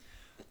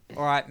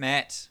All right,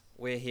 Matt,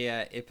 we're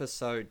here,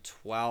 episode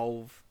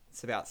 12.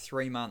 It's about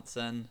 3 months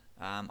in.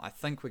 I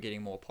think we're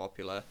getting more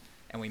popular,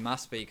 and we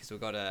must be because we've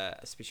got a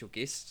special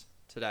guest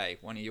today,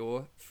 one of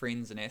your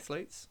friends and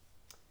athletes.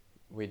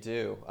 We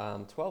do.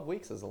 12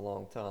 weeks is a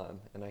long time,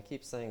 and I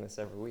keep saying this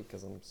every week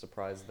because I'm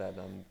surprised that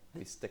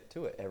we stick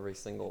to it every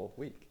single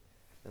week.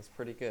 That's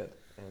pretty good.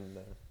 And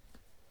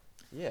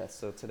yeah,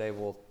 so today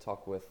we'll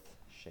talk with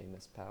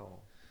Seamus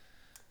Powell,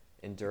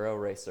 enduro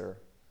racer,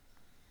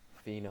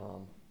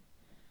 phenom,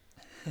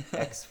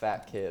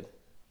 ex-fat kid.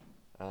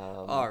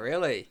 Oh,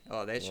 really?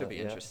 Oh, that should Yeah, be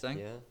yeah, interesting.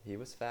 yeah. He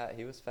was fat.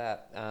 He was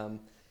fat.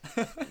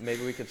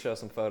 Maybe we could show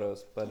some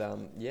photos, but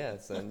yeah.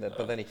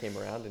 But then he came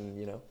around,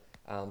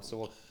 and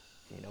so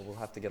we'll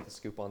have to get the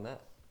scoop on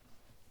that.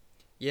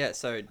 Yeah,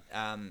 so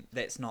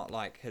that's not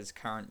like his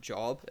current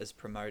job is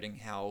promoting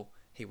how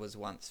he was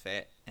once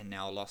fat and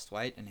now lost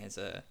weight and has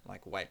a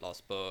like weight loss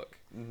book,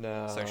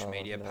 social No,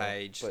 media no.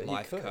 page, But he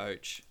life could.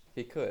 coach.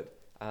 He could.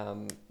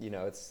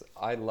 It's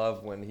I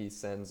love when he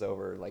sends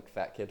over like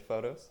fat kid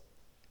photos.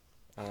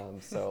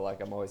 So like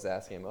I'm always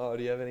asking him, "Oh,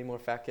 do you have any more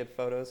fat kid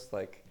photos?"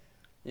 Like,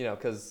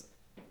 because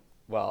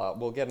well,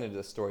 we'll get into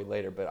the story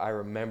later, but I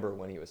remember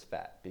when he was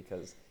fat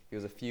because he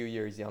was a few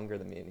years younger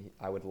than me, and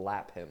I would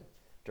lap him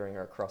during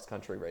our cross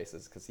country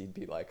races because he'd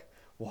be like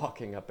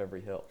walking up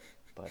every hill.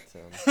 But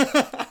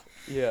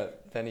yeah,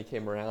 then he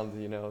came around,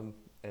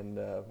 and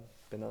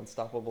been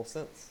unstoppable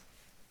since.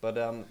 But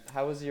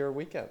how was your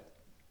weekend?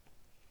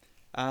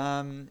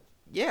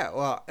 Yeah,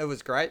 well, it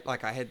was great.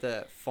 Like I had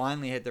the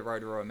finally had the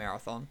Rotorua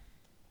Marathon.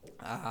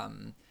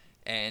 Um,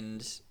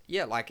 and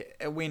yeah, like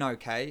it went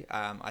okay.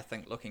 I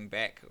think looking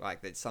back,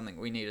 like that's something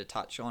we need to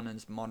touch on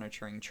is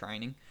monitoring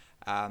training.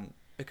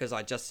 Because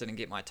I just didn't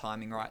get my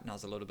timing right and I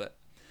was a little bit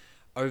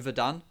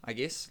overdone, I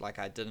guess. Like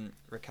I didn't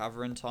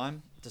recover in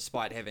time,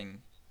 despite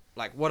having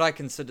like what I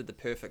considered the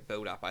perfect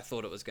build up. I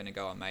thought it was going to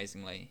go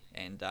amazingly,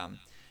 and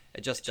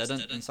it just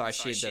didn't. And so I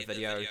shared the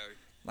video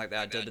like that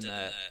I did in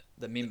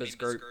the members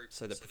group,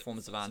 so the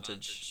Performance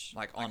Advantage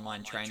like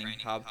online training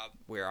hub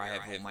where I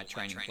have all my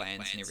training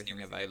plans and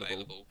everything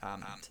available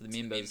to the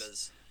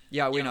members.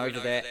 Yeah, I went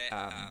over that,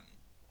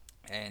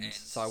 and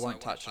so I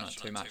won't touch on it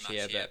too much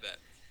here, but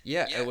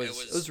yeah, it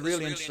was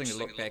really interesting to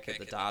look back at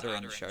the data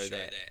and show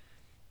that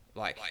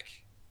like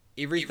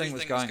everything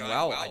was going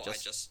well. I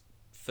just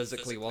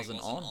physically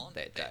wasn't on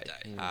that day,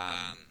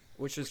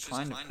 which was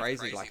kind of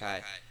crazy. Like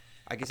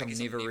I guess I've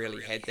never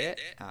really had that.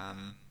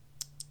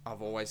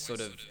 I've always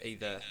sort of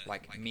either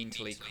like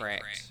mentally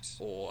cracked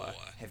or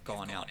have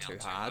gone out too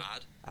hard.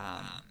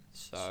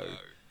 So,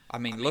 I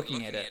mean,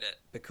 looking at it,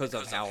 because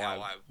of how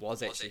I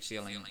was actually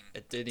feeling,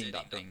 it did end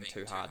up being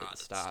too hard at the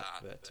start.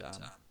 But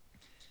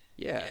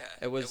yeah,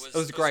 it was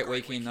a great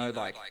weekend though.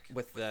 Like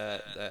with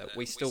the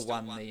we still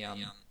won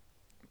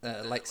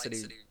the Lake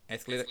City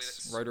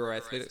Athletics Rotorua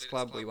Athletics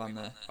Club. We won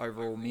the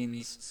overall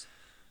men's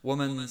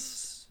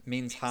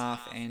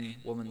half and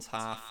women's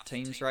half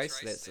teams race.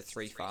 So that's the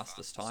three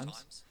fastest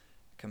times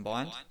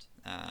combined.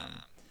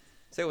 Um,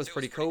 so it was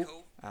pretty cool.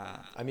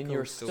 I mean, Cool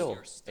you're still.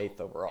 still eighth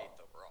overall.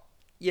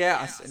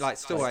 Yeah, like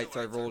still Like, eighth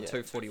overall, yeah,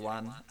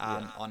 241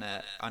 yeah. on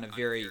a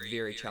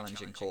very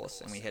challenging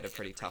course, and we had a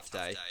pretty tough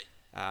day.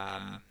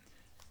 Um,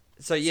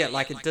 so yeah,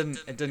 like it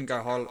didn't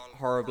go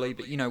horribly,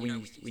 but you know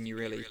when you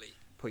really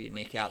put your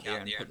neck out there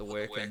and put the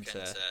work in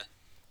to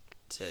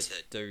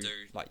do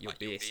like your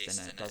best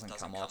and it doesn't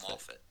come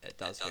off, it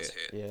does hurt.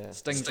 Yeah,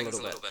 Stings a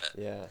little bit.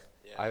 yeah.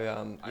 I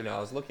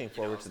was looking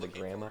forward to the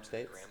gram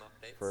updates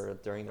for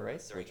during the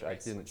race, which I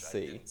didn't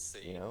see,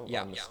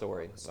 Yeah. on the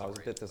story. I was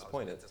a bit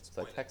disappointed,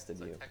 so I texted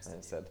you and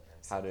I said,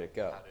 "How did it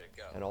go?"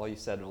 And all you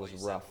said was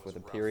rough with a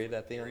period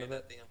at the end of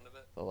it.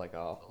 So like,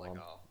 oh,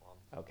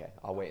 okay,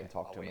 I'll wait and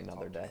talk to him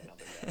another day.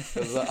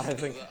 Because I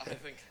think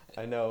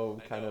I know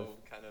kind of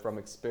from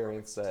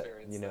experience that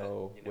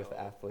with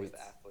athletes,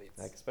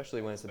 like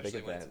especially when it's a big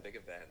event,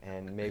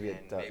 and maybe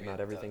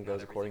not everything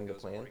goes according to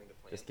plan.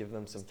 Just give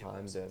them some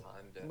time to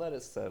let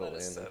it settle in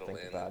and think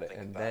about it,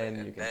 and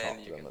then you can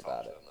talk to them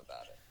about it.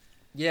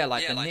 Yeah,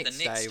 like the next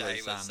day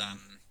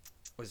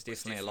was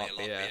definitely a lot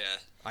better.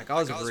 Like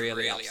I was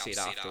really upset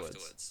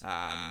afterwards.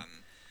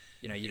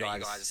 You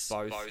guys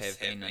both have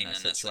been in a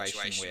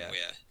situation where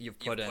you've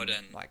put in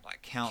like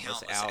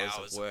countless hours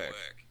of work,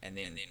 and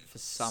then for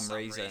some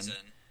reason,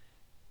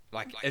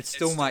 like it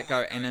still might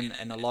go. And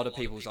in a lot of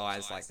people's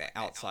eyes, like the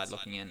outside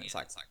looking in, it's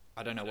like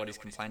I don't know what he's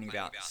complaining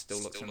about.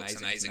 Still looks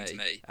amazing to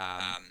me.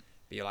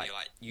 But you're like,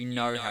 you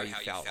know how you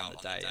felt on the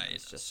day, and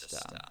it's just it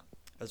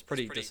was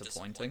pretty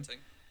disappointing.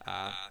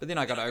 But then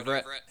I got over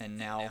it, and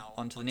now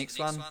on to the next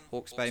one,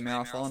 Hawke's Bay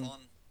Marathon.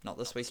 Not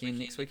this weekend,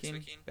 next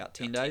weekend, about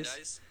 10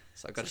 days.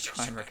 So I've got to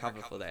try and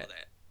recover for that.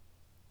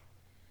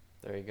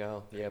 There you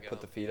go. Yeah, put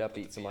the feet up,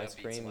 eat some ice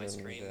cream,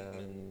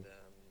 and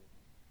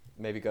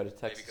maybe go to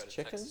Texas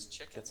Chicken,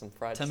 get some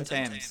fried Tim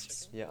chicken.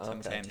 Tams. Yeah, Tim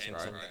okay. Tams, bro.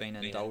 Been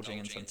indulging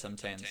in some Tim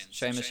Tams.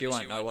 Seamus, you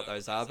won't know what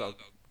those are, but I'll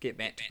get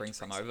Matt to bring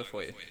some over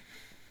for you.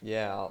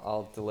 Yeah,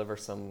 I'll deliver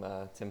some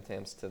Tim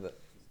Tams to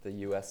the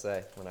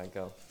USA when I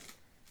go.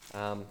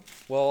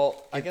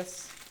 Well, I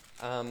guess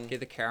Get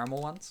the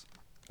caramel ones.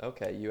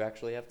 Okay, you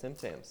actually have Tim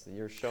Tams.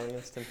 You're showing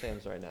us Tim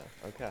Tams right now.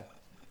 Okay.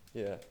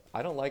 Yeah.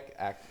 I don't like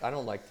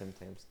Tim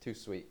Tams. Too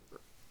sweet.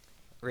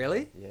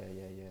 Really? Yeah.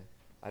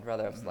 I'd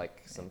rather have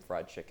like some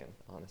fried chicken,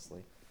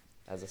 honestly,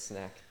 as a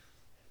snack.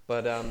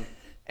 But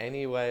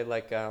anyway,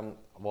 like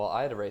well,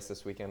 I had a race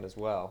this weekend as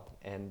well,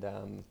 and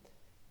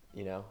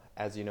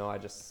as you know,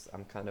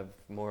 I'm kind of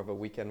more of a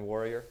weekend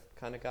warrior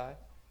kind of guy.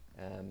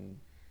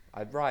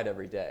 I'd ride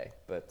every day,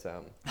 but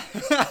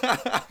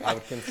I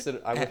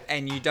would.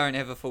 And you don't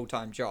have a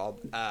full-time job,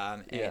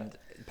 Yeah. and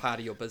part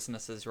of your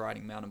business is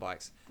riding mountain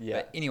bikes. Yeah.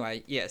 But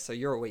anyway, yeah, so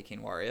you're a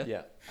weekend warrior.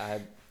 Yeah,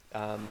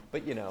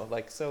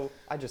 but so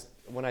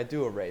when I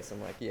do a race,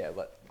 I'm like,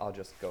 I'll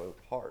just go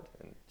hard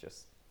and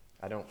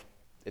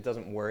it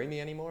doesn't worry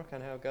me anymore,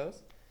 kind of how it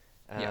goes.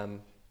 Yeah.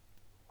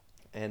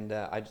 And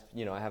I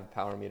have a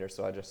power meter,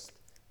 so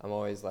I'm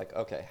always like,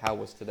 okay, how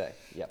was today?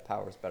 Yeah,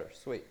 power's better,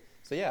 sweet.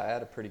 So yeah, I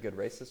had a pretty good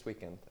race this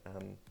weekend.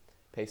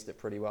 Paced it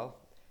pretty well.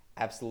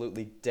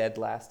 Absolutely dead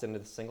last into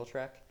the single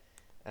track.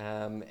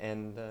 I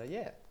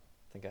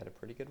think I had a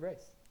pretty good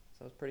race.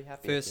 So I was pretty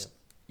happy.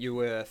 You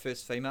were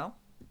first female?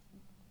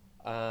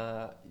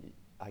 I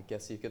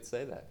guess you could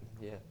say that.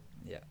 Yeah.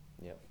 Yeah.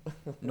 Yeah.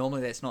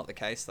 Normally that's not the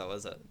case though,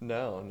 is it?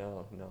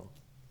 No.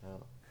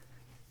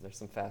 There's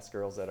some fast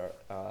girls that are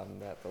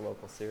at the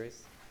local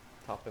series,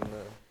 top in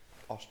the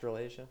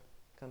Australasia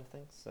kind of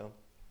thing. So,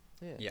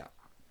 yeah. Yeah.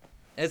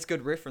 It's a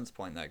good reference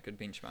point though, good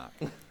benchmark.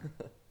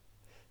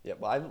 Yeah,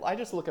 well, I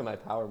just look at my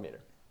power meter,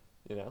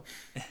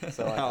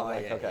 So like, I'm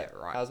like, okay,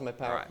 right. how's my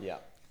power? Right. Yeah,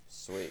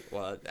 sweet.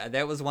 Well,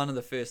 that was one of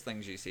the first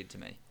things you said to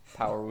me.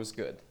 Power was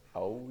good.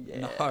 Oh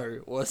yeah.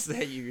 No, was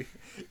that you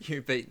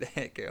beat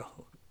that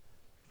girl?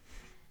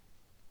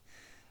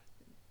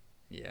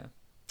 Yeah.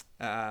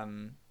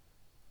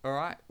 All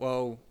right.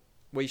 Well,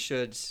 we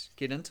should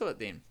get into it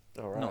then.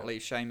 All right. Not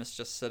leave Seamus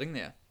just sitting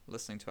there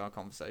listening to our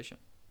conversation.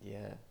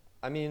 Yeah.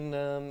 I mean,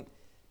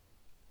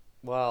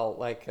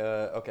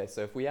 okay,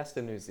 so if we asked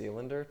a New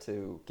Zealander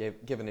to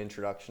give an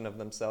introduction of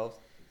themselves,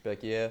 be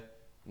like, yeah,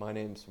 my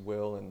name's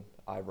Will and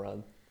I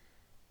run.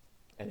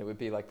 And it would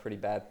be like pretty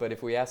bad. But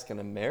if we ask an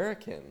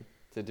American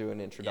to do an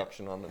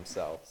introduction on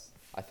themselves,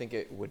 I think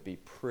it would be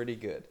pretty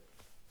good.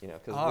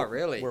 Because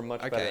really? We're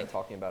much better at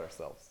talking about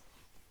ourselves.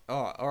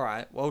 Oh, all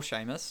right. Well,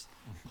 Seamus,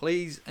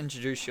 please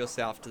introduce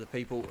yourself to the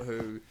people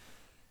who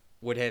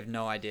would have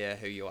no idea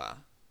who you are.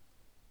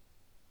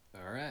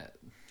 All right.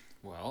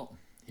 Well,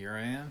 here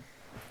I am.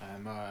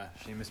 I'm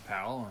Seamus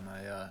Powell,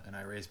 and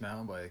I race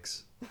mountain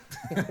bikes.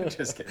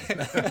 Just kidding.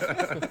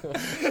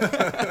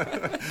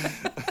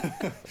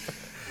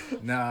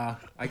 Nah,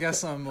 I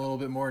guess I'm a little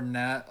bit more than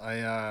that.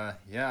 I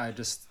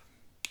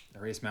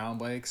race mountain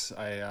bikes.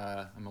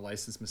 I'm a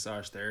licensed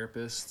massage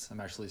therapist. I'm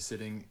actually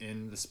sitting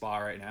in the spa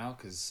right now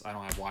because I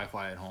don't have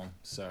Wi-Fi at home,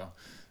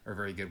 or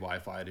very good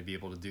Wi-Fi to be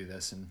able to do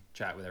this and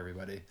chat with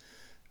everybody.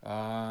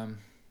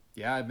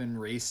 I've been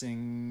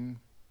racing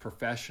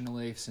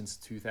professionally since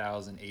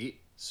 2008,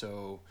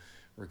 so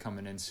we're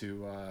coming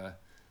into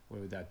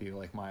what would that be,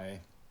 like my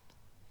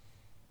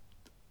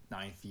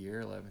 9th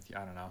year, 11th year,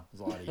 I don't know.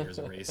 There's a lot of years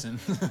of racing.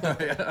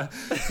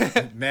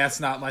 Math's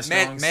not my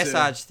strong suit.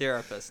 Massage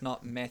therapist,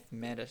 not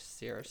mathematics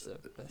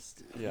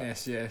therapist. Yeah.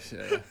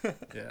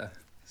 Yeah.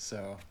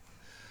 So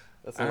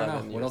that's I 11 don't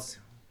know. years. What else?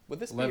 Would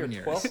this be your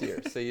 12th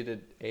year? So you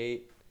did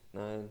 8,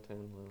 9, 10,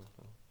 11, 12.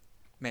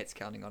 Matt's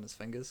counting on his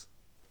fingers.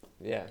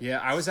 Yeah. Yeah,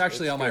 I was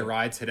actually on my good.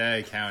 ride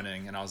today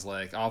counting, and I was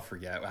like, I'll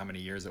forget how many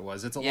years it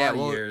was. It's a lot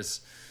of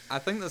years. I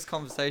think this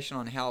conversation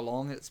on how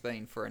long it's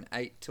been for an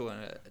 8 to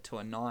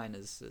a 9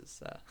 is it's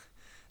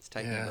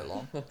taking a bit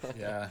long.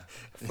 Yeah.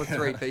 For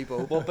 3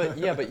 people. Well, but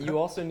you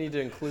also need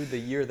to include the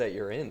year that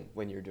you're in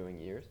when you're doing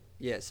years.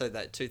 Yeah, so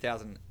that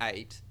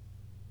 2008,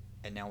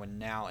 and now we're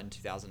in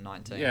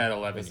 2019. Yeah, at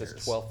 11 This years.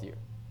 is 12th year.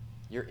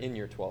 You're in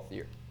your 12th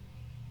year.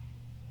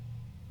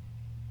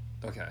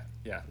 Okay,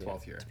 yeah,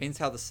 12th year. Depends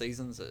how the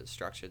seasons are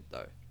structured,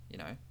 though.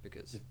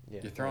 Because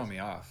You're throwing me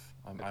off.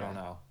 I don't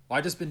know. Well,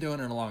 I've just been doing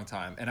it a long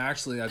time, and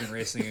actually, I've been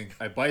racing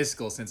a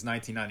bicycle since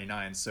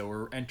 1999. So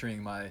we're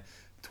entering my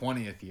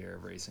 20th year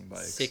of racing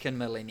bikes. second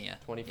millennia.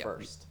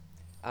 21st.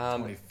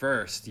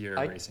 21st year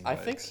of racing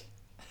bikes.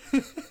 I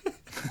think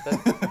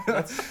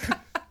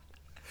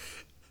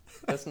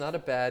that's not a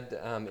bad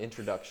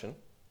introduction,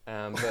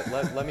 but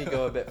let me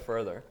go a bit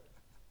further.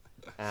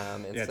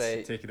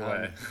 Take it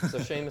away. So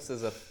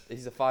Seamus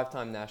he's a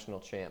 5-time national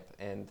champ,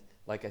 and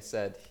like I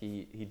said,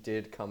 he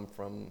did come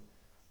from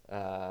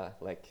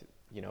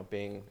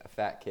being a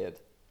fat kid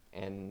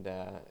and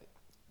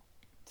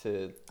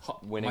to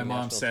winning. My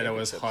mom national said I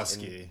was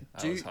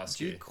championships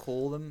husky. Do you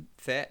call them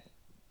fat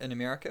in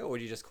America, or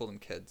do you just call them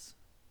kids?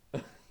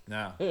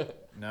 No.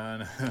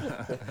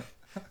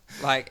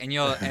 Like, and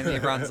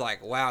everyone's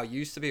like, "Wow, you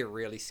used to be a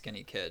really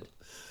skinny kid.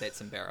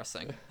 That's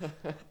embarrassing."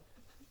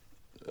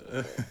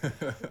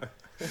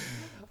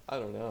 I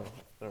don't know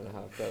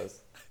how it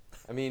goes.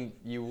 I mean,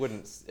 you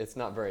wouldn't. It's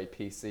not very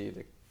PC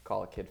to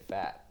call a kid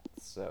fat,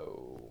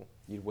 so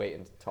you'd wait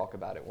and talk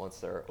about it once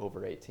they're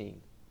over 18,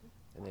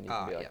 and then you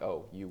can be like,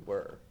 "Oh, you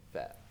were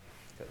fat."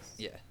 'cause,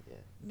 Yeah. yeah.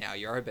 Now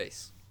you're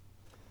obese.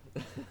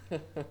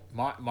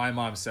 My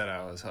mom said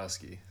I was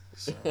husky,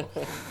 so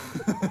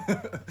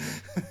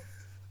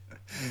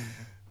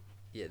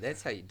Yeah,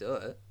 that's how you do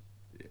it.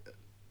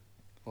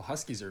 well,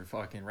 huskies are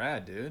fucking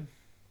rad, dude.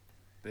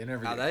 They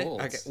never Are get they?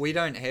 colds. Okay, we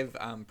don't have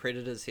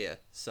predators here,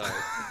 so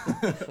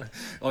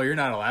Oh, you're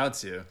not allowed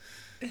to.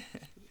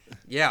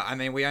 yeah. I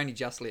mean, we only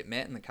just let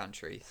Matt in the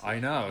country. So, I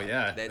know, like,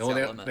 yeah. That's Well,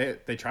 our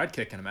limit. they tried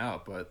kicking him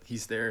out, but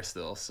he's there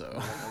still.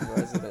 So I'm a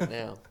resident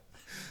now.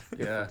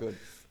 yeah, Good.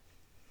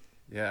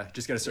 yeah.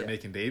 Just got to start Yeah.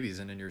 making babies,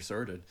 and then you're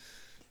sorted.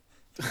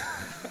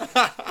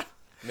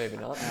 Maybe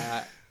not.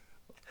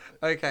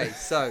 Okay,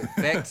 so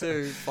back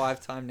to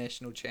 5-time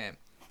national champ.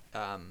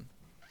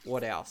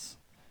 What else?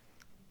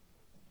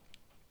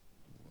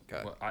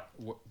 Go.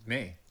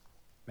 Me,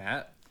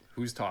 Matt,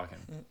 who's talking?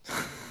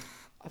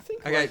 I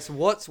think. Okay, like, so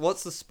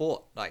what's the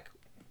sport like?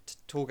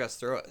 Talk us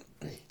through it.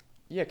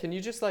 yeah, can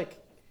you just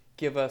like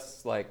give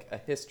us like a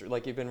history?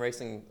 Like you've been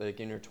racing like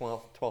in your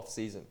 12th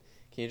season.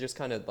 Can you just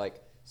kind of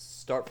like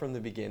start from the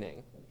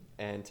beginning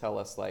and tell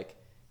us like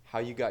how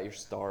you got your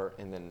start,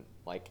 and then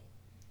like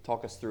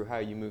talk us through how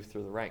you moved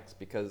through the ranks?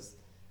 Because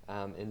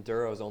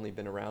enduro's only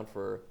been around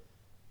for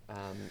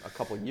a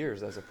couple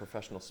years as a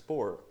professional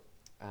sport,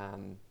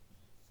 and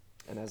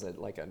as a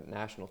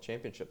national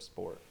championship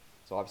sport.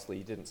 So obviously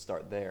you didn't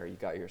start there. You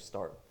got your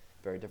start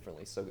very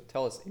differently. So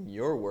tell us in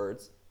your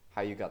words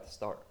how you got the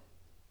start.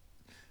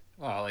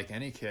 Well, like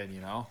any kid,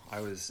 I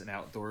was an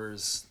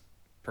outdoors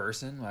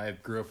person. I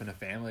grew up in a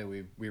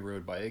family. We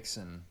rode bikes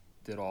and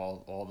did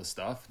all the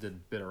stuff. Did a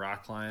bit of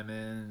rock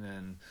climbing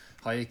and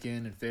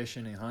hiking and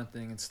fishing and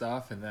hunting and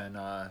stuff. And then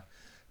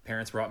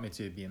parents brought me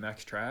to a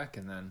BMX track.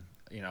 And then,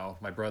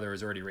 my brother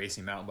was already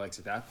racing mountain bikes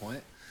at that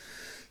point.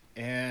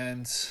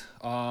 And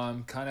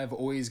kind of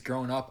always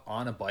grown up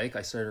on a bike.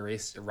 I started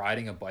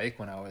riding a bike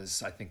when I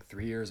was, I think,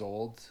 3 years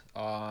old,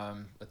 a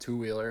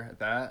two-wheeler at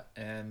that.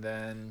 And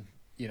then,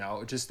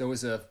 just that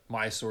was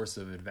my source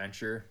of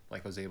adventure.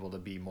 Like I was able to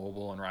be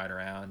mobile and ride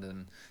around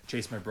and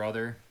chase my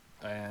brother.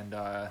 And,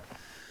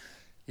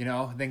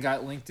 then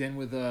got linked in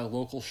with a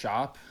local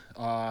shop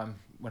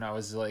when I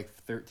was like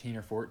 13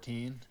 or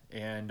 14.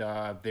 And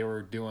they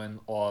were doing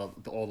all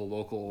the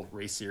local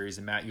race series.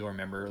 And Matt, you'll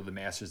remember the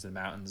Masters of the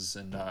Mountains.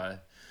 And,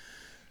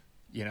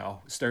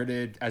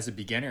 started as a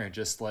beginner,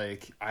 just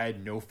like I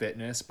had no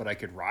fitness, but I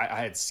could ride.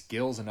 I had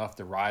skills enough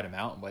to ride a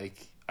mountain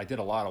bike. I did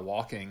a lot of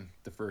walking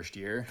the first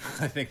year.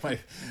 I think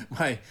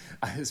I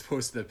was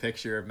posted a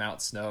picture of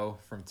Mount Snow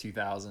from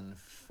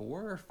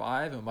 2004 or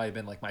 5. It might have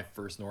been like my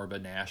first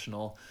Norba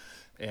National.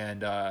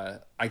 And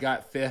I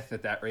got 5th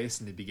at that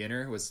race in the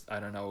beginner. It was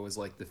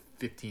like the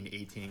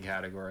 15-18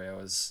 category. I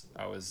was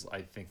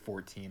I think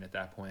 14 at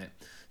that point.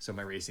 So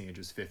my racing age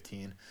was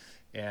 15.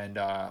 And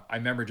I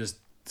remember just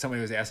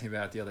somebody was asking me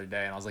about it the other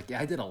day, and I was like, yeah,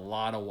 I did a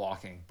lot of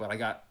walking, but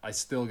I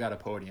still got a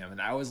podium. And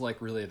that was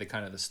like really the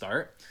kind of the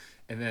start.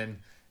 And then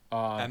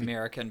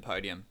American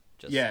podium.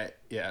 Just, yeah,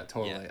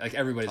 totally. Yeah. Like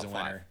everybody's Top a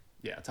winner. 5.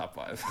 Yeah, top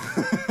 5.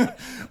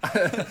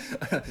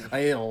 I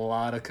ate a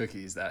lot of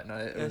cookies that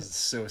night. It was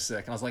so sick.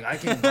 And I was like, I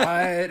can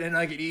ride and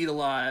I can eat a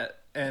lot.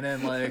 And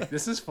then like,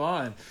 this is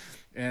fun.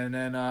 And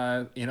then,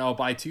 by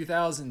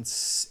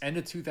end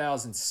of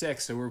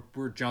 2006, so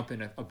we're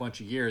jumping a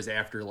bunch of years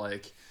after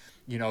like,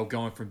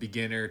 going from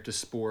beginner to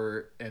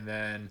sport, and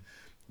then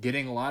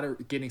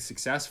getting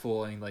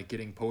successful and like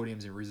getting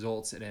podiums and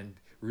results, and then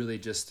really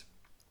just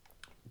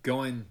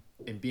going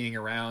and being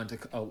around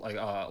a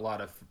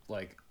lot of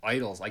like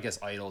idols, I guess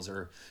idols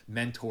or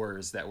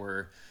mentors that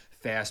were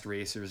fast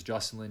racers,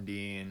 Justin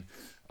Lindeen,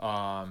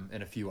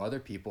 and a few other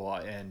people.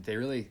 And they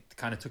really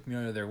kind of took me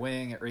under their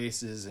wing at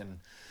races, and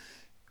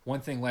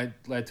one thing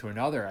led to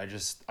another.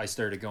 I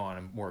started going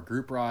on more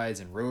group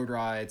rides and road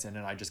rides, and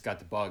then I just got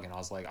the bug, and I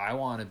was like, I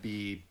want to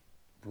be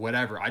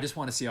whatever. I just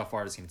want to see how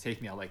far it's going to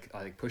take me. I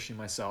like pushing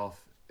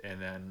myself, and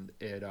then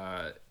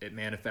it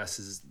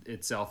manifests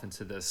itself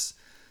into this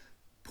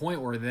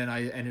point where then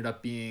I ended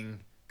up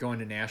going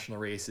to national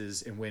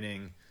races and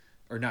winning,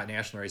 or not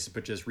national races,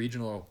 but just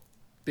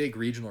big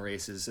regional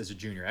races as a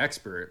junior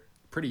expert,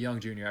 pretty young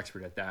junior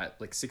expert at that,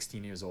 like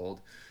 16 years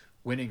old,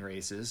 winning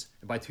races.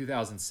 And by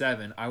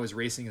 2007, I was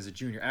racing as a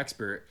junior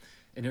expert,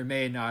 and there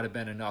may not have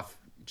been enough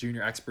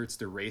junior experts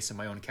to race in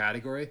my own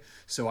category.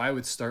 So I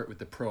would start with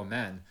the pro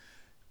men,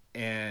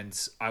 and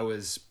I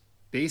was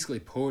basically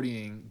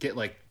get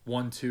like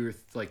 1, 2,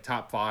 like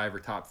top 5 or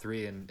top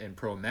 3 in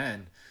pro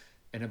men.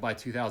 And then by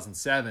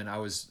 2007, I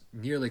was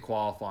nearly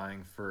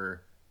qualifying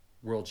for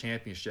world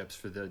championships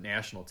for the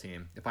national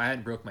team. If I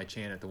hadn't broke my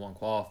chain at the one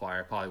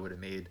qualifier, I probably would have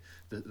made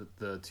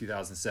the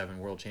 2007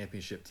 world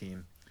championship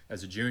team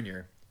as a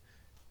junior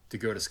to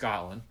go to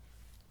Scotland.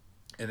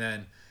 And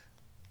then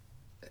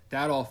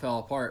that all fell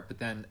apart. But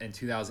then in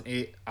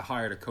 2008, I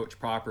hired a coach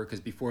proper, because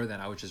before then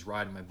I was just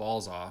riding my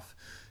balls off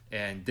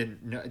and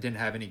didn't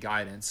have any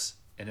guidance.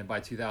 And then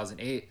by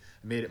 2008,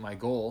 I made it my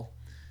goal,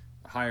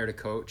 hired a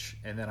coach,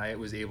 and then I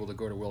was able to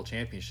go to world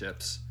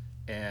championships.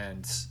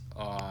 And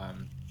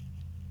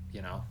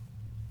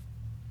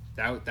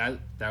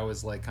that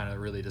was like kind of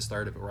really the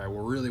start of it, where I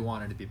really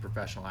wanted to be a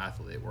professional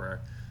athlete,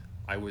 where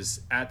I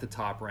was at the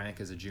top rank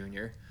as a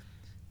junior.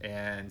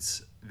 And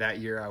that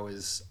year I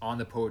was on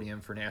the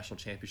podium for national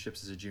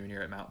championships as a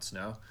junior at Mount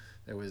Snow.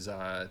 It was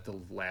the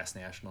last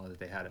national that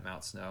they had at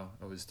Mount Snow.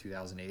 It was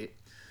 2008.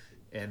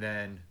 And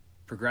then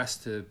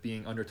progressed to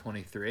being under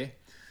 23,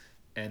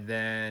 and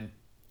then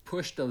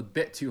pushed a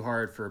bit too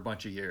hard for a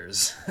bunch of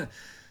years.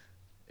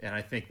 And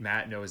I think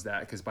Matt knows that,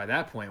 because by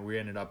that point we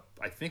ended up,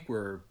 I think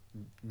we're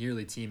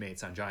nearly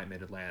teammates on Giant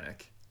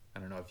Mid-Atlantic. I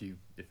don't know if you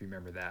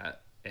remember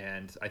that.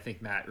 And I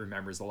think Matt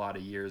remembers a lot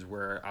of years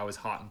where I was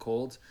hot and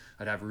cold.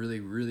 I'd have really,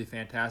 really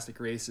fantastic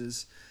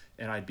races,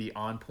 and I'd be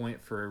on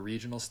point for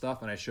regional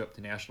stuff, and I'd show up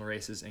to national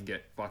races and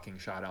get fucking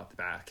shot out the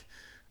back.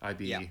 I'd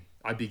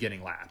be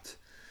getting lapped.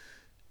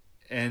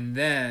 And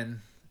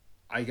then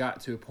I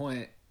got to a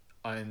point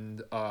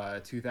in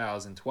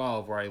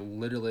 2012 where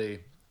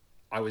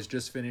I was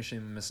just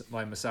finishing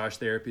my massage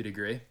therapy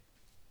degree,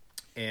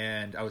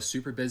 and I was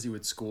super busy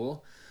with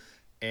school,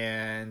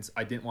 and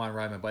I didn't want to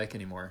ride my bike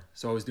anymore.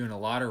 So I was doing a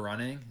lot of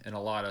running and a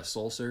lot of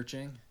soul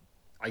searching.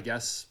 I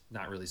guess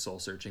not really soul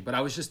searching, but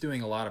I was just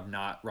doing a lot of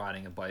not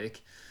riding a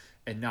bike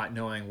and not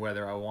knowing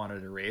whether I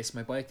wanted to race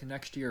my bike the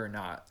next year or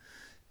not.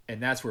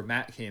 And that's where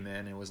Matt came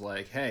in and was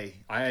like, hey,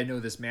 I know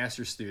this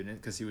master's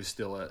student, because he was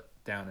still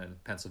down in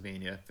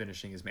Pennsylvania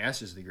finishing his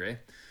master's degree.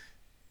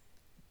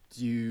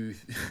 Do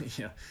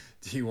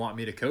you want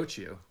me to coach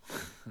you?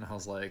 And I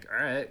was like,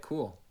 all right,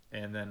 cool.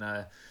 And then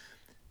I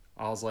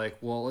was like,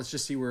 well, let's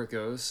just see where it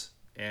goes.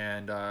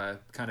 And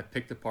kind of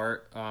picked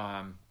apart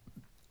a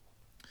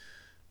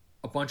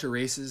bunch of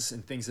races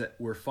and things that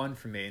were fun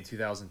for me in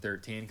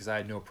 2013, because I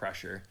had no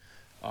pressure.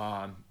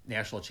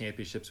 National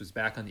championships was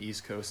back on the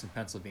East Coast in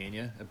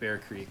Pennsylvania, at Bear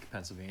Creek,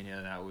 Pennsylvania,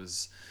 and that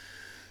was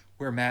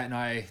where Matt and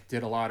I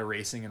did a lot of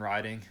racing and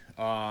riding.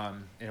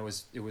 And it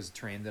was a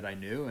terrain that I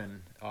knew,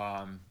 and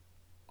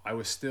I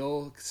was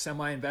still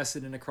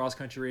semi-invested in the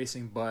cross-country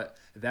racing, but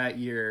that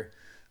year,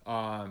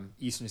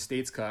 Eastern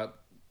States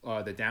Cup,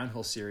 the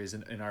downhill series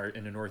in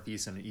the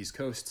Northeast and the East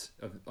Coast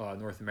of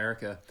North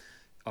America,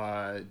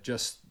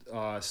 just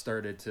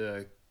started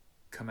to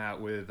come out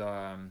with,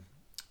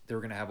 they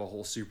were going to have a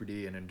whole Super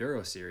D and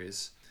Enduro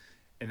series.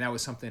 And that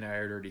was something I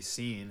had already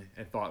seen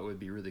and thought would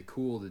be really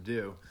cool to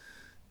do.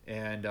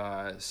 And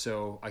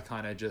so I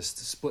kind of just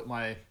split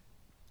my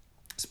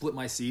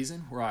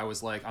season, where I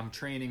was like, I'm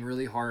training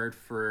really hard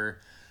for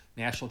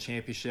national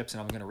championships,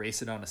 and I'm going to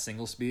race it on a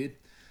single speed,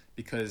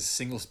 because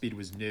single speed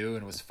was new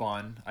and was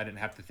fun. I didn't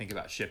have to think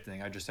about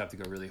shifting. I just have to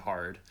go really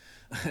hard.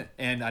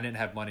 And I didn't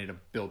have money to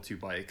build two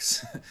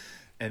bikes.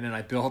 And then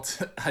I built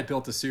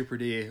a Super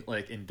D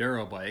like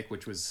enduro bike,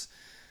 which was,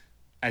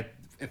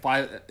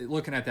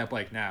 looking at that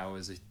bike now,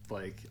 is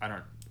like, I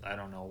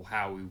don't know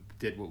how we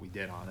did what we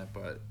did on it,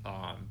 but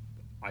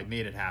I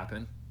made it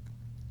happen,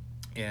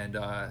 and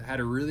had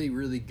a really,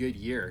 really good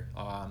year.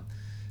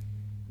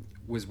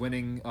 Was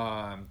winning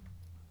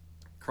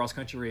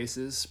cross-country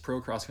races,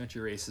 pro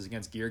cross-country races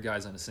against gear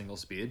guys on a single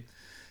speed.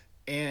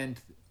 And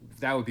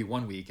that would be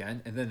one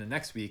weekend. And then the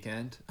next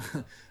weekend,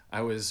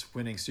 I was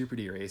winning Super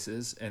D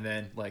races. And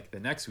then like the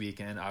next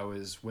weekend, I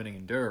was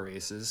winning enduro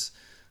races.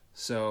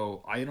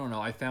 So I don't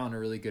know, I found a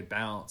really good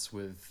balance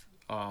with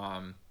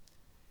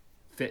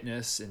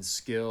fitness and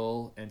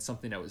skill, and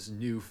something that was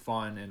new,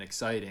 fun, and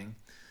exciting,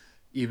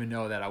 even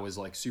though that I was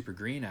like super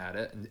green at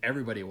it, and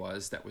everybody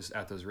that was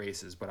at those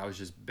races, but I was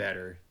just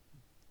better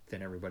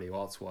than everybody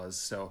else was.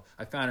 So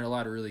I found a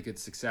lot of really good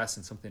success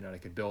and something that I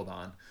could build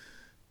on.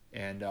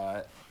 And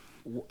I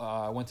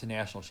went to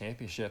national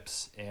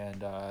championships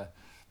and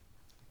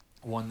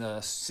won the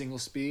single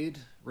speed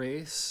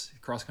race,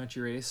 cross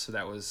country race. So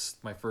that was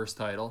my first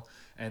title.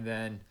 And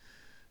then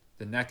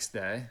the next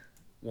day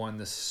won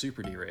the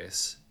Super D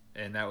race.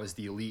 And that was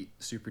the elite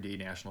Super D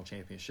national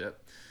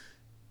championship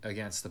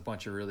against a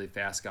bunch of really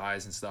fast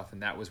guys and stuff.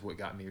 And that was what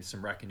got me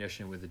some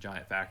recognition with the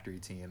Giant Factory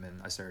team.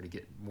 And I started to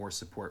get more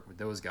support with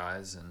those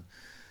guys, and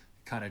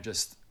kind of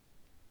just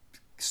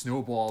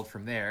snowballed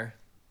from there.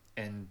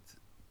 And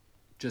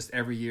just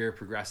every year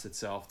progressed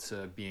itself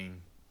to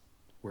being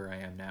where I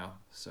am now.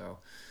 So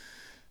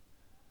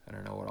I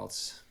don't know what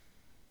else.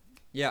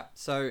 Yeah.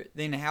 So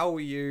then how were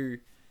you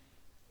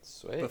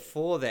Sweet.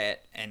 before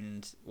that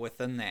and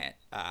within that,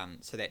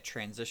 so that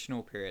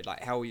transitional period,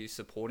 like how were you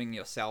supporting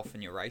yourself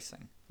in your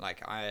racing?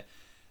 Like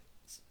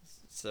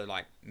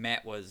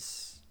Matt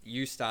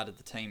you started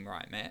the team,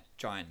 right, Matt?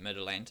 Giant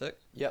Mid-Atlantic?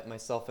 Yep,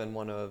 myself and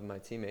one of my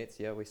teammates.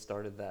 Yeah, we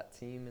started that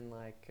team in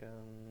like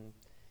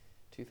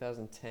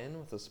 2010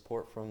 with the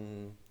support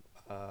from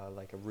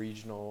like a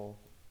regional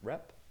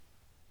rep.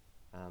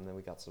 Then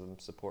we got some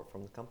support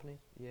from the company.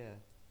 Yeah.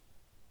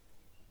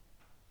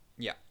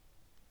 Yeah.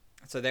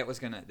 So that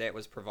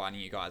was providing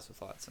you guys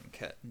with like some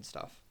kit and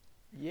stuff.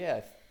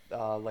 Yeah,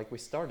 like we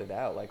started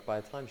out, like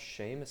by the time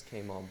Seamus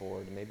came on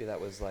board, maybe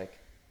it was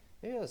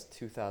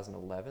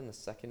 2011, the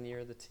second year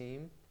of the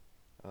team.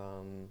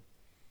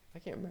 I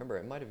can't remember.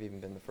 It might have even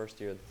been the first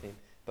year of the team.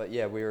 But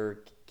yeah, we were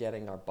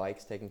getting our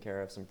bikes taken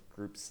care of, some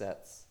group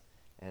sets,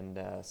 and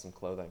some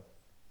clothing.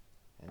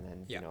 and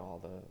then Yeah.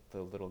 all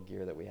the little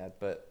gear that we had.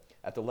 But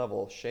at the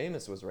level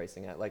Seamus was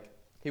racing at, like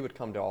he would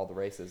come to all the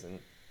races and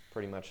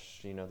pretty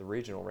much the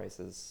regional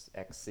races,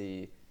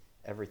 XC,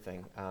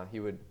 everything. He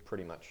would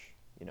pretty much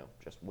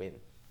just win,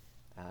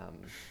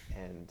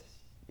 and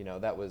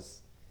that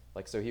was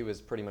like, so he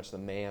was pretty much the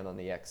man on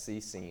the XC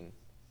scene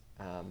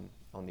on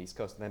the East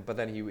Coast. But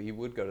then he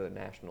would go to the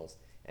nationals,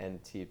 and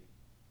he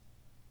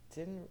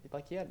didn't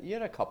like he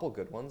had a couple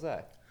good ones.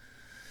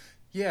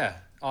 Yeah.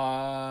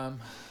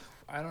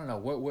 I don't know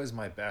what was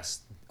my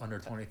best under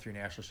 23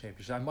 national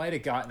championship. I might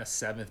have gotten a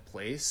 7th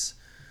place.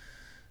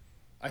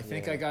 I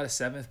think I got a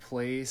 7th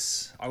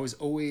place. I was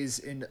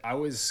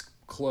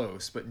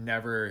close, but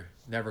never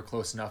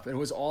close enough. It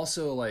was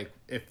also like,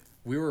 if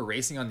we were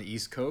racing on the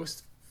East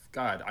Coast,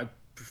 God, I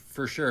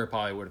for sure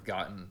probably would have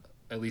gotten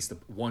at least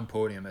one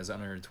podium as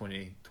under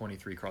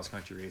 23 cross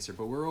country racer.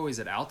 But we're always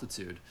at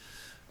altitude.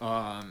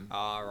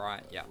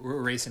 Right, yeah.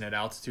 We're racing at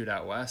altitude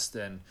out west,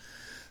 and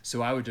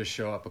so I would just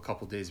show up a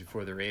couple days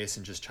before the race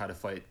and just try to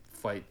fight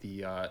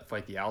the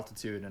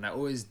altitude. And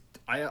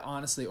I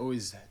honestly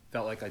always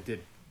felt like I did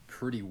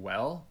pretty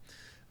well.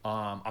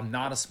 I'm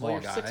not a small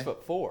you're guy.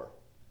 6'4".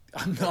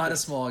 I'm not a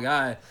small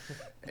guy,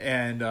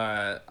 and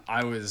I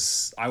would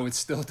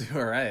still do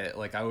all right.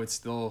 Like, I would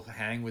still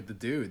hang with the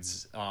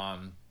dudes.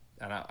 And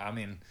I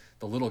mean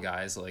the little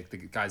guys, like the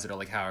guys that are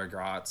like Howard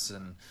Grotz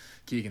and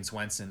Keegan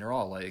Swenson, they're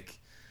all like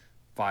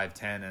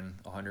 5'10" and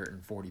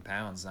 140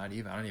 pounds. I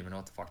don't even know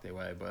what the fuck they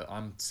weigh, but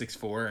I'm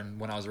 6'4", and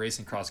when I was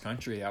racing cross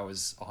country, I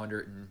was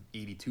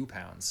 182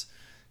 pounds.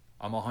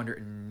 I'm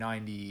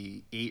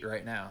 198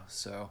 right now,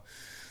 so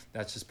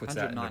that just puts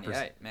that in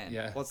 198, man.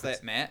 Yeah. What's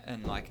that, Matt,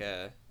 in like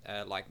a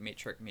like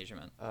metric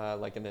measurement?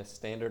 Like in a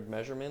standard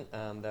measurement,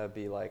 that would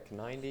be like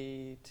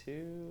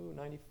 92,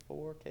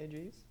 94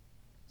 kgs,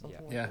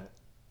 something like Yeah. that.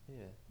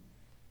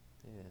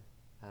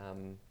 Yeah.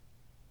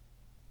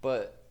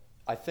 But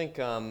I think,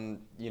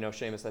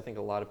 Seamus, I think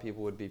a lot of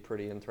people would be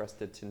pretty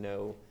interested to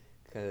know,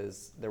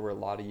 because there were a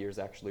lot of years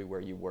actually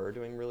where you were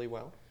doing really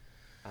well,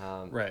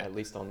 Right. at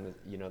least on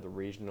the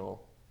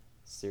regional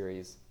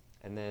series.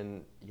 And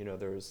then,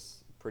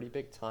 there's a pretty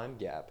big time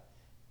gap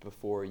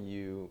before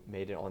you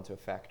made it onto a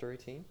factory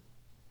team.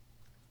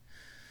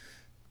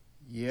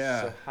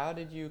 Yeah. So how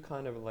did you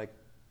kind of like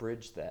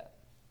bridge that?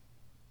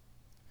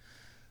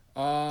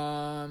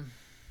 Well,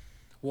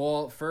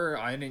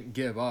 I didn't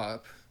give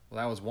up. Well,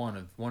 that was one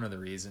of the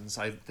reasons.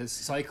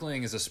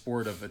 Cycling is a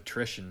sport of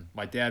attrition.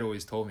 My dad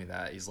always told me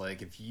that. He's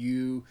like, if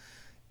you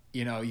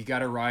got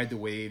to ride the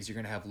waves, you're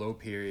going to have low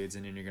periods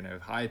and then you're going to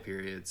have high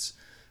periods.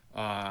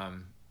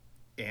 And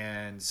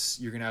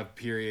you're going to have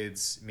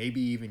periods,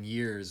 maybe even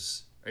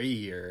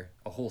a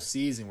whole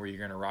season where you're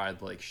going to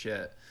ride like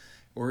shit.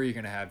 Or you're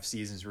going to have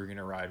seasons where you're going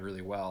to ride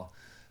really well.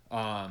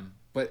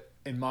 But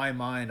in my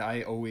mind,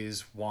 I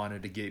always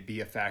wanted to be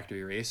a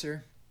factory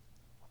racer.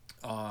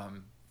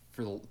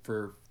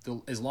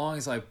 As long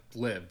as I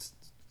lived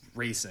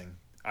racing,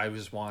 I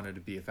just wanted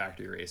to be a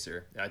factory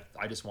racer.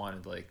 I just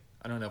wanted, like,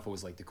 I don't know if it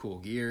was like the cool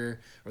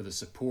gear or the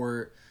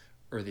support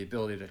or the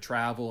ability to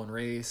travel and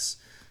race,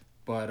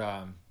 but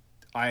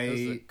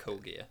Those are cool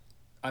gear.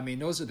 I mean,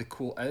 those are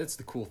it's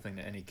the cool thing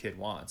that any kid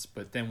wants.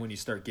 But then when you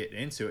start getting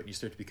into it and you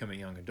start to become a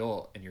young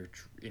adult and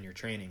you're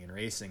training and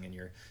racing and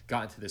you're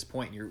gotten to this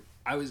point, you're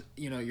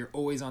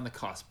always on the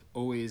cusp,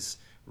 always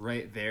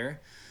right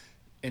there.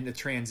 And the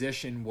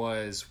transition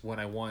was when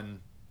I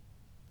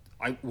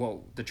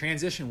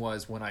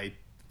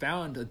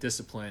found a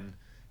discipline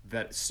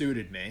that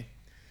suited me,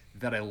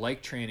 that I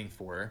liked training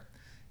for,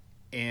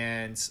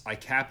 and I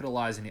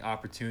capitalized on the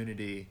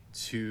opportunity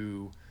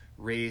to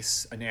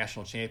race a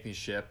national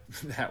championship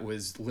that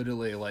was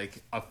literally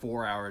like a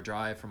 4-hour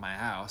drive from my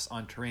house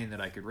on terrain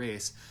that I could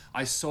race.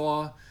 I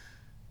saw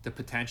the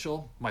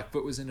potential. My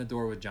foot was in the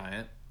door with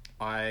Giant.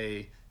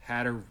 I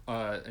had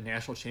a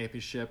national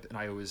championship, and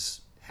I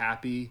was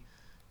happy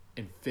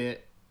and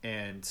fit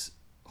and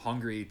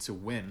hungry to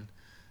win.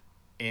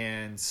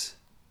 And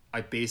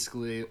I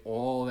basically,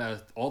 all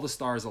the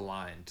stars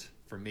aligned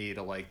for me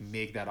to like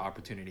make that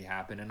opportunity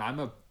happen. And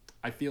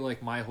I feel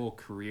like my whole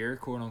career,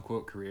 quote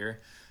unquote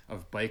career,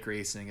 of bike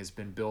racing has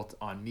been built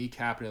on me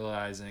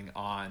capitalizing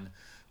on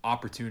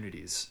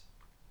opportunities.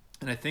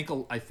 And I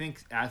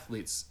think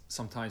athletes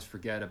sometimes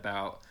forget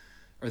about,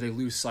 or they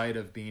lose sight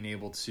of being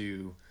able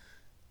to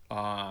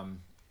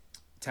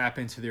tap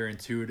into their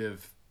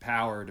intuitive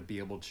power to be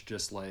able to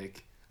just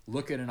like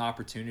look at an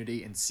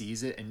opportunity and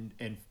seize it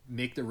and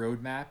make the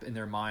roadmap in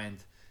their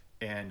mind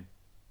and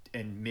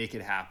make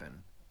it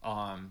happen.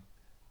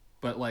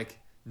 But like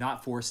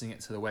not forcing it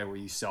to the way where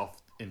you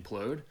self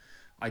implode.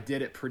 I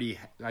did it pretty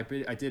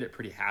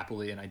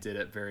happily, and I did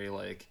it very,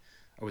 like,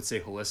 I would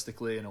say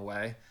holistically in a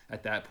way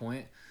at that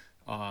point.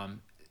 And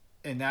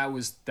that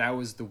was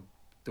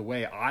the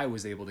way I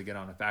was able to get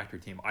on a factory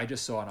team. I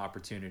just saw an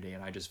opportunity,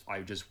 and I just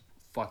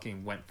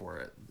fucking went for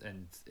it,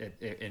 and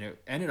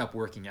it ended up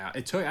working out.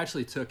 It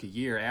actually took a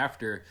year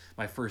after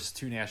my first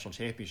 2 national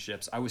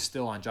championships. I was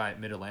still on Giant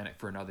Mid-Atlantic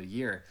for another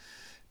year.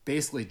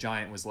 Basically,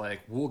 Giant was like,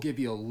 we'll give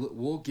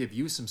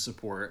you some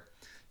support,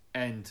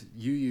 and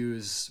you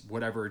use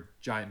whatever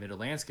giant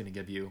Mid-Atlantic's going to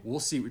give you, we'll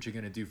see what you're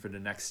going to do for the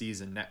next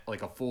season,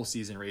 like a full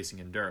season racing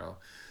enduro.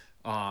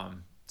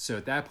 So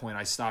at that point,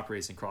 I stopped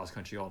racing cross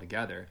country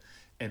altogether.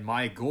 And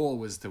my goal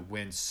was to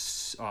win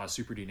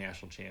Super D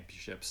national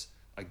championships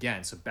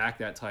again. So back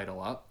that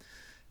title up.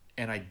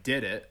 And I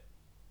did it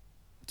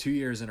 2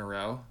 years in a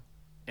row.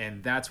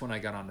 And that's when I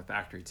got on the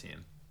factory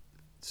team.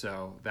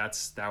 So that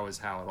was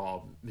how it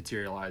all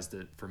materialized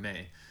it for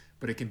me.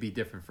 But it can be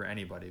different for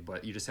anybody.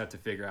 But you just have to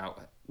figure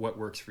out what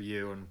works for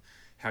you and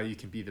how you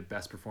can be the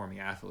best performing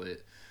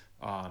athlete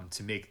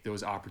to make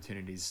those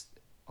opportunities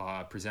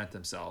present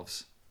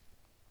themselves.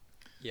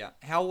 Yeah.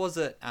 How was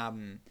it?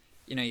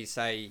 You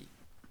say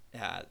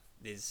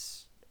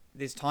there's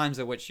times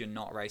at which you're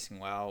not racing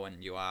well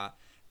and you are,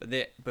 but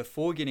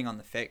before getting on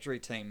the factory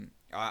team,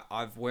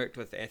 I've worked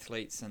with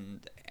athletes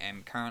and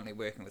am currently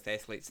working with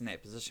athletes in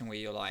that position where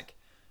you're like,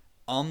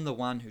 I'm the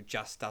one who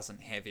just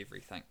doesn't have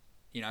everything,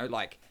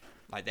 like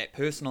that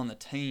person on the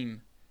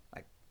team,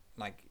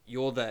 like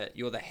you're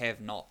the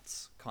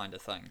have-nots kind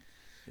of thing.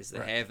 There's the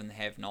Right. have and the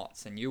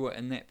have-nots, and you were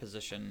in that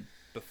position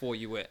before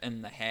you were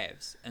in the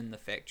haves in the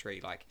factory.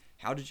 Like,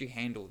 how did you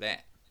handle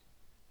that?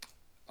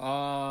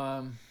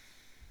 I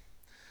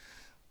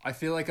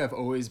feel like I've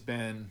always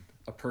been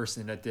a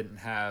person that didn't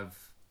have,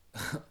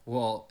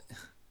 well,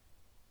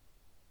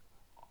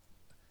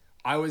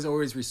 I was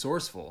always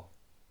resourceful.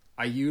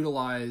 I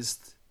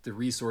utilized the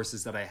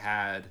resources that I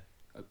had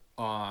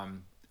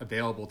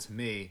available to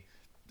me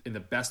in the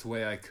best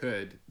way I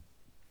could,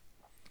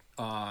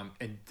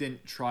 and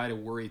didn't try to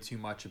worry too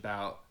much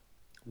about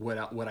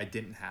what I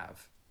didn't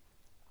have.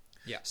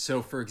 Yeah.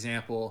 So, for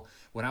example,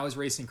 when I was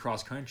racing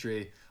cross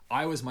country,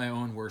 I was my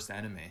own worst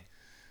enemy.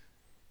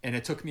 And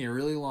it took me a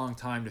really long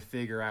time to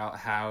figure out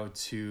how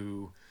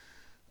to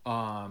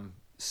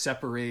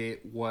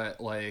separate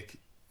what, like,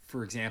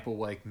 for example,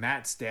 like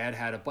Matt's dad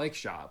had a bike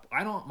shop.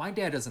 My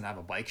dad doesn't have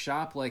a bike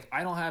shop. Like,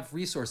 I don't have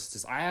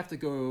resources. I have to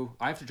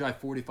drive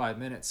 45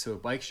 minutes to a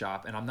bike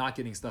shop, and I'm not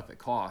getting stuff at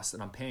cost,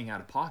 and I'm paying out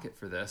of pocket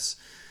for this.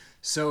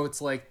 So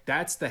it's like,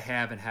 that's the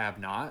have and have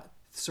not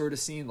sort of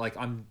scene. Like,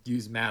 I'm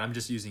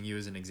just using you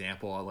as an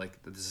example.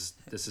 This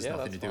is Yeah,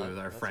 nothing to that's do fine. with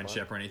our That's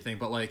friendship fine. or anything,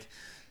 but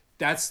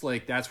that's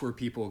where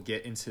people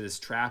get into this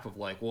trap of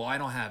like, well, I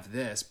don't have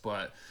this,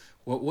 but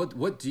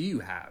what do you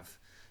have?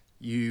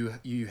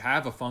 You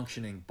have a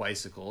functioning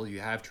bicycle, you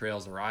have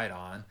trails to ride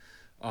on.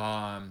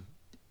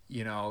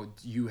 Do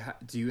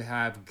you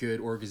have good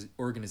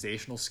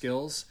organizational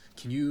skills?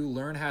 Can you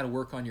learn how to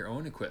work on your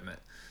own equipment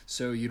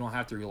so you don't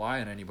have to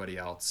rely on anybody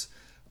else?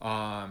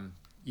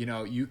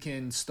 You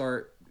can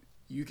start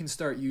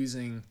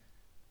using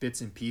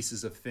bits and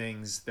pieces of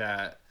things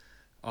that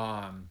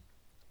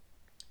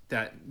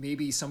that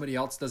maybe somebody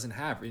else doesn't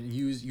have, and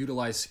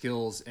utilize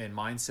skills and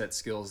mindset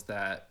skills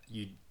that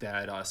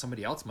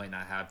somebody else might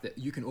not have, that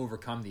you can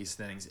overcome these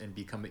things and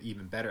become an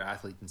even better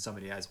athlete than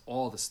somebody who has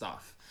all the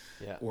stuff.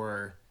 Yeah.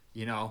 Or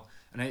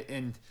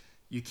and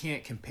you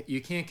can't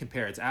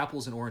compare. It's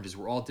apples and oranges.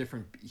 We're all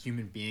different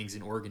human beings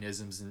and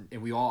organisms,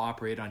 and we all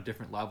operate on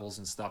different levels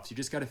and stuff. So you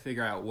just got to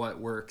figure out what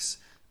works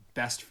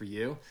best for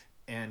you.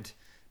 And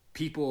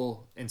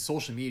people in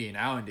social media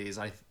nowadays,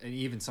 and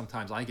even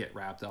sometimes I get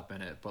wrapped up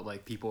in it, but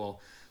like,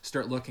 people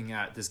start looking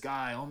at this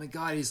guy, oh my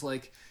god, he's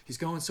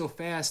going so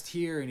fast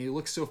here, and he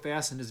looks so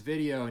fast in his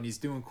video, and he's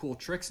doing cool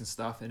tricks and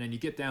stuff, and then you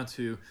get down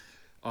to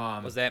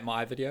Was that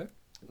my video?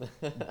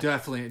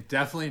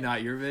 definitely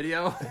not your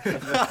video.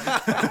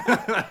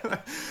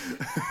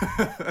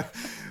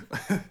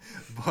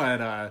 But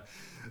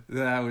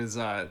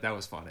that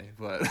was funny.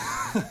 But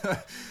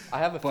I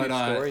have a few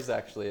But, stories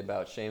actually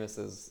about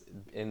Seamus's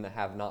in the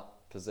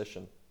have-not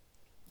position.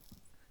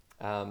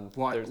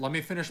 let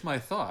me finish my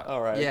thought.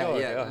 All right. Yeah, go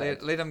yeah.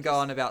 ahead. Let him go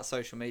on about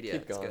social media.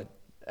 Keep It's going. good.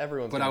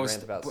 Everyone's But gonna I was-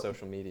 rant about but-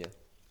 social media.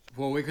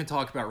 Well, we can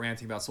talk about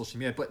ranting about social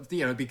media, but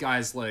it'd be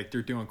guys like,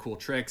 they're doing cool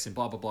tricks and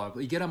blah blah blah.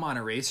 But you get them on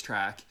a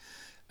racetrack,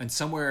 and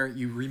somewhere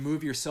you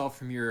remove yourself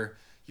from your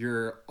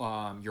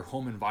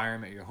home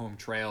environment, your home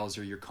trails,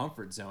 or your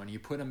comfort zone. You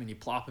put them and you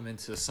plop them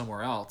into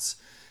somewhere else,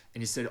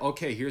 and you said,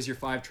 okay, here's your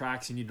 5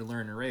 tracks you need to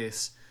learn to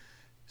race.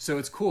 So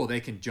it's cool.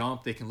 They can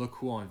jump, they can look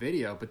cool on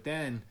video, but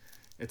then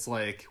it's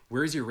like,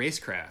 where's your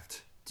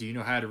racecraft? Do you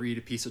know how to read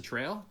a piece of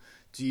trail?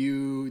 Do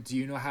you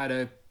know how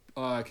to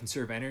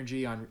conserve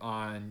energy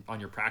on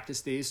your practice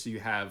days so you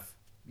have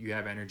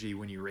energy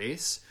when you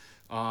race?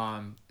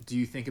 Do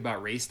you think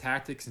about race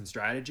tactics and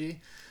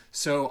strategy?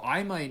 So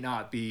I might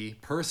not be,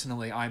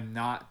 personally, I'm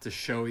not the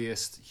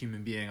showiest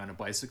human being on a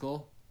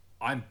bicycle.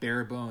 I'm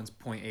bare bones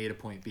point A to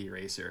point B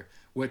racer,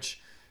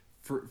 which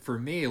for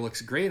me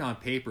looks great on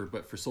paper,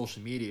 but for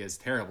social media is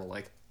terrible.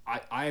 Like,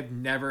 I've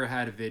never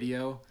had a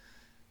video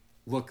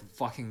look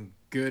fucking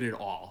good at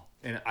all.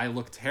 And I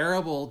look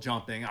terrible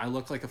jumping. I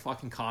look like a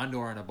fucking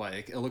condor on a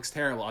bike. It looks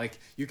terrible. Like,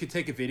 you could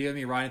take a video of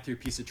me riding through a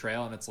piece of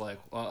trail, and it's like,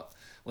 well,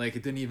 like,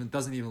 it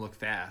doesn't even look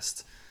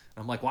fast.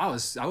 And I'm like, wow,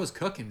 I was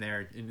cooking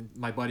there. And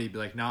my buddy would be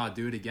like, nah,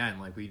 do it again.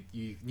 Like,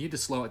 you need to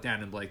slow it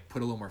down and like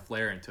put a little more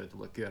flair into it to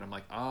look good. I'm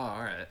like, oh,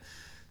 all right.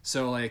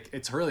 So like,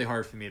 it's really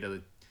hard for me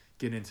to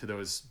get into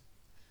those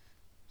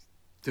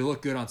to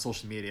look good on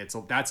social media.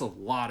 That's a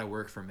lot of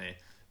work for me.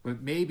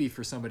 But maybe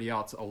for somebody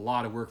else, a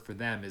lot of work for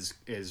them is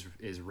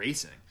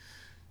racing.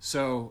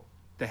 So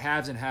the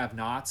haves and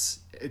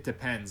have-nots, it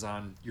depends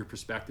on your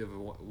perspective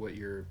of what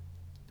you're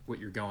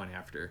going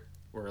after,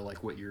 or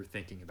like what you're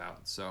thinking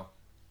about. So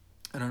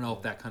I don't know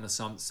if that kind of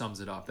sums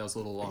it up. That was a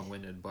little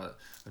long-winded, but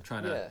I'm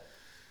trying to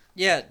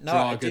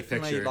draw a good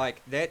definitely picture.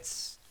 like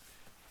that's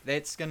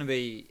going to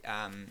be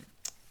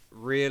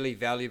really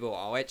valuable.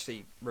 I'll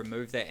actually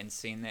remove that and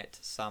send that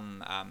to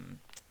some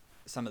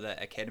of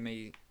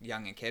the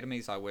young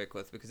academies I work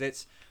with, because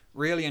it's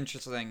really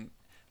interesting.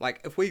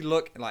 Like if we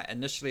look, like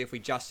initially, if we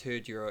just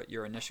heard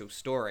your initial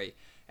story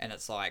and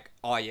it's like,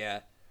 oh yeah,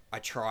 I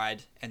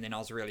tried and then I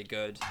was really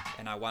good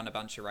and I won a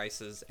bunch of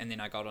races and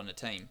then I got on a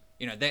team.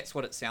 You know, that's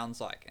what it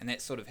sounds like, and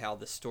that's sort of how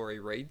the story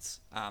reads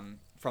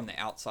from the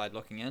outside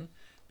looking in.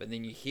 But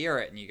then you hear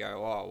it and you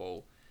go,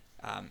 oh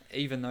well,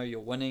 even though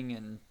you're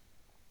winning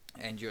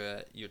and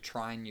you're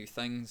trying new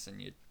things and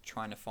you're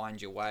trying to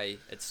find your way,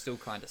 it still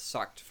kind of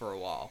sucked for a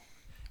while,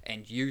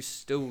 and you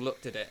still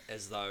looked at it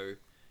as though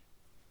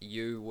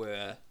you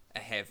were a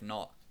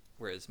have-not,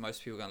 whereas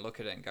most people are going to look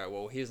at it and go,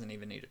 well, he doesn't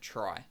even need to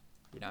try,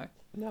 you know?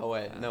 No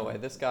way.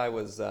 This guy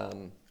was,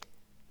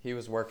 he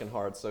was working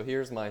hard. So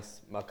here's my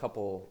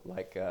couple,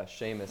 like,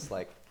 Seamus,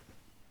 like,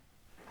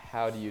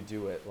 how do you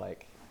do it?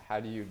 Like, how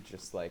do you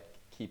just, like,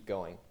 keep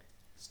going?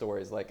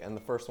 Stories, like, and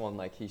the first one,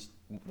 like,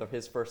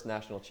 his first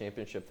national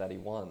championship that he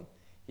won,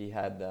 he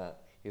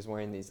was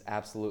wearing these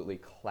absolutely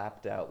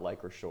clapped out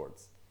Lycra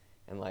shorts.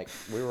 And like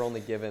we were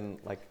given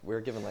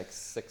like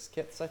 6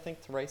 kits, I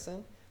think, to race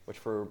in, which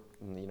for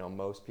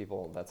most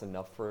people that's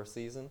enough for a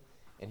season.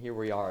 And here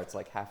we are, it's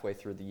like halfway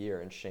through the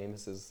year, and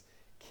Seamus's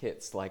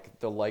kits, like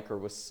the Lycra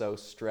was so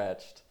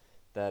stretched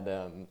that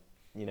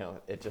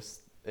it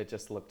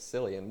just looked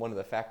silly. And one of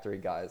the factory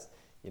guys,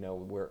 they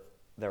were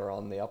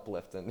on the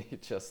uplift, and he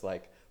just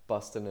like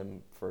busting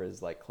him for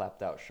his like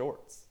clapped out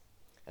shorts.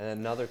 And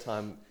another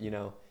time,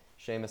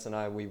 Seamus and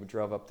I, we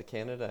drove up to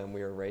Canada and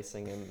we were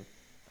racing, and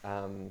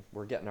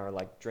we're getting our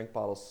like drink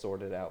bottles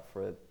sorted out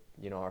for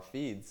our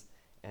feeds,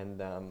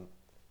 and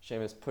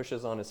Seamus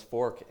pushes on his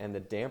fork and the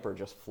damper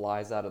just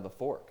flies out of the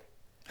fork.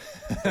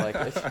 Like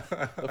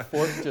the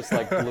fork just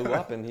like blew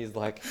up, and he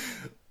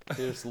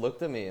just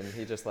looked at me and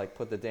he just like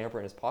put the damper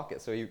in his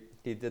pocket. So he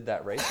did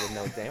that race with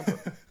no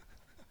damper.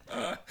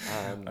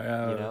 And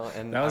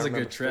that was I a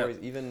good trip. Stories,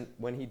 even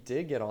when he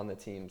did get on the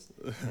teams,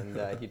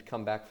 and he'd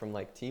come back from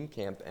like team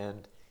camp,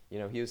 and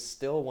he was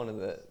still one of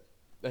the.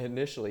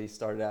 Initially, he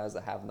started out as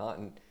a have-not,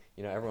 and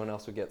everyone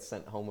else would get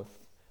sent home with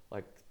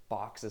like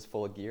boxes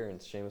full of gear, and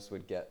Seamus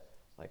would get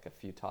like a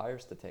few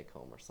tires to take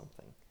home or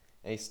something,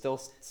 and he still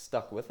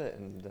stuck with it.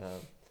 And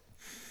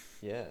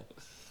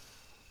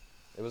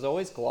it was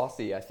always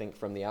glossy, I think,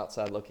 from the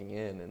outside looking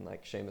in, and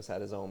like Seamus had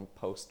his own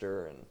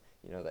poster and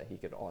that he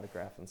could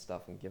autograph and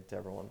stuff and give to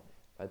everyone.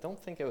 But I don't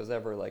think it was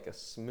ever like a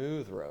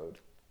smooth road.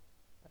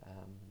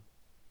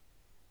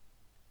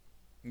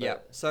 Yeah.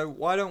 So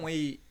why don't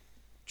we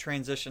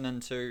transition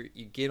into,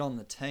 you get on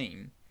the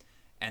team,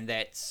 and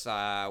that's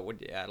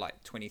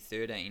like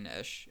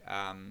 2013-ish.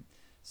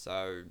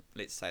 So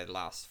let's say the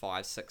last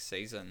 5-6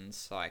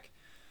 seasons. Like,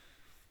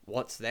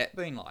 what's that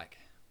been like?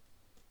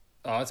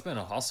 Oh, it's been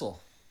a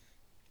hustle.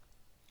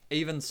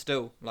 Even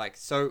still, like,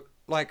 so,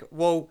 like,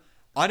 well,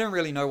 I don't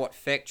really know what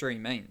factory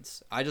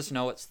means. I just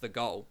know it's the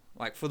goal.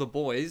 Like, for the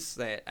boys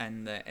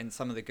and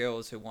some of the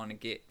girls who want to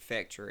get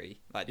factory,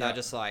 like, they're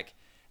just like,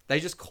 they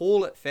just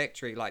call it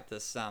factory, like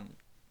this I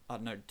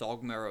don't know,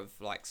 dogma of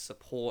like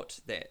support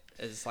that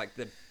is like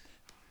the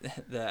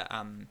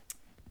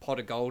pot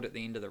of gold at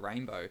the end of the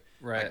rainbow.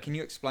 Right. Like, can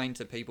you explain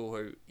to people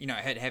who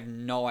have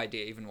no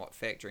idea even what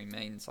factory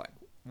means? Like,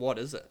 what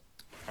is it?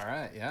 All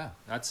right, yeah,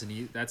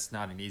 that's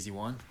not an easy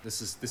one.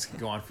 This could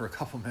go on for a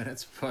couple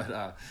minutes,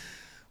 but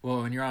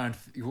well, when you're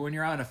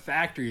on a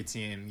factory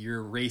team,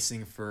 you're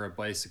racing for a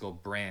bicycle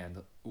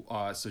brand.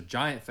 So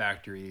Giant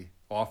Factory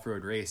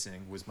Off-Road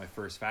Racing was my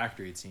first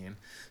factory team.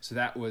 So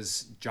that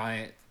was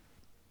Giant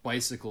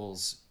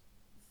Bicycles,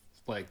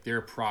 like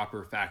their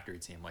proper factory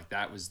team. Like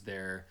that was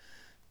the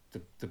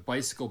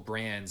bicycle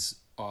brand's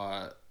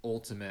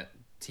ultimate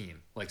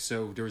team. Like,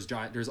 so there's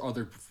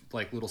other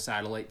like little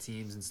satellite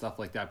teams and stuff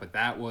like that, but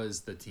that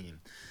was the team.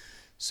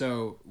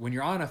 So when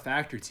you're on a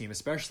factory team,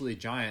 especially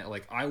Giant,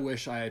 like I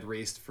wish I had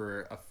raced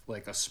for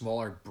a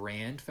smaller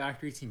brand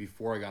factory team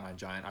before I got on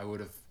Giant.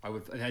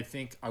 I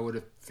think I would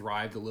have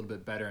thrived a little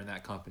bit better in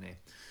that company.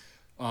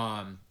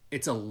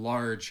 It's a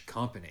large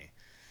company.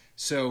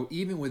 So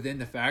even within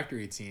the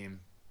factory team,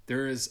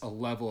 there is a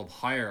level of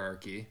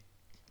hierarchy,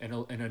 and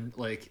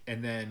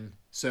then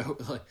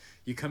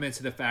you come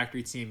into the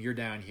factory team, you're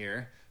down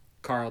here,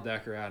 Carl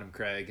Decker, Adam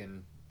Craig,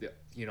 and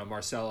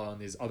Marcelo and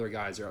these other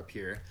guys are up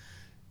here.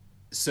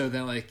 So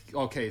then, like,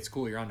 okay, it's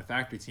cool, you're on the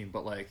factory team,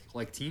 but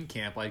like team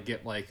camp, I'd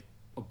get like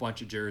a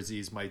bunch of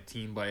jerseys, my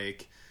team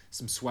bike,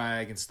 some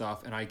swag and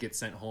stuff, and I get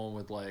sent home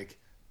with like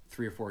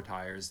 3 or 4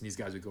 tires, and these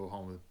guys would go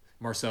home with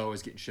Marcelo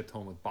was getting shipped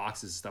home with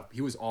boxes and stuff.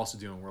 He was also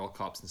doing World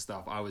Cups and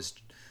stuff. I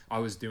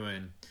was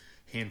doing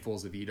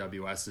handfuls of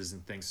EWSs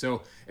and things.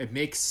 So it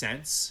makes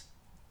sense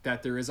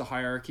that there is a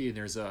hierarchy, and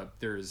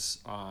there's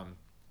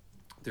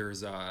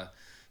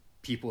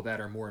people that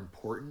are more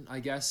important,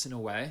 I guess, in a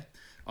way.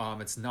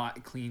 It's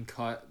not clean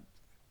cut.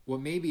 Well,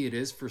 maybe it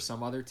is for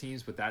some other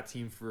teams, but that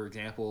team, for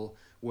example,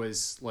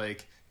 was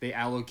like they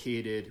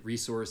allocated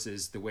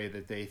resources the way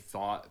that they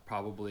thought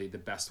probably the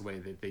best way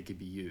that they could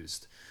be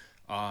used.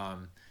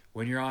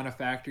 When you're on a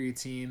factory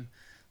team,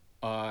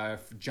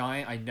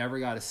 Giant, I never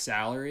got a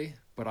salary,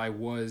 but I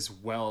was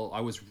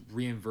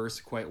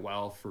reimbursed quite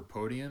well for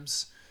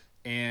podiums,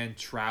 and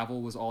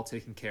travel was all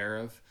taken care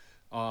of.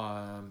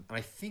 And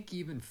I think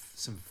even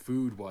some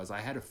food was. I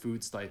had a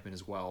food stipend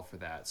as well for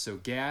that. So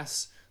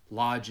gas,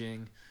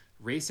 lodging,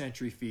 race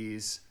entry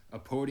fees, a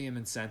podium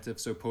incentive,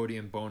 so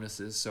podium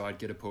bonuses. So I'd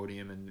get a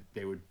podium and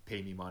they would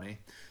pay me money.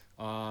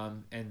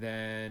 And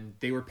then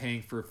they were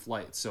paying for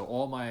flights. So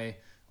all my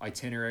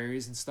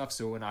itineraries and stuff.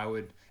 So when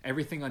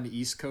everything on the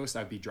East Coast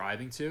I'd be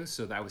driving to,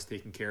 so that was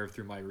taken care of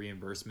through my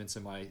reimbursements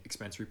and my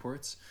expense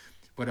reports.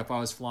 But if I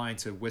was flying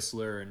to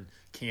Whistler and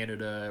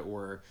Canada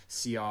or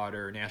SEAT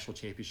or national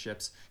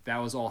championships, that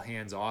was all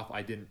hands off.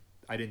 I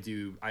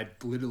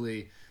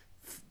literally,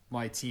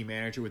 my team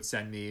manager would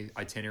send me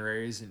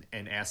itineraries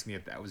and ask me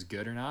if that was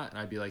good or not. And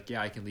I'd be like,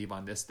 yeah, I can leave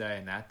on this day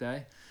and that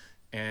day.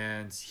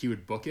 And he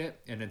would book it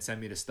and then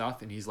send me the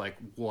stuff. And he's like,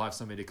 we'll have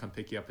somebody to come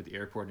pick you up at the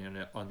airport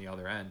and on the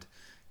other end.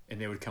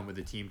 And they would come with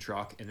a team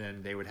truck, and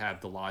then they would have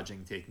the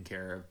lodging taken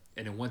care of.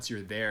 And then once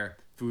you're there,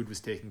 food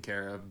was taken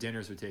care of,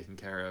 dinners were taken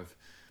care of,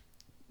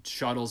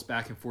 shuttles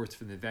back and forth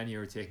from the venue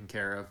are taken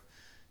care of.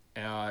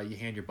 You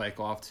hand your bike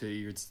off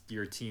to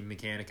your team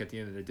mechanic at the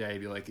end of the day,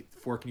 be like,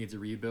 fork needs a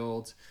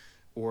rebuild,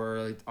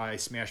 or I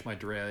smashed my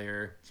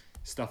derailleur,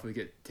 stuff would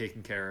get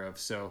taken care of.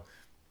 So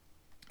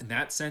in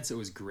that sense, it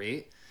was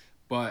great.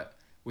 But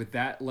with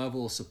that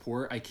level of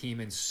support, I came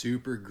in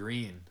super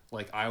green.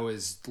 Like I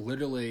was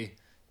literally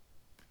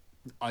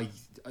a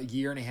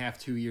year and a half,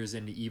 2 years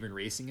into even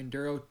racing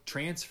enduro,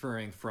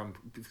 transferring from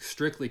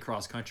strictly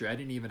cross country. I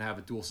didn't even have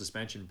a dual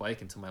suspension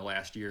bike until my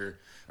last year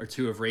or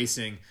two of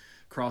racing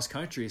cross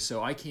country.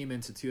 So I came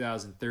into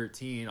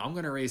 2013, I'm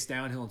going to race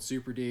downhill and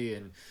Super D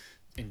and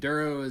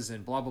enduros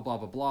and blah, blah, blah,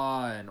 blah,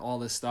 blah, and all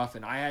this stuff.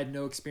 And I had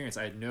no experience.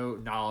 I had no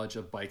knowledge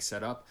of bike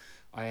setup.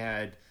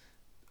 I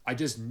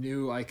just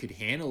knew I could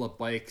handle a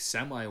bike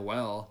semi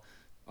well.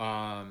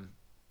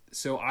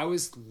 So I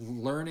was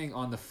learning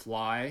on the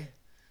fly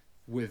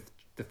with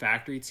the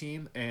factory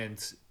team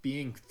and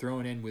being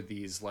thrown in with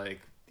these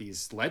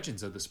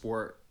legends of the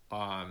sport,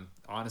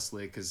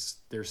 honestly, because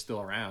they're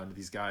still around.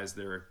 These guys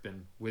that have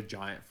been with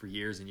Giant for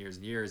years and years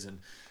and years, and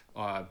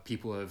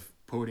people have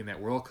podium at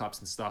World Cups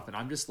and stuff. And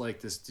I'm just like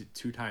this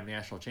two-time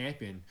national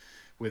champion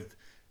with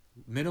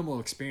minimal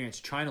experience,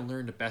 trying to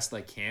learn the best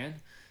I can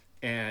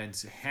and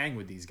hang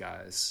with these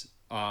guys.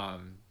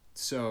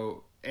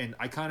 So, and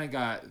I kind of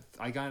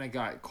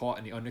got caught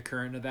in the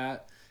undercurrent of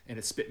that, and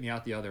it spit me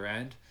out the other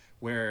end,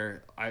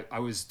 where I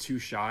was too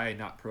shy and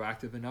not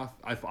proactive enough.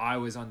 If I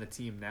was on the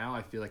team now,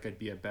 I feel like I'd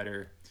be a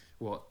better,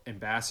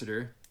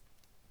 ambassador,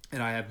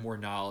 and I have more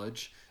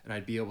knowledge, and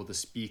I'd be able to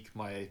speak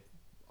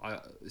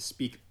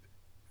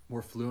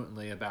more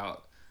fluently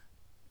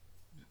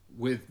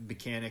with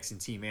mechanics and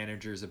team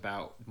managers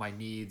about my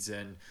needs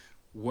and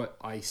what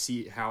I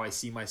see, how I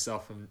see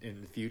myself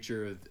in the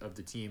future of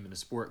the team and the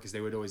sport, because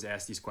they would always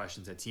ask these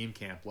questions at team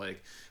camp,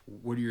 like,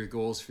 what are your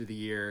goals for the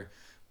year?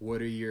 What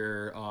are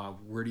your,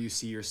 where do you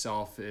see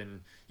yourself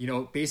in,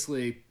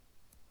 basically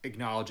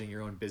acknowledging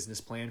your own business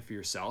plan for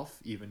yourself,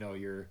 even though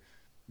you're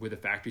with a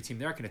factory team.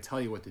 They're not going to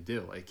tell you what to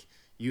do. Like,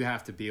 you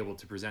have to be able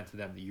to present to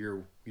them that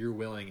you're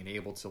willing and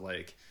able to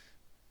like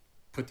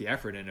put the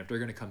effort in. If they're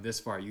going to come this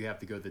far, you have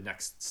to go the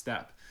next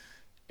step.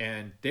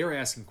 And they were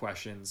asking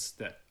questions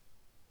that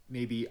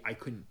maybe I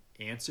couldn't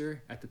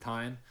answer at the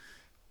time.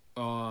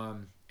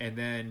 And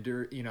then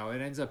there,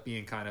 it ends up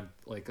being kind of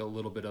like a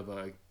little bit of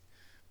a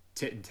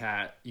tit and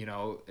tat,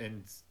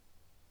 and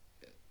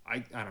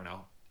I don't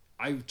know.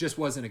 I just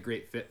wasn't a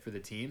great fit for the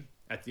team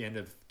at the end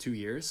of 2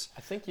 years.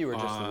 I think you were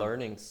just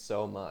learning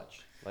so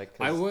much. Like,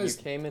 you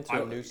came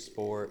into a new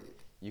sport,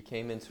 you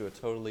came into a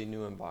totally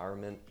new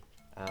environment.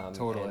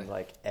 Totally. And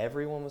like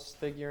everyone was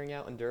figuring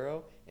out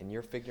enduro, and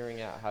you're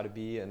figuring out how to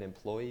be an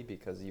employee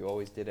because you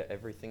always did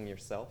everything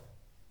yourself.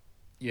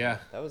 Yeah,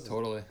 that was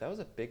totally. That was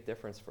a big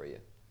difference for you.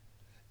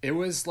 It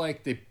was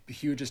like the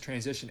hugest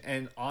transition,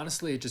 and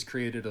honestly, it just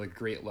created a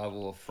great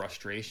level of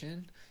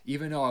frustration.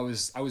 Even though I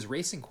was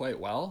racing quite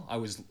well,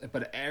 I'm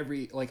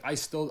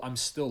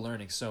still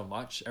learning so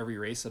much every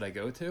race that I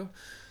go to,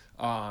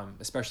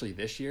 especially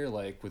this year,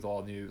 like with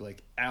all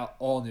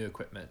new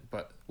equipment.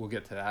 But we'll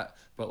get to that.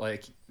 But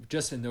like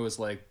just in those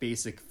like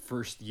basic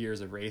first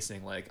years of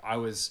racing, like I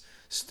was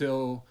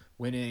still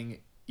winning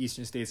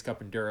Eastern States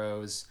Cup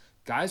enduros.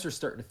 Guys were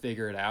starting to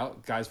figure it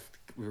out.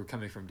 We were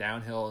coming from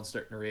downhill and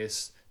starting to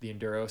race the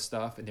enduro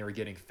stuff, and they were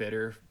getting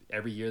fitter.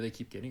 Every year they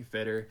keep getting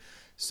fitter.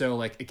 So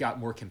like it got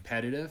more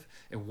competitive.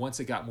 And once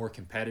it got more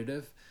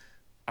competitive,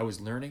 I was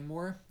learning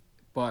more,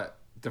 but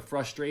the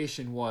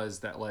frustration was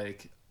that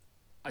like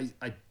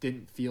I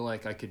didn't feel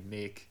like I could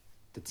make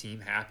the team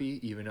happy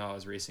even though I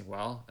was racing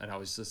well, and I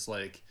was just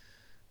like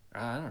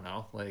I don't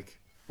know, like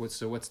what's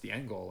the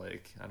end goal?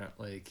 Like I don't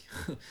like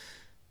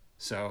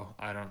so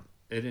I don't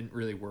it didn't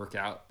really work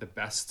out the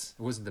best.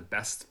 It wasn't the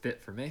best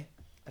fit for me.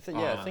 I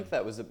think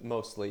that was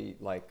mostly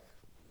like,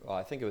 well,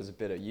 I think it was a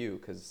bit of you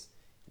because,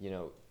 you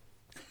know.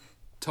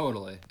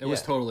 Totally, it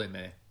was totally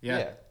me.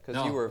 Yeah,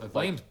 because you were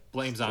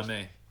blames on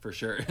me for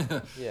sure.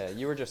 Yeah,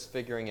 you were just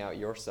figuring out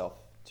yourself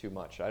too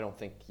much. I don't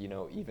think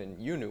even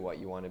you knew what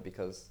you wanted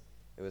because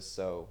it was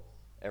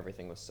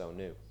everything was so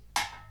new.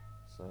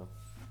 So.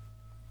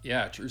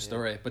 Yeah, true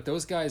story. But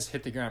those guys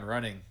hit the ground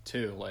running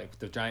too. Like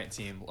the Giant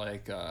team.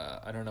 Like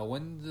I don't know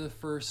when the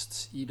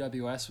first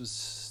EWS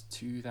was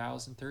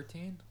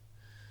 2013.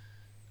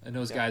 And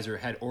those guys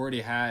had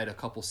already had a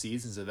couple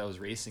seasons of those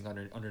racing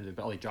under the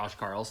belt. Like Josh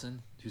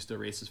Carlson, who still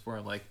races for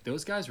him. Like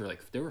those guys were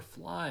they were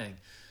flying,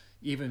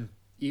 even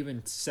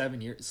 6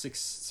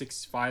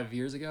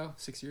 years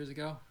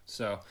ago.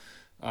 So,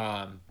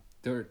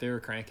 they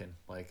were cranking.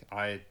 Like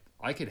I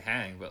could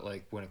hang, but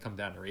like when it come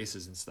down to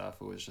races and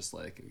stuff, it was just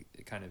like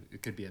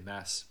it could be a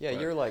mess. Yeah,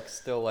 but, you're like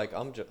still like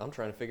I'm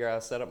trying to figure out how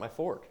to set up my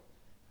fork.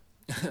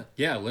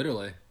 Yeah,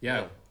 literally.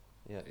 Yeah.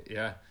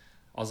 Yeah.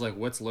 I was like,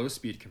 what's low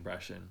speed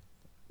compression?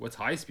 What's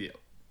high speed?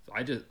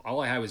 All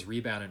I had was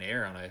rebound and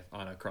air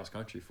on a cross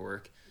country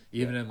fork.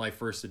 Even in my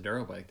first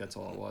enduro bike, that's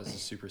all it was.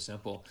 It's super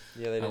simple.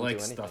 Yeah, they didn't I like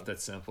do anything. stuff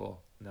that's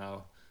simple.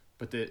 No,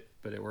 but it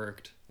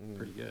worked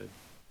pretty good.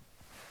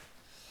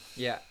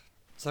 Yeah.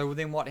 So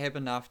then, what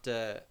happened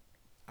after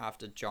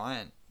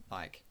Giant?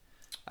 Like,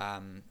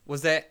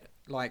 was that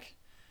like?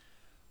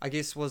 I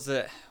guess was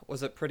it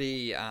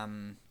pretty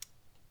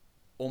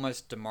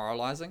almost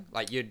demoralizing?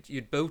 Like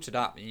you'd built it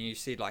up and you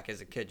said like as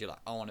a kid you're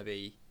like I want to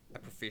be a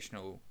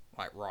professional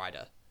like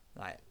rider,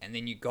 like, and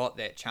then you got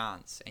that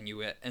chance and you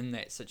were in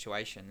that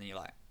situation and you're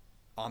like,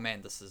 oh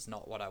man, this is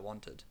not what I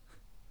wanted.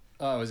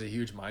 Oh, it was a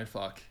huge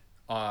mindfuck.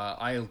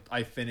 I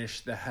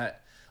finished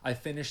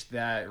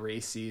that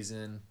race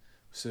season,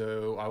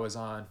 so I was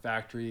on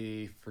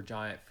factory for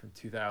Giant from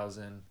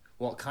 2000.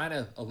 Well, kind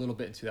of a little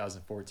bit in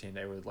 2014.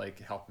 They were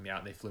like helping me out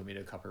and they flew me to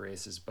a couple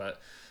races.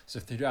 But so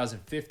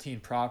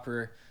 2015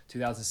 proper,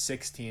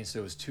 2016.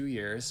 So it was 2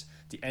 years.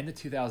 The end of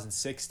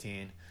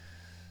 2016.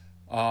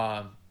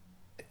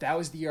 That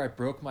was the year I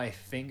broke my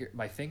finger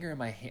in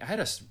my hand. I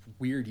had a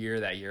weird year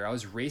that year. I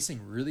was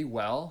racing really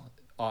well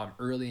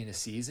early in the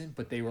season,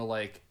 but they were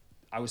like,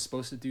 I was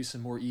supposed to do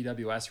some more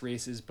EWS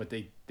races, but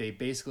they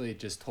basically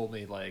just told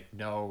me like,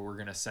 no, we're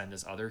gonna send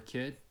this other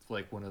kid,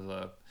 like one of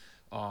the,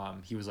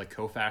 he was like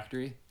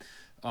co-factory,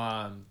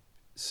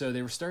 so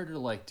they were starting to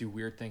like do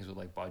weird things with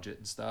like budget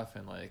and stuff,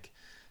 and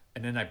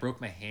then I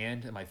broke my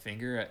hand and my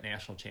finger at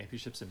national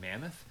championships in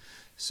Mammoth,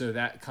 so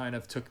that kind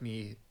of took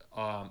me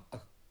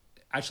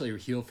actually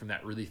healed from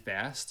that really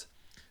fast,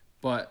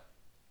 and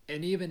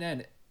even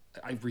then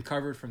I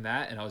recovered from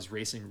that and I was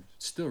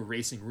still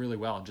racing really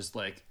well and just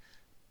like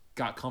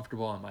got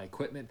comfortable on my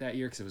equipment that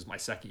year because it was my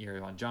second year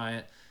on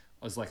Giant.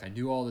 I was like, I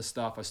knew all this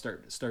stuff. I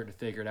started to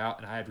figure it out,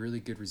 and I had really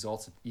good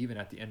results even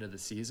at the end of the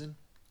season.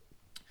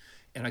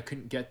 And I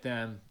couldn't get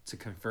them to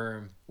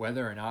confirm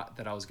whether or not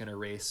that I was going to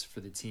race for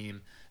the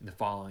team in the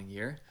following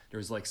year. There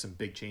was like some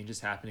big changes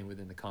happening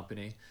within the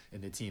company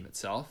and the team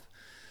itself.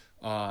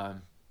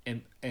 And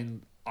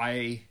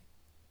I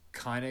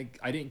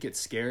didn't get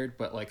scared,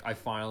 but like I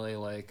finally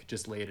like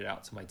just laid it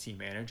out to my team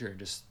manager and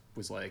just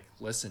was like,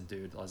 listen,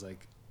 dude, I was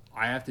like,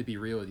 I have to be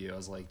real with you. I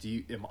was like,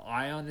 am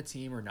I on the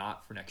team or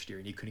not for next year?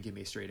 And he couldn't give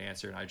me a straight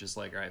answer. And I just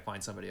like, all right,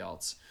 find somebody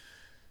else.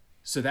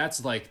 So that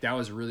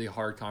was a really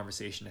hard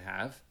conversation to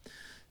have.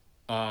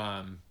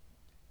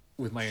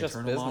 With my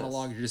internal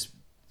monologue,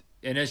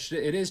 it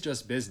is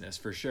just business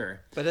for sure.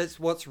 But it's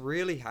what's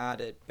really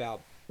hard about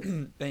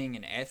being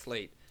an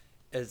athlete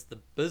is the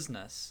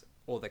business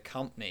or the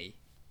company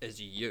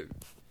is you.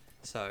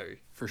 So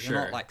for you're sure,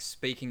 not like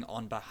speaking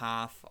on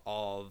behalf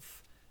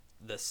of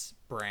this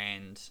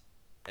brand.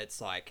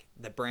 It's like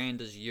the brand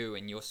is you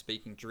and you're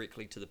speaking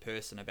directly to the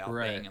person about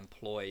being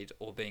employed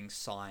or being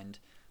signed.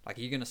 Like,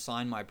 are you going to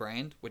sign my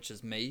brand, which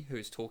is me,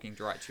 who's talking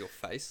right to your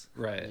face?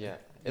 Right. Yeah.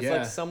 It's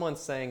like someone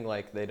saying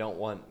like they don't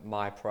want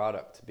my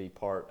product to be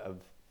part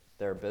of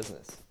their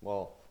business.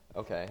 Well,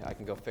 okay, I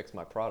can go fix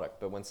my product.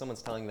 But when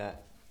someone's telling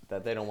that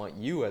they don't want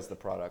you as the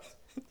product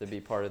to be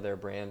part of their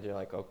brand, you're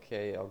like,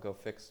 okay, I'll go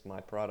fix my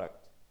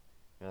product.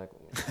 You're like,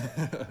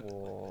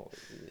 well,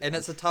 and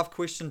it's a tough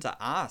question to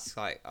ask.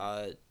 Like,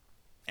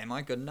 am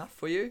I good enough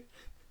for you?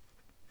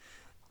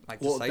 Like,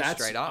 to say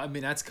straight up. I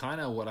mean, that's kind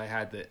of what I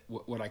had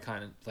what I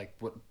kind of like,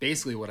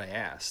 what I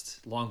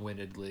asked,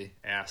 long-windedly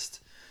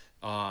asked.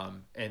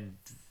 And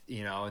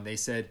and they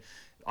said,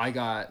 I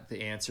got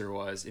the answer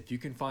was, if you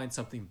can find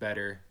something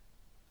better,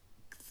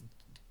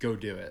 go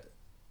do it.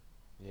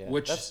 Yeah.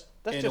 Which that's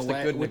just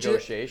a good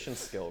negotiation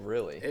skill,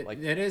 really. It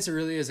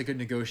really is a good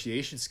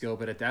negotiation skill.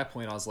 But at that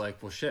point I was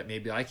like, well, shit,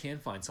 maybe I can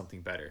find something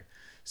better.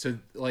 So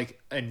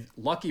like, and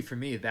lucky for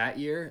me that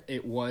year,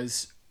 it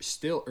was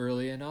still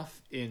early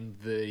enough in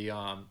the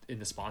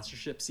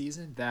sponsorship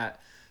season that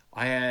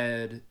I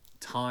had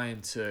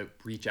time to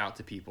reach out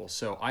to people.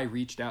 So I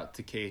reached out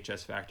to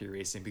KHS Factory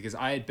Racing because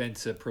I had been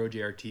to Pro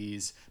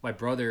JRTs. My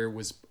brother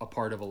was a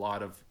part of a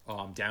lot of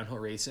downhill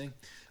racing,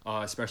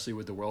 especially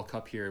with the World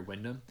Cup here at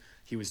Wyndham.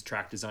 He was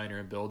track designer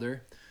and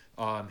builder,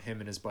 him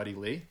and his buddy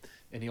Lee,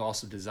 and he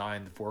also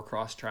designed the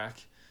 4Cross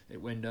track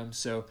at Wyndham.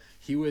 So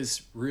he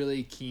was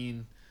really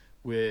keen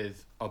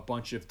with a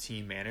bunch of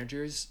team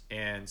managers,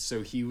 and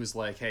so he was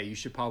like, hey, you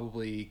should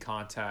probably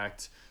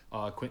contact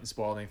Quentin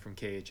Spalding from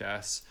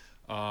KHS.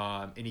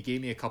 And he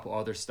gave me a couple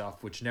other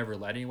stuff which never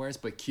led anywhere,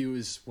 but Q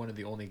is one of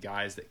the only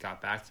guys that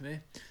got back to me.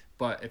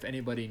 But if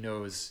anybody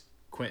knows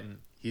Quentin,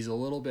 he's a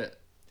little bit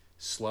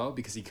slow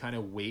because he kind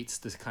of waits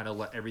to kind of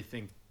let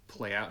everything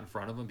play out in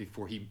front of him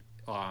before he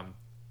kind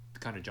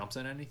of jumps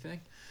on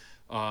anything.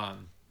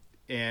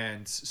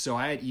 And so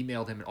I had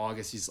emailed him in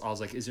August. I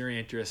was like, is there any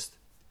interest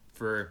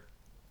for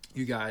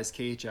you guys,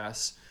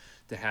 KHS,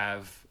 to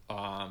have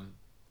a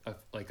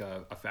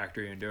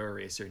factory enduro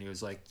racer? And he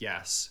was like,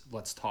 yes,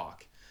 let's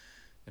talk.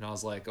 And I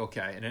was like,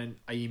 okay. And then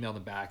I emailed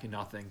him back and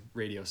nothing,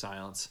 radio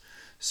silence.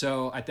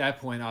 So at that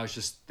point, I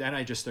just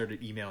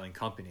started emailing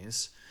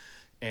companies.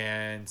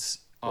 And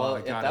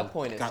at that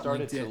point, it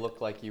started to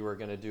look like you were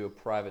going to do a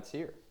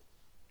privateer.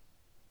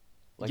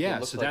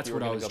 So that's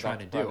what I was trying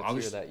to do. I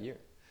was that year.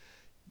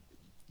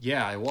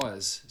 Yeah, I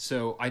was.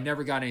 So I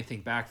never got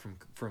anything back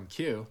from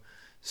Q.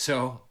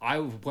 So I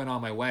went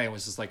on my way and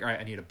was just like, all right,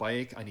 I need a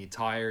bike, I need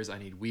tires, I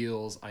need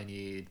wheels, I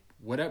need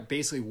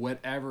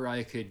whatever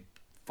I could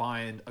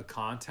find a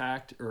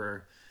contact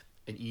or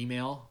an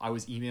email. I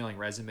was emailing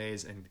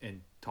resumes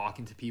and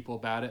talking to people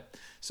about it.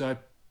 So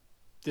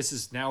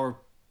now we're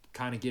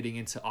kind of getting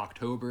into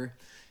October,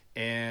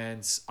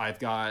 and I've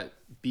got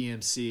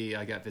BMC,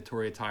 I got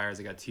Vittoria tires,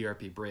 I got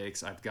TRP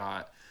brakes, I've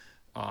got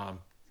a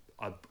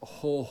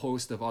whole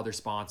host of other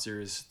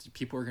sponsors.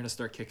 People are going to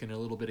start kicking a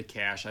little bit of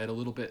cash. I had a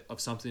little bit of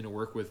something to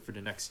work with for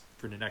the next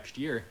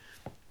year.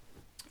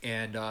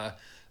 And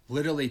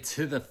literally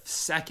to the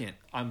second,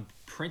 I'm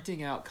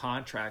printing out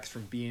contracts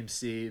from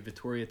BMC,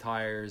 Vittoria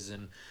Tires,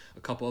 and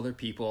a couple other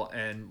people,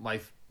 and my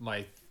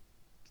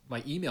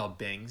email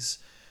bings,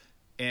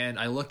 and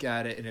I look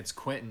at it, and it's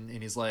Quentin,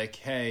 and he's like,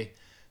 hey,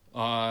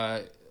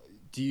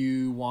 do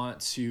you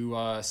want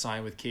to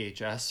sign with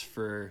KHS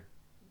for,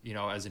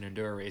 as an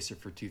enduro racer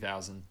for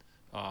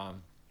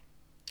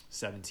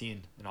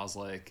 2017? And I was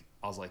like,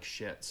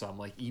 shit. So I'm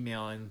like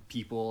emailing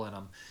people, and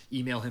I'm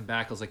emailing him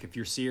back. I was like, if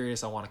you're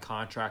serious, I want a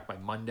contract by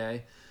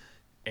Monday.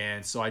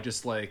 And so I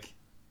just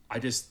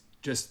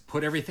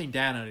put everything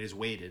down and I just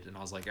waited. And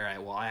I was like, all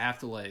right, well, I have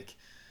to wait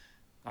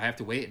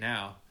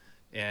now.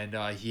 And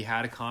he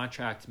had a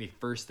contract to me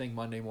first thing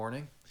Monday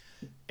morning,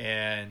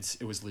 and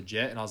it was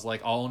legit. And I was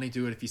like, I'll only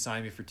do it if you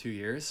sign me for 2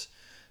 years,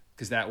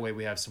 because that way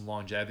we have some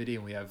longevity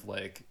and we have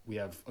a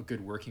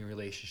good working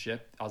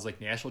relationship. I was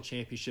like, national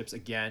championships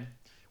again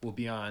will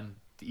be on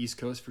the East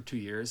Coast for 2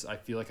 years. I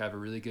feel like I have a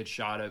really good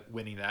shot at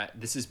winning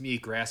that. This is me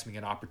grasping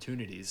at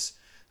opportunities.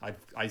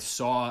 I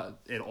saw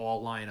it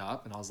all line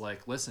up, and I was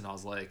like, listen,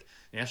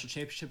 national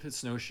championship at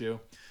Snowshoe.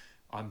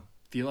 I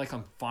feel like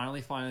I'm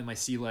finally finding my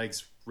sea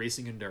legs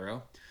racing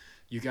enduro.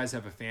 You guys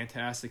have a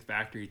fantastic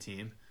factory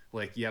team.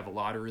 Like, you have a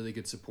lot of really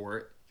good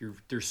support.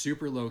 They're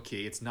super low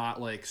key. It's not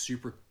like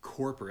super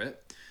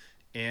corporate.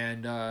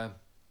 And I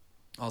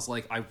was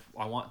like, I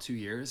want 2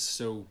 years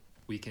so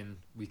we can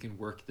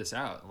work this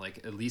out.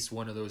 Like, at least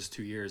one of those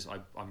 2 years,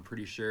 I'm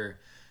pretty sure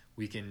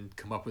we can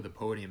come up with a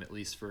podium at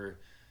least for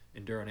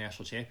enduro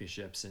national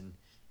championships. And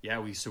yeah,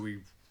 we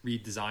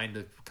redesigned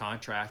the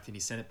contract, and he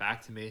sent it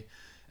back to me,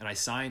 and I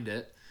signed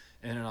it.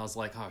 And then I was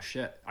like, oh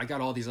shit, I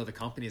got all these other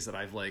companies that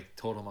I've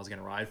told them I was going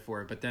to ride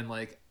for. But then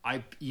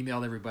I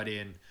emailed everybody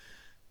and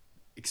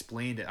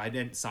explained it. I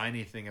didn't sign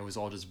anything. It was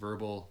all just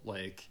verbal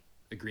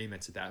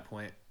agreements at that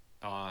point.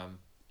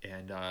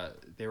 And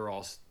they were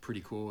all pretty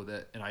cool with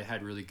it. And I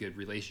had really good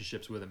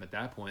relationships with them at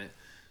that point.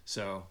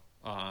 So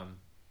I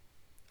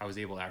was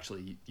able to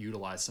actually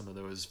utilize some of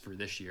those for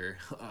this year.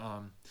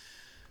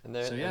 And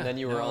then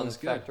you were on the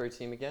factory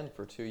team again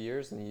for 2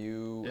 years, and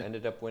you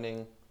ended up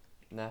winning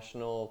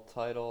national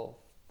title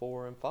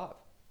 4 and 5.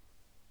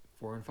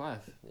 4 and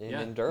 5 in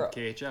enduro.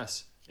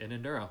 KHS in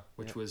enduro,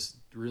 which was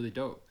really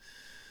dope.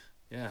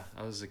 Yeah,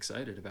 I was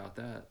excited about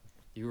that.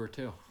 You were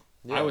too.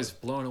 Yeah. I was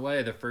blown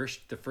away. The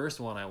first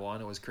one I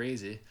won, it was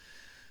crazy.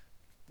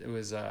 It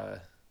was I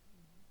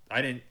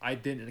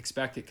didn't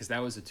expect it, because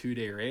that was a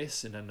 2-day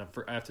race, and then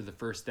after the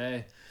first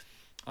day,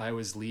 I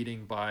was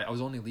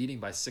only leading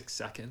by 6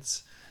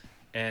 seconds,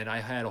 and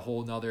I had a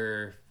whole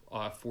nother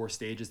 4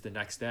 stages the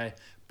next day.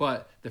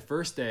 But the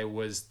first day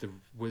was the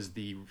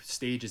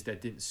stages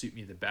that didn't suit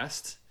me the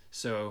best.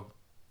 So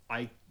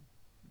I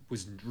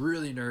was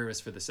really nervous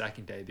for the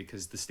second day,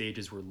 because the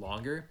stages were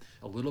longer,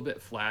 a little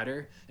bit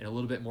flatter, and a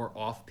little bit more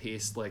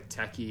off-paced,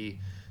 techie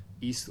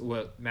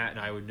what Matt and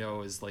I would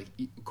know is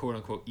quote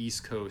unquote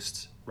East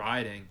Coast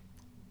riding.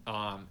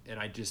 And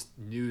I just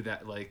knew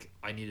that like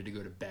I needed to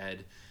go to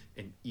bed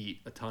and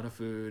eat a ton of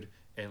food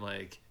and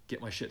like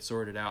get my shit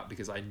sorted out,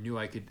 because I knew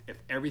I could, if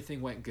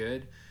everything went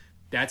good,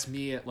 that's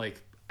me at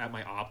like at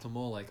my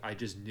optimal. Like I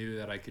just knew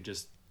that I could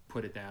just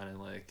put it down and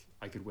like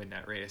I could win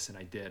that race, and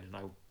I did. And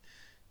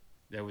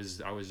I was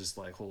just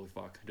like, holy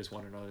fuck, I just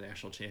won another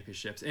national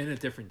championships in a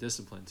different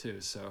discipline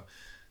too. So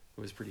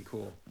it was pretty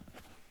cool.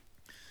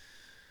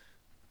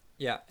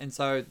 Yeah, and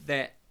so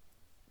that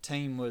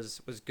team was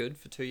good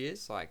for 2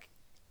 years. Like,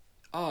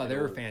 Oh, they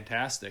were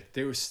fantastic.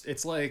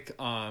 It's like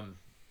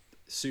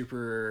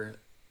super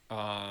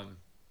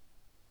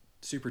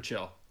super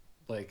chill,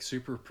 like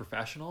super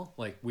professional.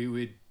 Like we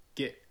would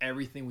get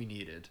everything we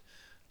needed.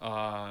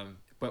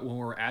 But when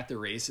we were at the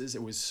races,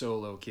 it was so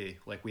low key.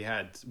 Like we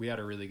had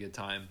a really good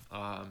time.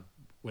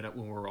 When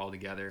we were all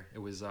together, it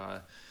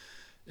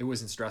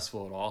wasn't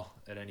stressful at all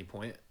at any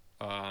point.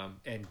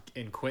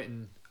 And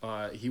Quentin,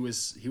 he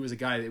was a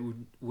guy that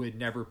would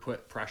never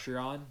put pressure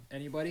on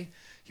anybody.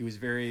 He was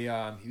he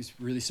was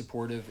really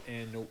supportive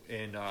in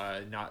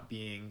not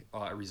being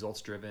a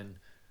results driven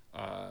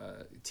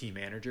team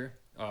manager.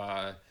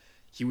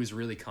 He was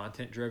really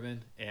content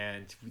driven,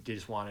 and he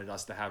just wanted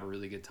us to have a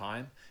really good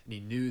time. And he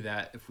knew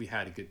that if we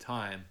had a good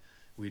time,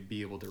 we'd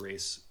be able to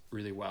race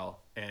really well.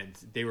 And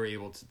they were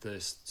able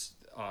to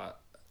I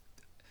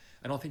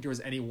don't think there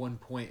was any one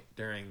point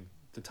during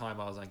the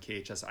time I was on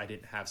KHS I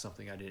didn't have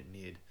something I didn't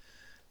need.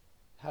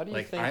 How do you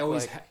Like think? I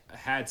always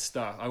had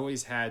stuff. I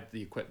always had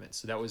the equipment,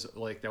 so that was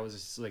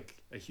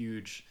a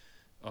huge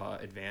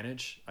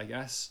advantage, I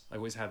guess. I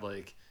always had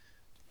like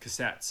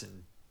cassettes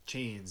and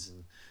chains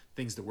and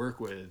things to work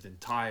with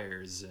and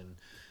tires, and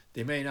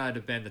they may not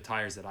have been the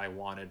tires that I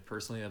wanted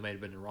personally. I might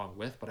have been the wrong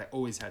width, but I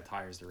always had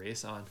tires to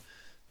race on.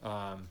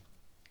 I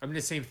mean,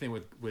 the same thing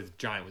with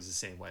Giant was the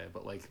same way,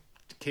 but like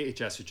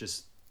KHS was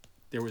just,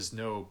 there was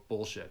no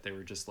bullshit. They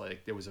were just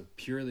like, there was a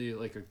purely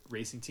like a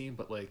racing team,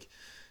 but like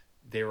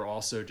they were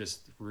also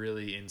just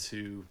really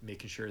into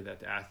making sure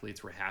that the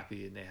athletes were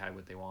happy and they had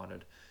what they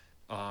wanted.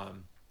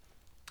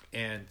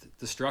 And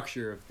the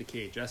structure of the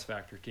KHS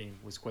Factor team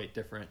was quite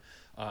different.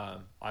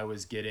 I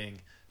was getting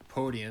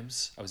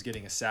podiums, I was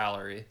getting a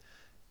salary,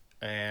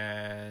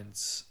 and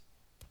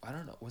I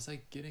don't know, was I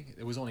getting,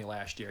 it was only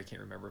last year, I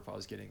can't remember if I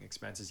was getting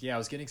expenses. Yeah, I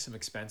was getting some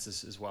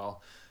expenses as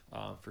well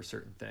for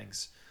certain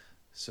things.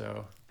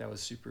 So that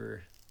was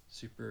super,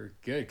 super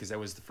good, because that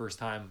was the first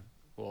time,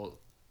 well,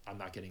 I'm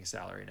not getting a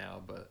salary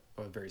now, but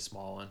a very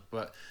small one.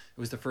 But it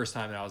was the first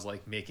time that I was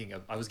like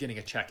I was getting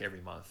a check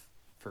every month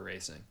for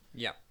racing.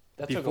 yeah,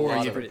 that took a before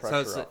lot you- of the so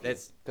pressure off,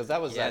 that's because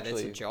that was that's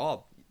actually a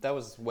job. that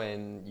was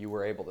when you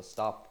were able to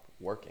stop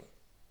working.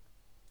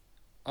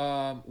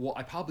 Well,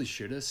 I probably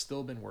should have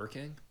still been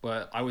working,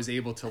 but I was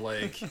able to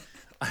like,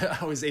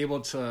 I was able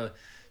to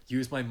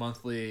use my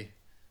monthly,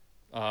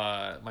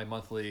 my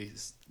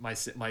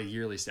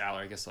yearly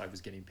salary. I guess I was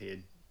getting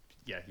paid,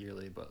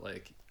 yearly, but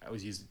like I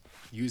was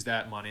use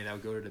that money and I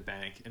would go to the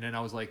bank, and then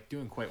I was like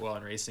doing quite well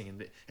in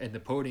racing, and the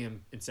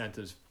podium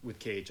incentives with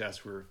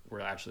KHS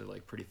were actually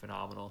like pretty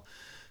phenomenal.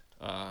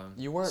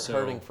 You weren't so-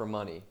 hurting for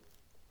money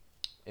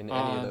in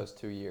any of those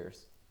 2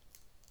 years.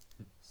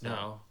 So,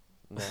 No.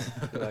 no,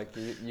 like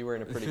you were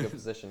in a pretty good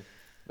position.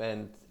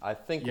 And I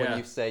think Yeah. when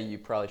you say you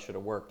probably should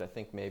have worked, I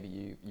think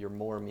maybe you're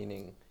more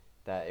meaning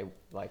that it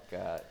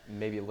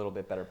maybe a little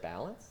bit better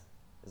balance.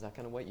 Is that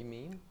kind of what you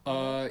mean?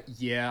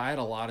 Yeah, I had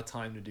a lot of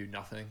time to do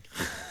nothing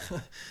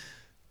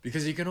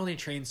because you can only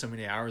train so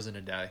many hours in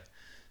a day.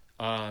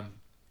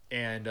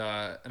 And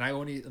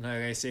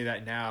I say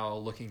that now,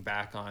 looking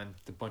back on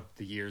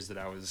the years that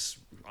I was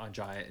on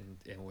Giant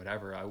and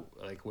whatever, I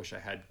like wish I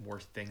had more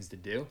things to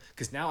do,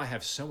 because now I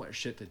have so much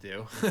shit to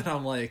do and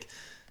I'm like,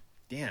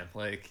 damn,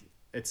 like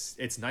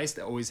it's nice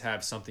to always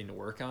have something to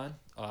work on,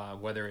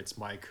 whether it's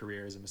my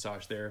career as a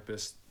massage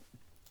therapist,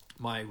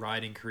 my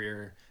riding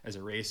career as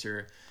a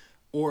racer,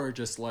 or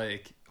just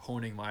like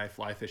honing my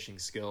fly fishing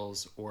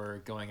skills,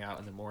 or going out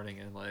in the morning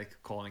and like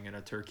calling in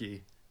a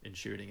turkey and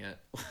shooting it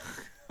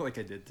like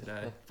I did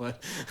today.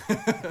 But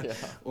Yeah.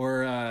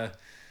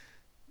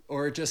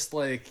 or just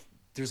like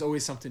there's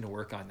always something to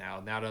work on now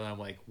that I'm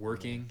like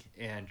working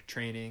and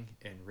training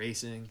and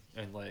racing,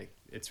 and like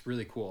it's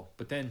really cool.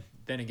 But then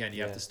again,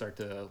 you have Yeah. to start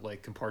to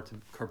like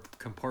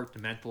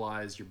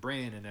compartmentalize your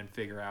brain and then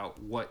figure out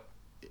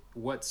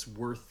what's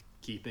worth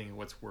keeping and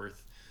what's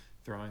worth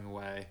throwing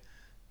away,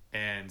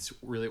 and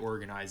really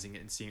organizing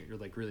it and seeing, you're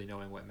like really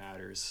knowing what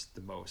matters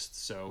the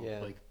most. So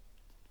Yeah. like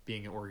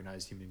being an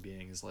organized human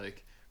being is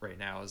like right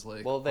now is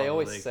like, Well, they probably,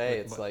 always say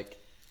it's like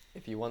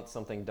if you want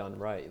something done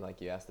right, like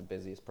you ask the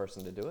busiest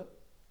person to do it.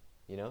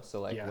 You know,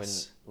 so like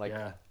yes, when like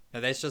yeah,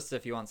 No, that's just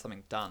if you want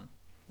something done.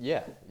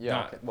 yeah.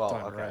 Not Okay. Well,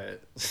 done okay.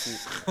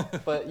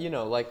 right. But you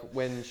know, like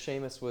when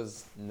Seamus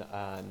was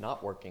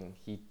not working,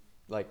 he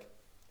like,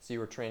 so you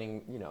were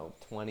training,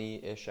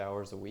 20-ish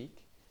hours a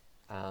week.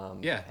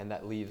 Yeah. And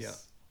that leaves Yeah.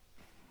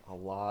 a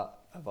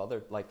lot of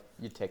other, like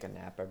you'd take a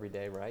nap every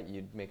day, right?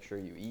 You'd make sure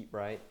you eat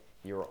right.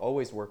 You were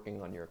always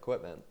working on your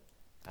equipment,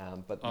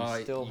 but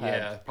you still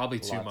had probably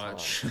too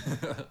lots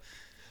much.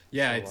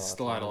 Yeah, Still a it's lot of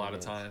still had a time on lot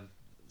of your hands. time.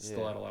 Still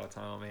Yeah. had a lot of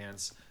time on my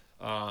hands.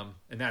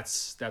 And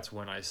that's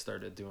when I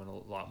started doing a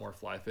lot more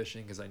fly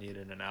fishing because I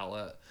needed an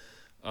outlet.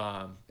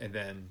 And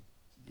then,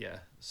 yeah,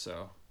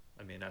 so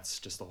I mean that's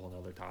just a whole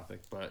nother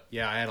topic. But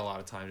yeah, I had a lot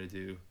of time to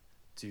do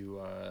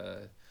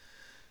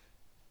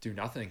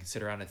nothing,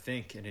 sit around and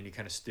think, and then you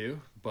kind of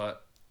stew.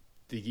 But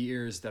the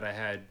years that I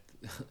had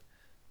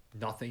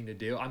nothing to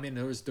do, I mean,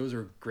 those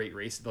are great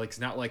races. Like it's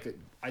not like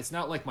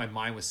my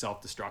mind was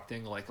self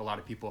destructing. Like a lot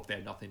of people, if they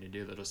had nothing to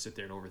do, they'll just sit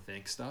there and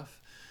overthink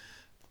stuff,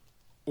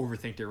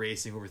 overthink their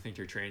racing, overthink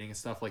their training and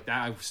stuff like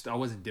that. I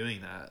wasn't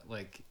doing that.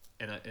 Like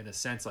in a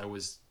sense, I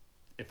was.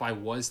 If I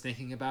was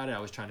thinking about it, I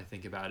was trying to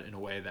think about it in a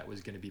way that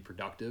was going to be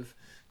productive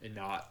and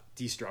not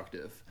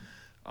destructive.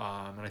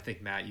 And I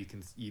think Matt, you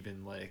can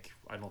even like,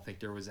 I don't think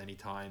there was any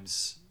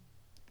times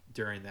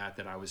during that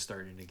I was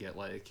starting to get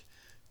like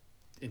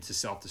into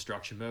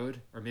self-destruction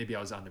mode, or maybe I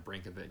was on the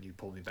brink of it and you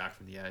pulled me back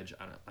from the edge.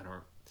 I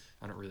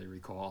don't really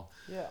recall.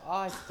 Yeah,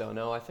 I don't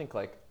know. I think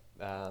like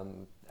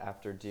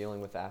after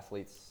dealing with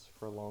athletes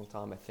for a long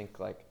time, I think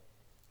like,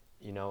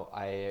 you know,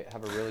 I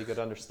have a really good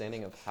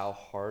understanding of how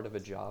hard of a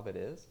job it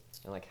is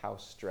and like how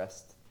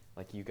stressed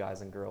like you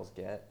guys and girls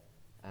get.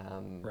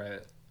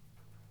 Right.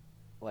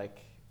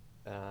 Like,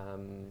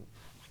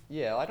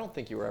 yeah, I don't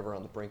think you were ever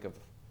on the brink of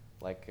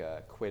like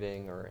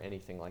quitting or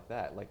anything like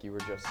that. Like you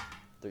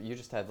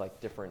just had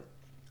like different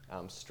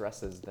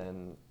stresses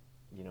than,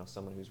 you know,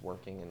 someone who's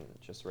working and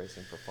just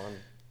racing for fun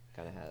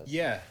kind of has.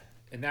 Yeah.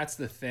 And that's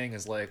the thing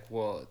is like,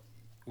 well,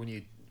 when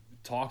you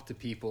talk to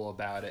people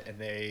about it and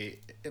they,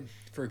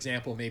 for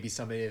example, maybe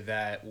somebody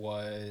that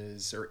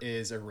was or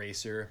is a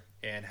racer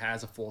and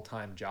has a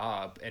full-time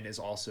job and is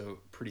also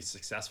pretty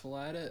successful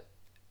at it,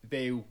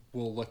 they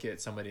will look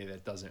at somebody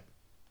that doesn't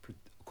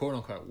quote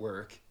unquote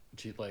work,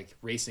 which like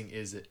racing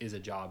is a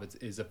job. It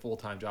is a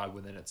full-time job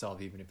within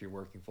itself, even if you're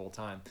working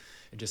full-time,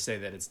 and just say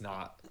that it's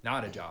not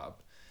a job.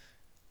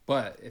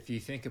 But if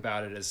you think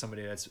about it as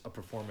somebody that's a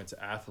performance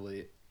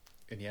athlete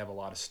and you have a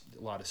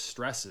lot of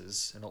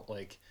stresses and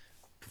like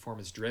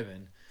performance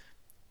driven,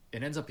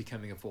 it ends up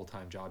becoming a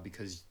full-time job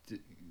because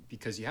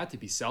you have to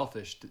be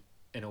selfish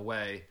in a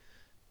way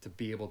to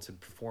be able to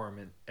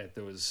perform at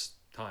those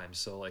times.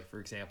 So like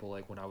for example,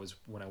 like when I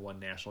won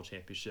national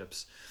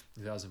championships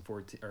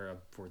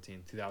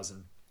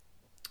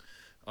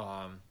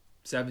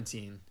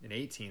 2017 and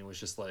 18, it was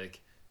just like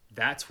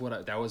that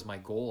was my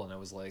goal, and I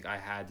was like I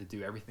had to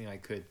do everything I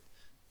could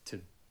to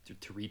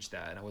reach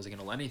that, and I wasn't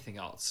going to let anything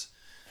else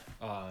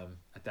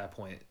at that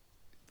point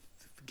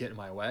get in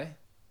my way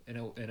in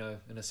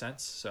a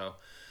sense. So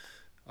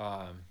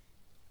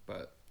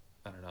but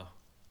I don't know,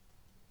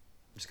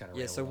 I'm just kind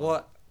of So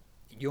what,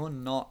 you're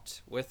not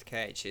with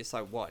KHS,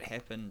 like what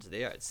happened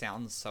there? It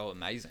sounds so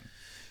amazing.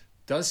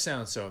 Does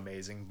sound so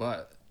amazing,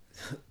 but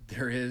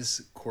there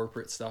is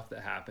corporate stuff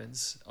that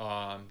happens.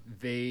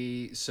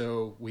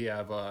 So we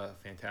have a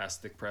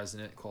fantastic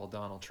president called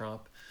Donald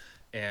Trump,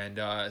 and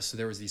so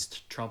there was these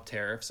Trump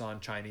tariffs on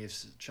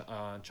Chinese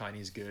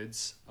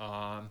goods.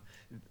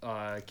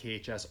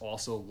 KHS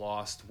also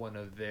lost one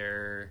of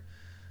their.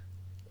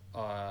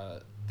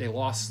 They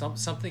lost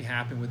something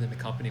happened within the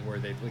company where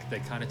they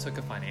kind of took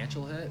a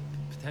financial hit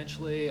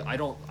potentially. I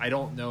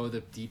don't know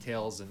the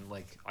details, and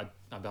like I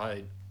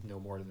probably know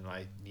more than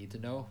I need to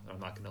know. I'm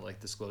not going to like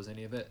disclose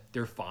any of it.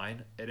 They're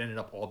fine. It ended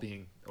up all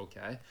being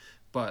okay,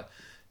 but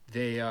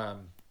they I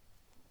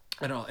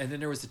don't know. And then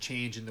there was a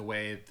change in the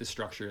way the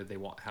structure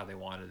how they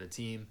wanted the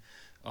team.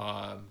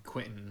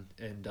 Quentin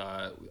and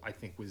I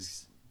think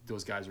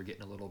those guys were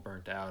getting a little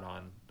burnt out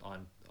on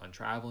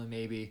traveling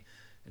maybe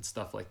and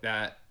stuff like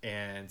that.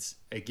 And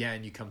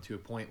again, you come to a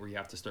point where you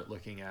have to start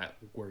looking at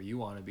where you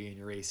want to be in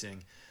your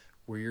racing,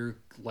 where your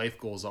life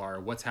goals are,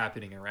 what's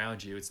happening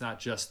around you. It's not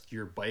just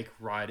your bike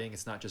riding.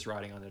 It's not just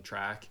riding on the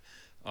track.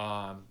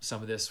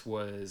 Some of this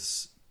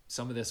was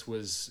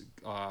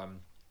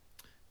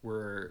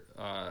were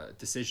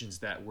decisions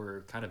that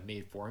were kind of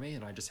made for me,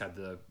 and I just had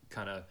to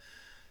kind of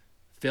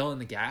fill in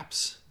the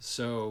gaps.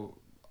 So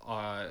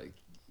I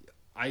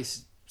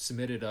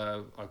submitted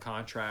a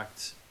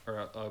contract or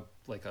a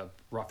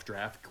rough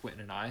draft,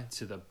 Quentin and I,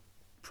 to the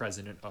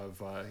president of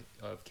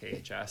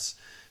KHS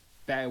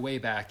way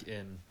back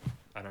in,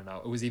 I don't know,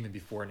 it was even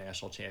before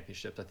national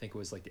championships. I think it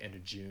was like the end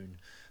of June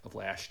of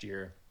last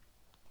year.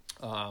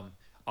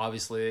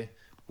 Obviously,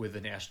 with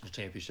the national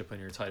championship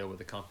winning your title with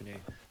the company,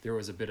 there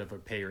was a bit of a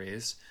pay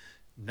raise,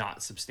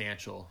 not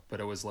substantial,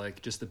 but it was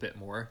like just a bit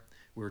more.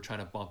 We were trying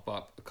to bump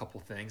up a couple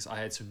things. I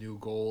had some new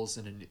goals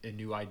and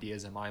new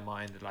ideas in my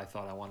mind that I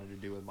thought I wanted to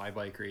do with my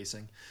bike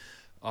racing.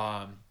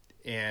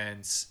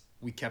 And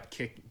we kept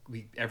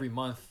every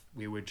month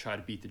we would try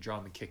to beat the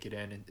drum and kick it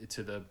in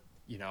to the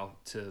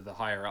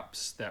higher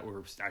ups that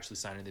were actually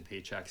signing the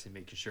paychecks and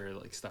making sure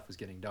like stuff was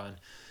getting done.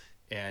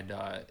 And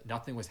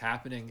nothing was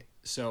happening.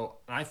 So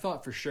I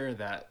thought for sure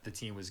that the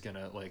team was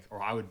gonna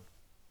or I would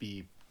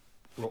be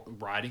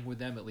riding with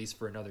them at least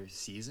for another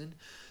season.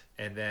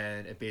 And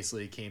then it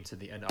basically came to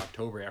the end of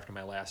October after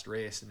my last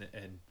race,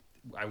 and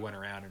I went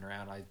around and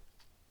around. I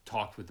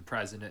talked with the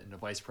president and the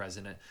vice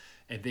president,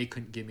 and they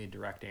couldn't give me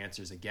direct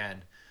answers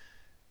again.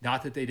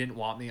 Not that they didn't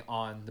want me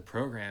on the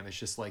program, it's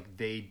just like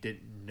they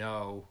didn't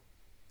know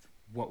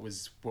what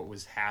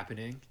was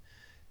happening.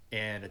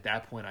 And at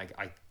that point,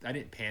 I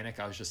didn't panic.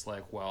 I was just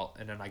like, well,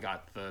 and then I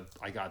got the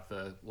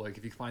like,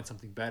 if you can find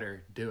something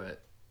better, do it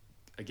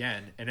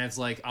again. And it's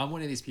like, I'm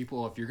one of these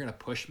people, if you're gonna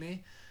push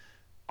me,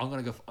 I'm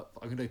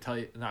gonna tell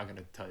you, not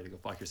gonna tell you to go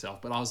fuck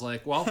yourself, but I was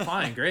like, well,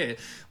 fine, great,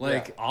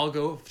 like, yeah. I'll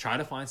go try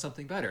to find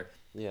something better.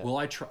 Yeah. Will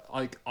I try?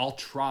 Like, I'll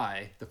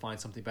try to find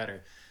something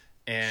better.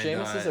 And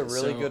Seamus is a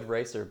really good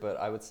racer, but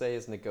I would say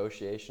his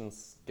negotiation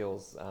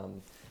skills,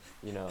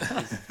 you know,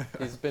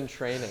 he's been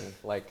training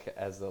like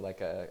as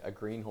a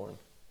greenhorn,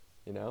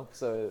 you know.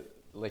 So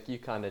like, you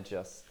kind of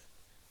just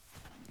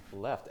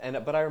left,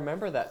 but I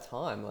remember that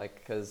time, like,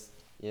 because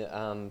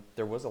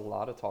there was a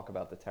lot of talk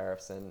about the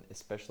tariffs, and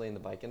especially in the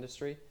bike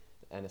industry,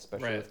 and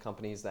especially with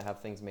companies that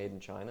have things made in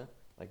China.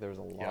 Like, there was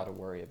a lot of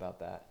worry about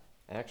that.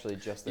 And actually,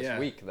 just this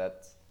week,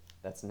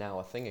 that's now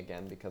a thing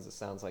again, because it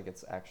sounds like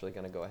it's actually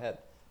going to go ahead.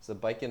 So the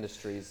bike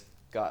industry's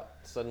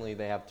suddenly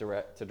they have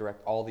to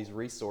direct all these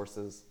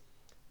resources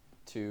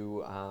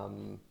to,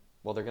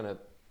 well, they're going to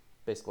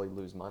basically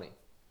lose money,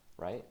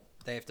 right?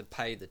 They have to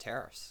pay the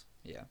tariffs.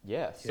 Yeah.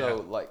 Yeah.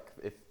 So like,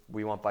 if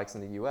we want bikes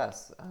in the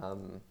U.S.,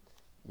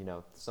 you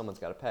know, someone's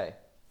got to pay.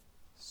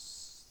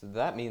 So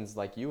that means,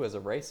 like, you as a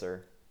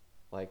racer,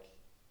 like,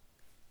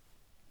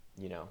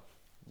 you know,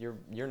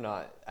 you're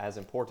not as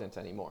important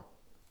anymore.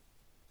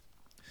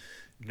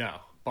 No,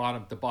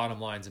 the bottom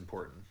line's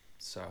important.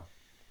 So.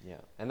 Yeah,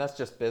 and that's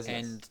just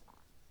business. And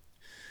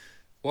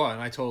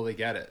I totally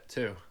get it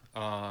too.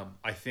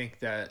 I think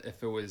that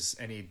if it was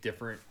a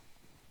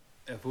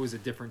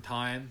different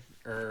time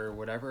or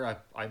whatever,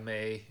 I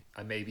may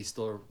be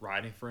still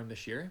riding for him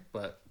this year.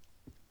 But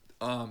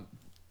the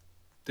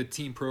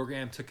team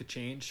program took a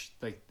change.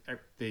 Like,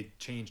 they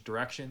changed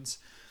directions,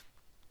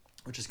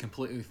 which is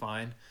completely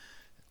fine.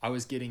 I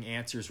was getting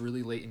answers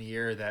really late in the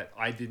year that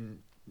I didn't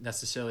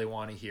necessarily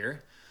want to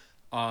hear,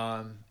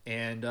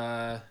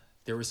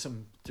 there was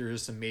some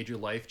major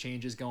life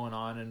changes going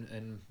on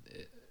and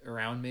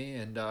around me,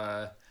 and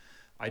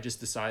I just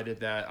decided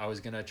that I was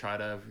gonna try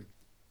to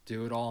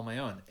do it all on my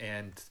own.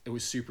 And it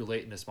was super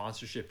late in the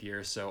sponsorship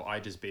year, so I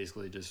just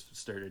basically just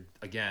started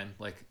again,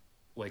 like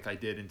I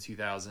did in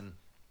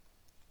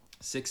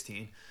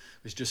 2016,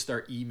 was just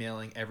start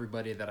emailing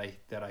everybody that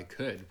I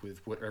could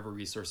with whatever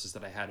resources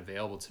that I had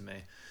available to me.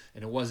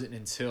 And it wasn't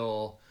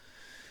until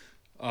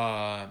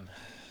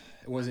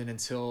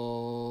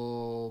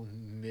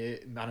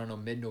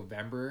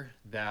mid-November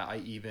that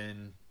I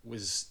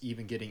was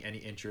getting any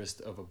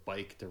interest of a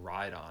bike to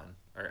ride on,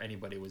 or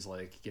anybody was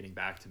like getting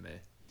back to me.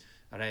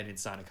 And I didn't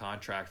sign a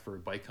contract for a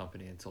bike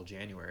company until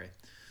January.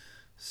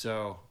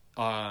 So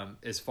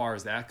as far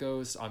as that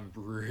goes, I'm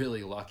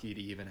really lucky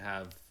to even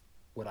have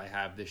what I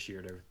have this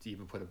year to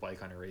even put a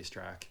bike on a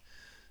racetrack.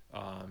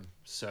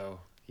 So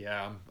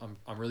yeah,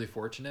 I'm really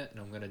fortunate, and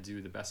I'm gonna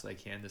do the best I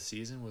can this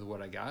season with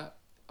what I got.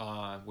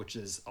 Which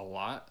is a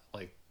lot.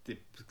 Like,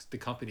 the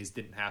companies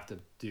didn't have to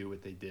do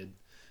what they did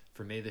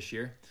for me this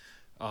year.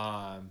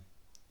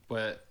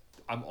 But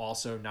I'm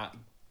also not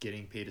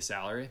getting paid a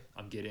salary.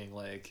 I'm getting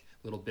like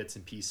little bits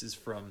and pieces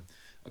from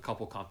a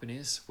couple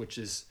companies, which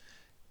is,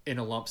 in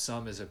a lump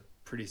sum, is a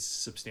pretty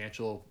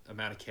substantial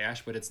amount of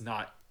cash, but it's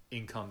not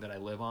income that I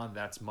live on.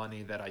 That's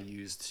money that I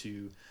use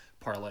to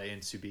parlay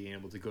into being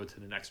able to go to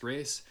the next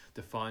race,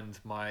 to fund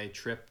my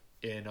trip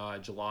in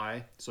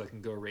July, so I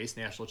can go race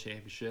national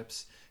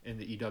championships in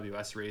the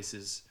EWS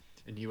races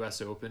in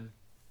US Open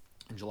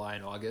in July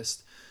and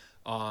August,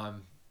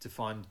 to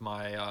fund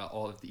my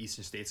all of the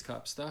Eastern States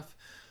Cup stuff.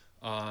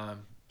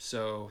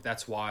 So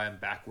that's why I'm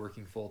back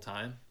working full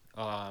time,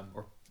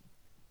 or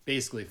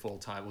basically full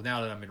time. Well,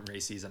 now that I'm in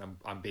race season,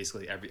 I'm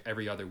basically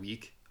every other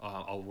week.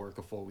 I'll work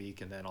a full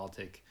week, and then I'll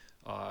take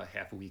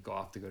half a week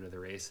off to go to the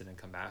race and then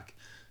come back.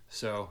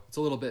 So it's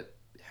a little bit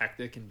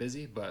hectic and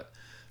busy, but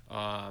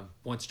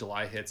once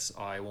July hits,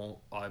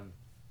 I'm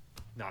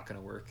not going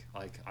to work.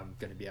 Like, I'm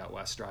going to be out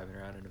west driving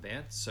around in a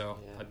van. So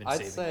yeah. I've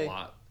been saving a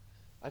lot.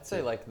 I'd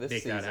say, like, this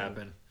make season, that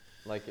happen.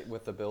 Like,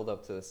 with the build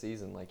up to the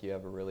season, like, you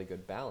have a really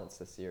good balance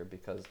this year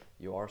because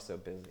you are so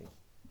busy.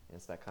 And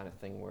it's that kind of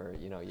thing where,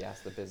 you know, you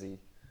ask the busy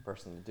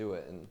person to do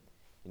it, and,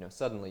 you know,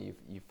 suddenly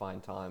you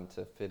find time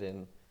to fit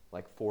in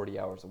like 40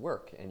 hours of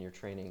work, and you're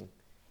training,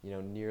 you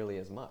know, nearly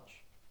as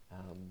much.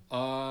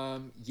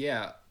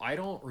 Yeah, I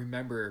don't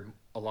remember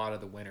a lot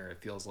of the winter. It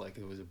feels like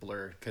it was a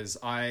blur, because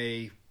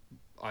I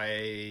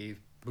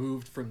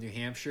moved from New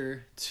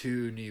Hampshire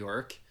to New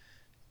York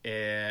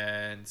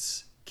and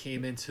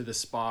came into the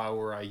spa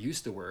where I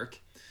used to work,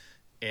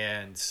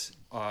 and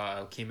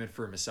came in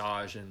for a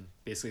massage and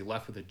basically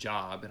left with a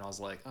job. And I was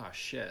like, oh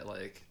shit,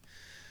 like,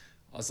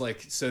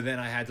 so then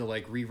I had to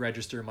like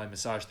re-register my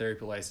massage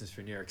therapy license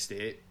for New York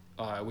State,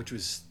 which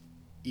was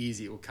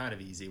easy. Well, kind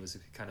of easy. It was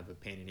kind of a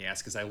pain in the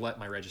ass because I let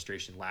my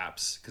registration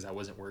lapse because I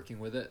wasn't working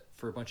with it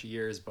for a bunch of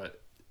years,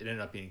 but it ended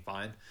up being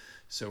fine.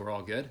 So we're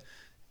all good.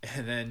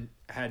 And then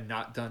had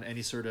not done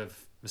any sort of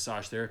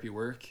massage therapy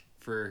work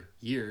for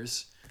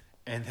years,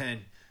 and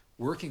then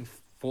working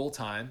full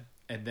time,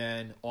 and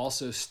then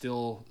also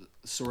still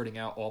sorting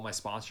out all my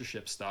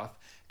sponsorship stuff,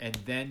 and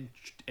then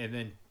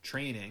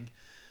training,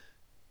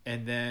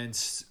 and then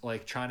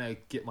like trying to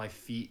get my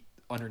feet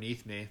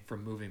underneath me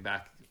from moving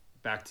back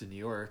to New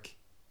York.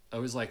 It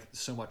was like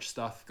so much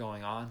stuff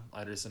going on.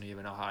 I just don't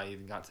even know how I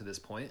even got to this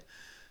point.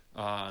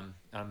 I'm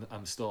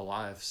still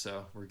alive,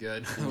 so we're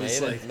good. Made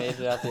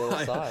it out the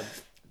other side.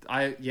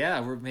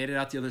 We made it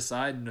out the other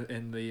side,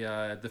 and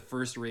the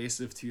first race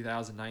of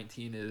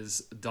 2019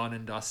 is done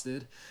and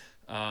dusted,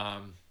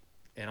 and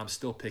I'm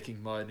still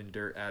picking mud and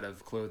dirt out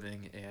of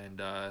clothing,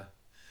 and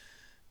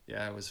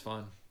it was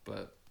fun,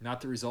 but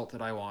not the result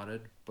that I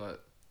wanted.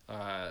 But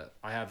I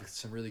have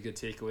some really good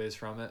takeaways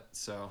from it,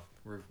 so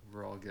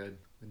we're all good.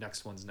 The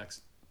next one's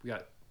next. We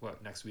got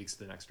next week's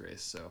the next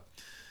race, so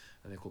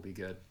I think we'll be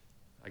good.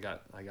 I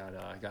got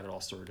it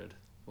all sorted.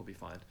 We'll be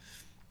fine.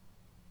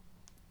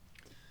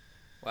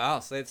 Wow,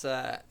 so it's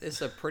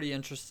a pretty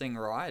interesting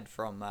ride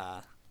from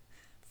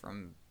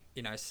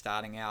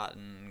starting out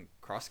in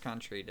cross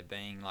country to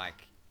being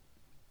like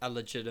a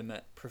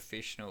legitimate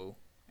professional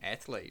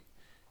athlete,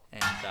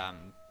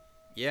 and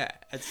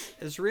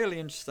it's really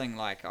interesting.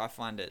 Like, I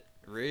find it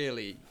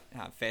really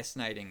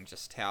fascinating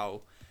just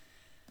how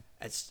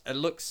it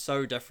looks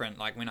so different.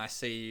 Like, when I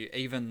see you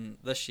even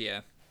this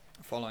year,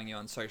 following you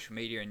on social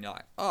media, and you're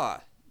like, oh,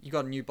 you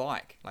got a new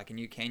bike, like a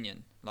new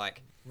Canyon,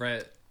 like,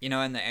 right.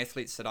 And the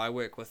athletes that I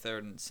work with are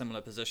in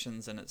similar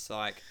positions, and it's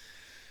like,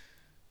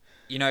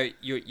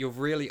 you've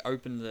really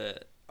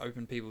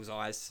opened people's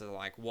eyes to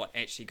like what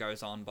actually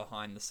goes on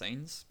behind the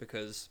scenes.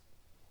 Because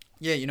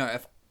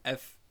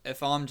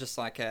if I'm just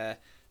like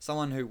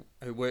someone who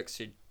works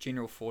a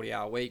general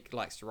 40-hour week,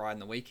 likes to ride in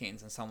the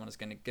weekends, and someone is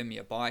going to give me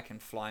a bike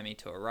and fly me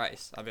to a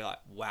race, I'd be like,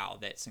 wow,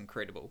 that's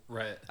incredible.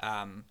 Right.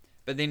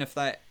 But then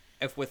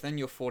if within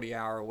your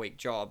 40-hour-a-week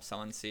job,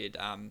 someone said,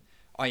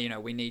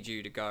 we need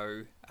you to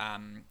go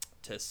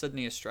to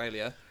Sydney,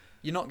 Australia,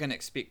 you're not going to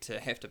expect to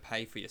have to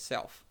pay for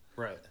yourself.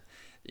 Right.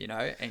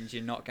 And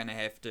you're not going to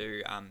have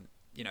to,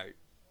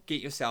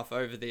 get yourself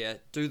over there,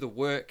 do the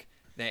work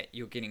that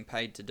you're getting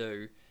paid to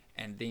do,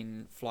 and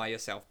then fly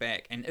yourself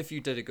back. And if you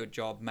did a good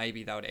job,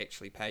 maybe they would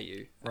actually pay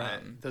you.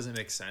 Right. Doesn't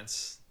make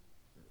sense.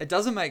 It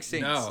doesn't make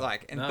sense. No,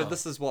 but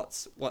this is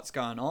what's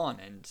going on,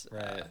 and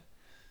right.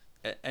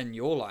 In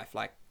your life,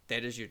 like,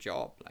 that is your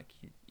job. Like,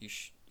 you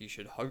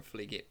should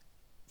hopefully get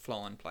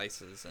flown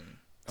places and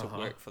to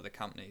work for the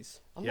companies.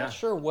 I'm not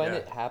sure when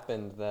it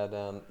happened that,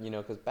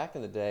 because back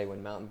in the day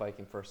when mountain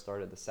biking first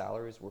started, the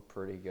salaries were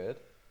pretty good.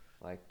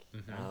 Like,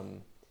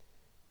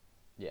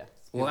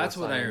 Well, that's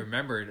what I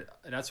remembered.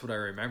 That's what I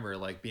remember,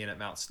 like, being at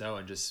Mount Snow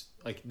and just,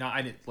 like,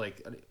 I didn't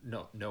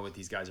know what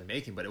these guys are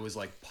making, but it was,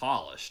 like,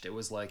 polished. It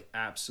was, like,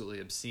 absolutely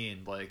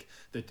obscene. Like,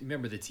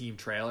 remember the team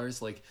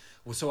trailers? Like,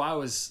 so I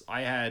always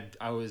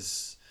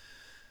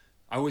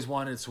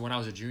wanted, so when I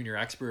was a junior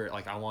expert,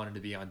 like, I wanted to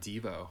be on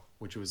Devo,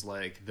 which was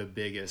like the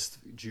biggest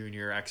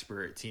junior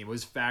expert team. It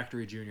was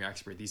factory junior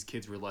expert. These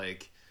kids were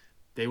like,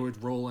 they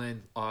would roll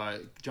in.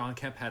 John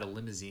Kemp had a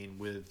limousine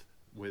with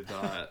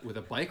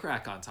a bike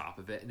rack on top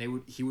of it,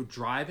 and he would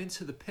drive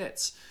into the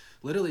pits,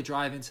 literally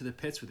drive into the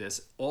pits with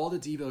this. All the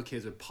Devo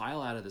kids would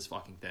pile out of this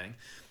fucking thing,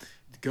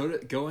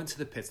 go into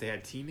the pits. They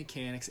had team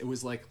mechanics. It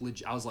was like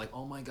legit. I was like,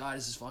 oh my god,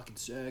 this is fucking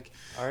sick.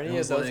 Are any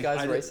of those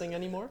guys racing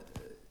anymore?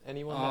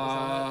 Anyone that was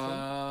on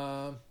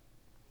that team?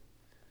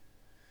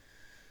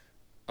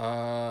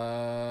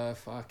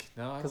 Fuck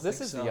no. Because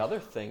this is the other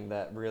thing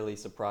that really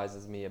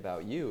surprises me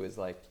about you is,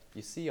 like,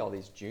 you see all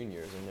these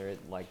juniors and they're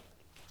like,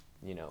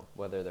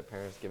 whether their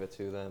parents give it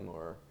to them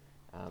or,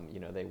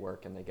 they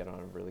work and they get on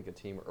a really good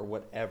team or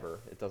whatever.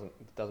 It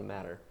doesn't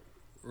matter.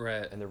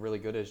 Right. And they're really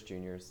good as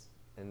juniors.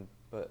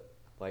 But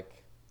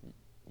like,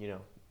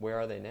 where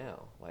are they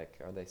now? Like,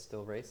 are they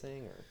still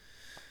racing, or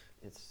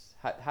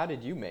how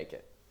did you make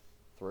it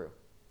through?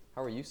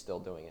 How are you still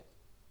doing it?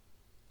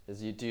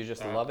 Do you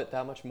just love it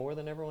that much more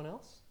than everyone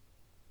else?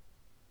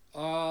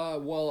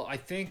 Well, I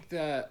think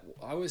that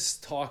I was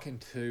talking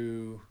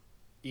to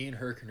Ian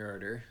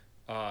Herkenroder.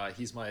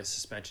 He's my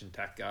suspension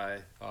tech guy.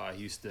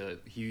 He used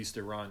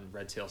to run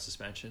Red Tail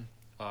suspension.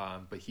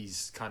 But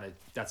he's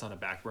that's on a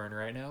back burner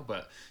right now,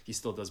 but he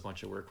still does a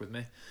bunch of work with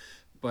me.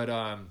 But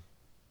I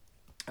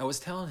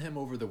was telling him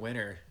over the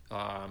winter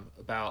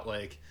about,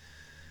 like,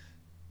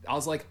 I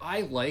was like,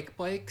 I like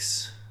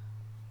bikes.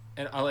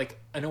 And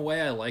in a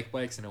way I like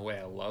bikes, in a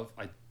way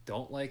I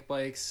don't like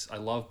bikes. I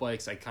love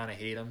bikes. I kind of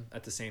hate them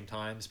at the same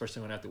time,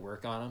 especially when I have to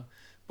work on them.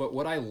 But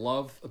what I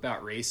love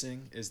about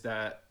racing is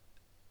that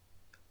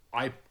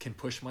I can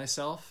push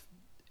myself.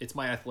 It's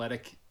my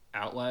athletic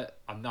outlet.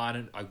 I'm not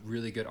a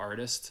really good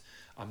artist.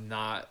 I'm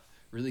not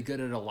really good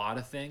at a lot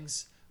of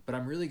things, but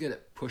I'm really good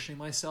at pushing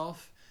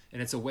myself.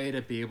 And it's a way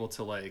to be able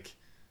to, like,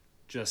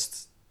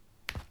 just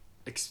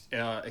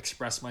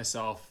express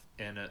myself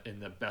in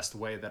the best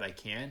way that I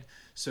can.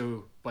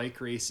 So bike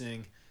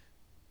racing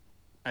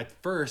at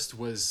first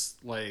was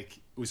like,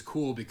 it was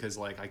cool because,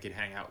 like, I could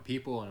hang out with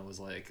people, and it was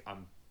like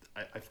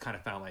I've kind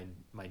of found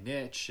my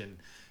niche and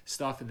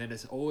stuff, and then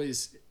it's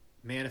always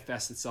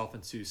manifests itself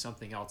into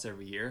something else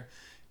every year.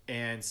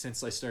 And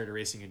since I started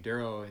racing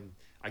enduro and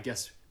I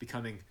guess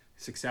becoming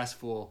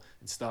successful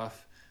and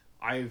stuff,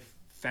 I've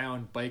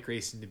found bike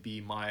racing to be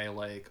my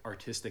like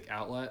artistic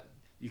outlet.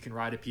 You can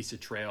ride a piece of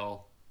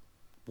trail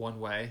one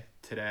way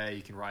today,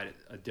 you can ride it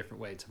a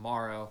different way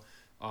tomorrow.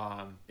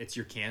 It's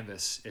your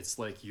canvas. It's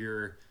like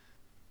your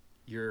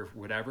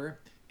whatever.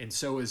 And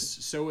so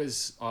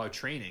is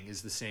training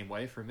is the same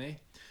way for me.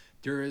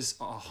 There is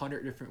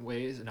 100 different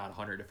ways, not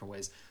 100 different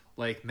ways.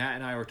 Like Matt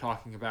and I were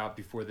talking about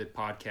before the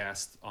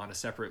podcast on a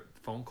separate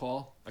phone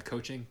call, a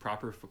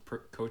proper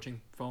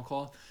coaching phone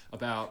call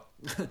about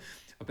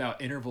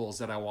about intervals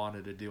that I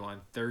wanted to do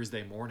on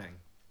Thursday morning.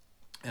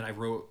 And I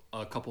wrote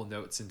a couple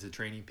notes into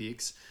Training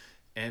Peaks.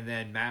 And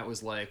then Matt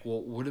was like,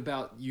 well, what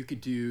about you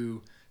could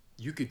do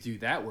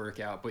that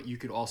workout, but you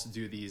could also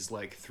do these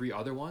like 3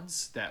 other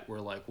ones that were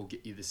like, will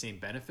get you the same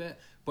benefit,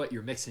 but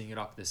you're mixing it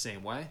up the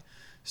same way.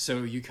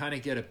 So you kind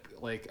of get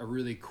a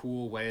really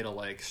cool way to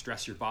like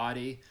stress your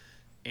body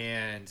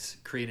and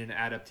create an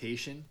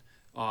adaptation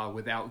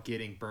without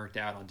getting burnt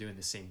out on doing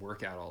the same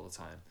workout all the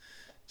time.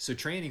 So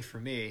training for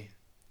me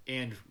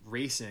and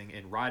racing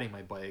and riding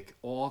my bike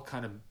all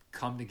kind of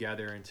come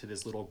together into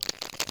this little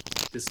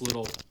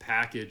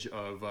package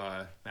of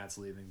Matt's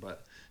leaving,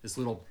 but this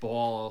little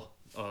ball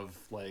of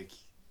like,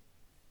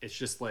 it's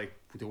just like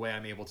the way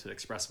I'm able to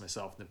express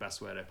myself in the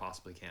best way that I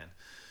possibly can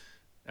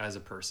as a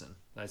person.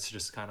 That's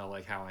just kind of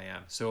like how I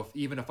am. So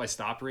even if I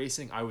stopped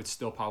racing, I would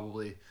still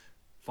probably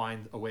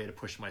find a way to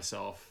push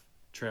myself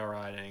trail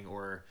riding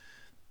or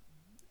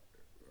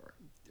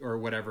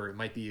whatever. It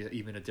might be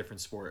even a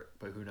different sport,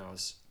 but who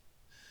knows?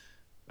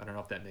 I don't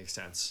know if that makes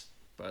sense.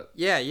 But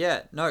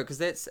yeah, no, because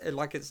that's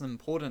like, it's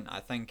important. I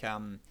think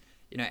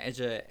as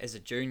a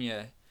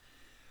junior,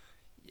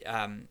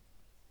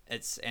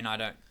 it's, and I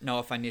don't know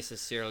if I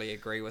necessarily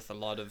agree with a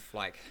lot of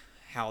like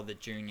how the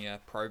junior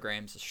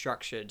programs are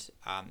structured,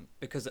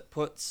 because it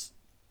puts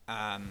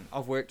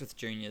I've worked with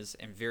juniors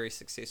and very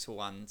successful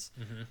ones,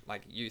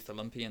 like youth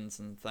Olympians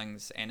and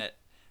things, and it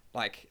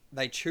like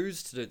they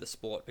choose to do the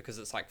sport because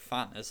it's like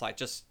fun. It's like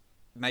just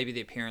maybe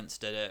their parents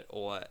did it,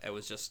 or it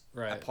was just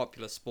a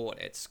popular sport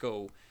at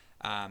school.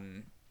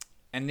 And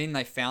then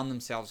they found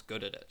themselves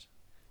good at it.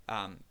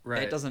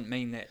 That doesn't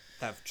mean that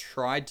they've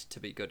tried to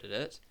be good at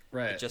it.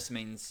 It just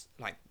means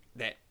like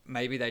that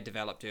maybe they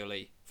developed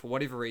early. For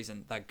whatever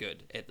reason, they're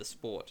good at the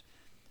sport.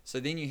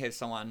 So then you have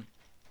some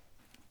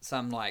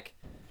like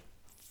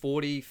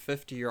 40,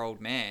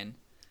 50-year-old man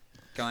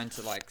going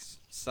to like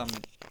some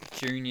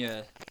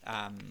junior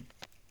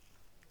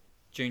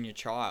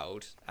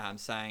child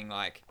saying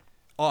like,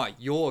 oh,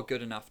 you're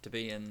good enough to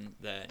be in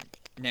the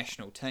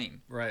national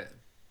team.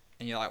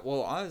 And you're like,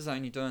 well, I was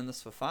only doing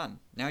this for fun.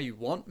 Now you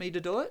want me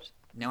to do it?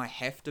 Now I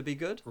have to be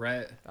good?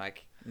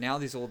 Like, now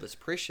there's all this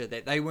pressure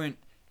that they weren't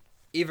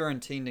ever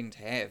intending to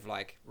have.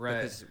 Like,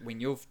 because when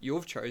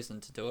you've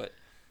chosen to do it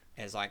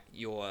as, like,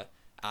 your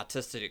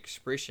artistic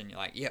expression, you're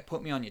like, yeah,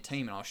 put me on your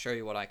team and I'll show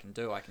you what I can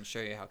do. I can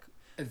show you how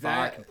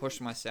far I can push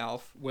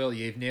myself. Well,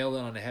 you've nailed it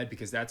on the head,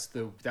 because that's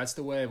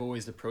the way I've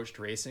always approached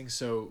racing.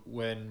 So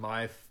when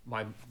my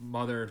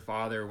mother and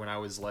father, when I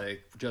was,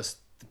 like, just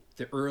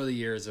the early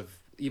years of,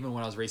 even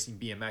when I was racing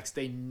BMX,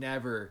 they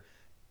never,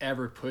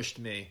 ever pushed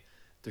me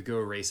to go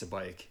race a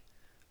bike.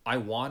 I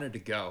wanted to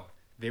go.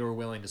 They were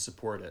willing to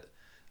support it.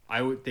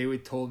 They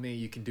would told me,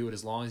 you can do it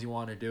as long as you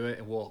want to do it,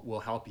 and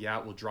we'll help you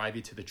out. We'll drive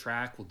you to the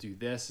track. We'll do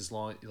this as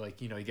long,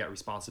 like, you get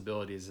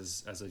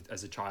responsibilities as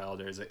a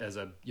child or as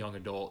a young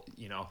adult,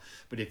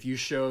 But if you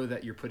show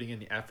that you're putting in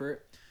the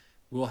effort,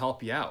 we'll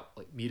help you out.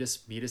 Like, meet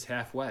us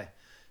halfway,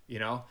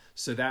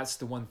 So that's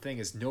the one thing,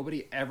 is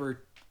nobody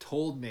ever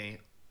told me.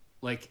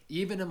 Like,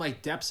 even in my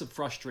depths of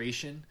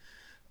frustration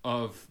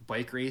of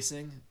bike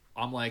racing,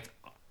 I'm like,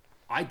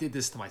 I did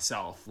this to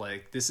myself.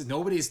 Like, this is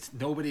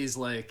nobody's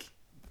like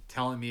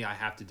telling me I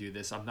have to do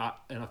this. I'm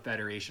not in a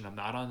federation. I'm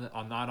not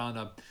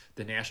on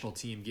the national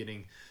team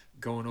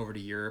going over to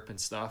Europe and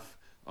stuff.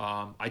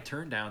 I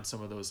turned down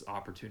some of those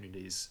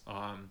opportunities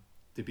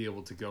to be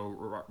able to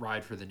go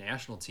ride for the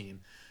national team.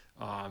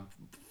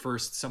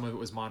 First, some of it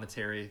was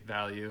monetary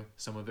value.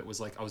 Some of it was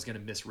like I was going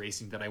to miss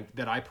racing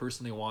that I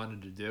personally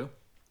wanted to do.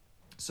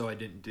 So I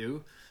didn't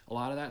do a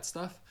lot of that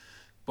stuff.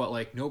 But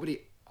like,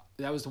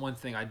 that was the one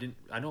thing I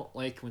don't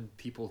like, when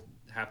people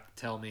have to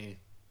tell me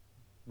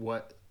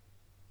what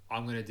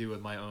I'm going to do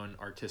with my own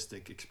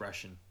artistic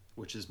expression,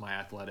 which is my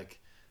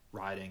athletic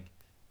riding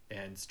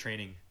and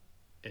training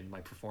and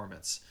my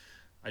performance.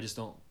 I just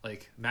don't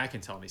like, Matt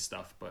can tell me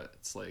stuff, but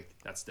it's like,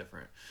 that's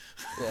different.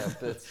 Yeah,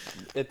 but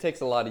it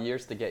takes a lot of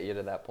years to get you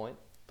to that point.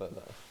 But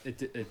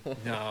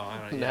no,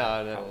 I don't.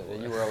 No.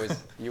 You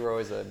were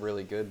always a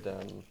really good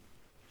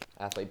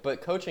athlete.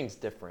 But coaching's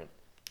different.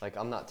 Like,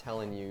 I'm not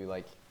telling you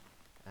like,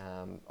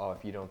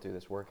 if you don't do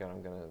this workout,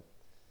 I'm gonna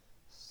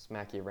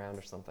smack you around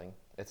or something.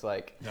 It's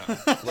like, no.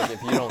 Look,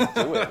 if you don't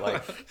do it,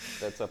 like,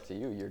 that's up to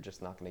you. You're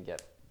just not gonna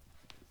get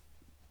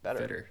better.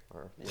 Fitter.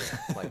 Or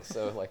like,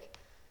 so like,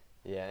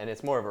 Yeah, and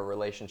it's more of a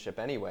relationship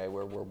anyway,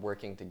 where we're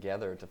working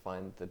together to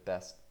find the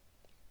best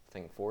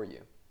thing for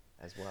you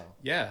as well.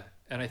 Yeah,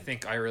 and I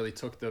think I really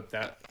took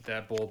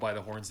that bull by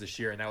the horns this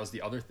year, and that was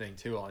the other thing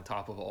too. On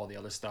top of all the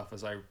other stuff,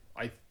 is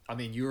I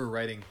mean, you were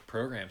writing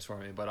programs for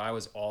me, but I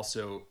was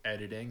also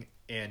editing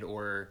and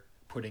or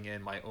putting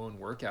in my own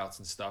workouts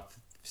and stuff,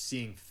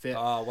 seeing fit.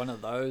 Oh, one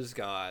of those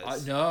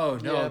guys. No,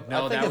 Yeah, I think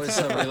that it's was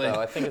a different, really.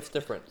 though. I think it's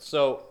different.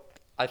 So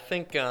I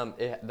think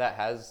that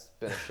has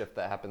been a shift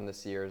that happened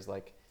this year. Is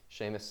like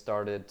Seamus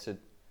started to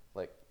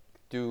like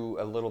do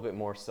a little bit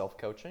more self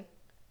coaching,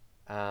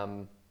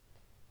 and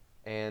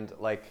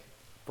like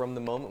from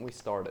the moment we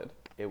started,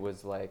 it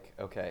was like,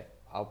 okay,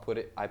 I put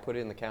it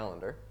in the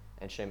calendar,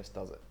 and Seamus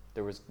does it.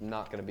 There was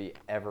not going to be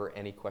ever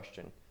any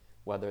question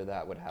whether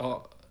that would happen.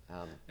 Oh,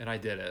 and I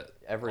did it.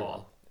 Everyone,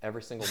 all.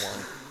 every single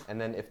one.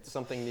 And then if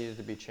something needed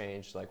to be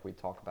changed, like we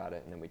talk about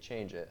it and then we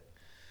change it.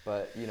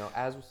 But you know,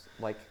 as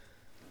like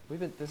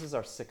this is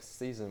our 6th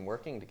season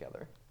working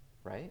together,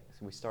 right?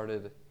 So we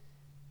started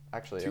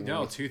actually.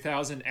 No,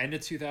 2000 end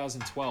of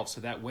 2012. So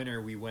that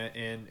winter we went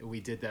in, we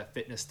did that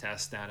fitness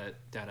test down at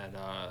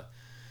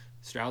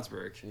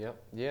Stroudsburg.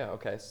 Yep. Yeah.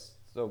 Okay.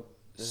 So.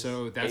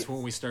 That's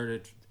when we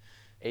started.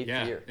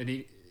 8th year. And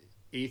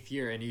 8th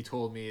year, and he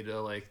told me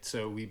to like.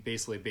 So we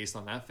basically based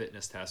on that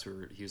fitness test,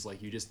 he was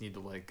like, you just need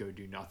to like go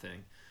do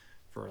nothing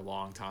for a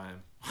long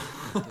time.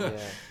 Yeah.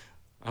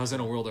 I was in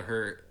a world of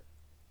hurt.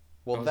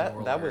 Well,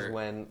 that was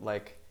when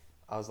like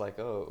I was like,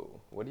 oh,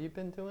 what have you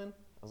been doing?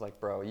 I was like,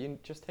 bro, you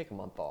just take a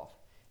month off.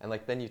 And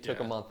like then you took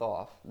a month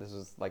off. This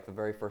was like the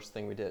very first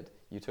thing we did.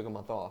 You took a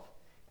month off,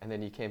 and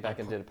then you came back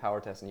and did a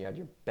power test, and you had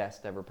your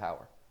best ever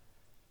power.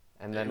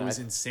 And then it was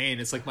insane.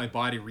 It's like my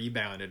body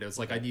rebounded. It was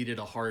like I needed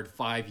a hard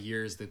 5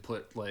 years to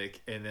put like,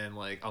 and then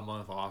like a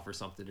month off or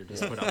something to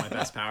just put out my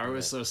best power. It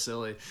was so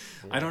silly.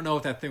 Yeah. I don't know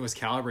if that thing was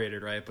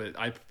calibrated right, but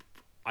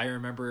I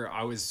remember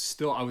I was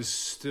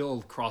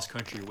still cross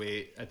country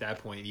weight at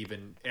that point,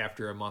 even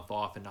after a month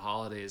off in the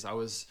holidays. I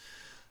was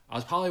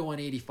probably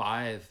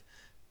 185,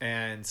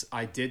 and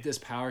I did this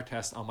power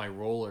test on my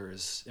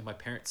rollers in my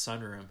parents'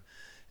 sunroom,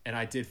 and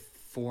I did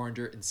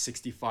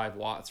 465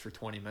 watts for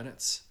 20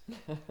 minutes.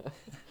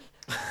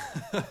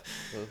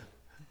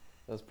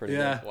 That's pretty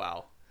good.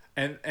 Wow.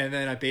 And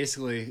then I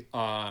basically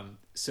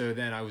so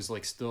then I was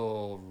like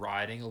still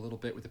riding a little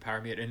bit with the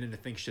power meter, and then the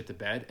thing shit to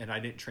bed, and I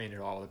didn't train at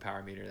all with the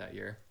power meter that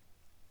year.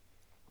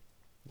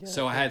 Yeah,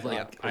 so I had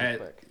like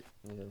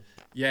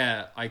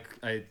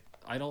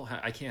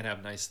I can't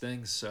have nice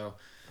things, so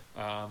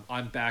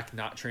I'm back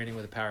not training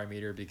with a power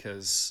meter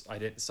because I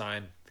didn't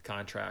sign the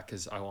contract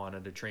because I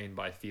wanted to train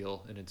by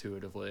feel and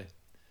intuitively,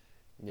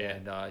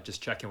 and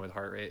just check in with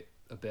heart rate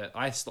a bit.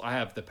 I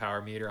have the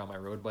power meter on my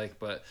road bike,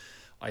 but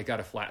I got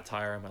a flat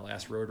tire on my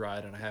last road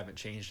ride and I haven't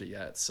changed it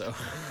yet. So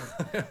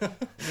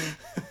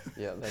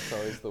yeah, that's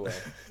always the way.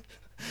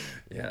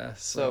 Yeah.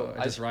 So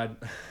I just ride.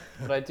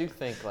 But I do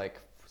think like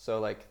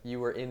you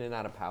were in and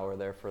out of power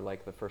there for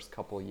like the first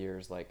couple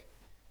years, like,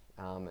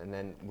 and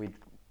then we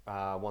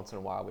once in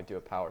a while we'd do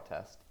a power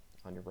test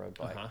on your road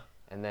bike,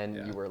 and then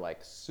you were like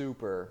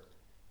super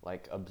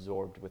like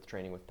absorbed with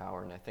training with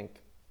power, and I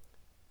think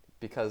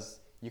because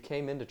you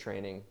came into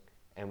training.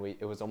 And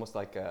it was almost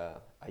like a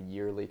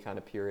yearly kind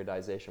of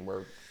periodization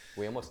where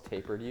we almost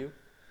tapered you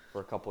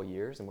for a couple of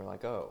years, and we're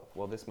like, oh,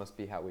 well, this must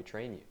be how we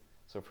train you.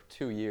 So for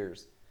 2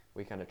 years,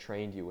 we kind of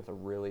trained you with a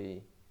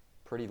really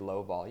pretty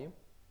low volume,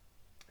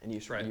 and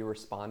you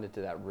responded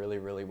to that really,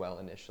 really well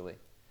initially.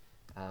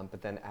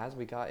 But then as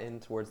we got in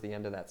towards the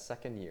end of that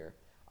second year,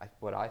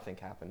 what I think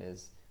happened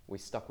is we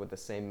stuck with the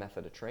same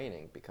method of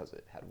training because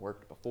it had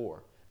worked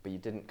before, but you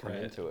didn't come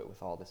into it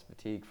with all this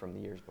fatigue from the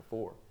years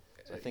before.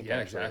 So I think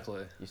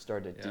exactly. You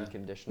started to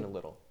decondition a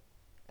little,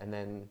 and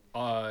then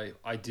I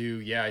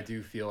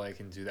do feel like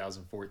in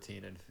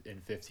 2014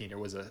 and 15 there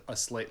was a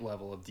slight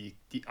level of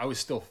I was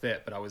still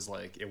fit, but I was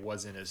like it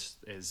wasn't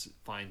as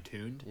fine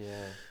tuned. Yeah,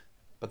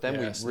 but then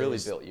we really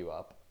built you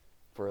up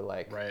for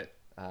like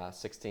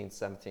 16,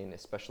 17,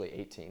 especially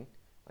 18.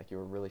 Like you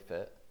were really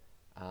fit,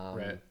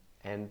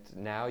 and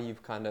now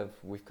we've kind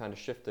of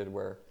shifted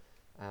where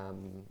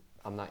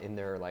I'm not in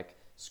there like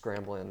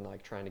scrambling,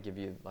 like trying to give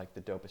you like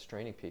the dopest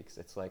training peaks.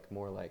 It's like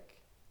more like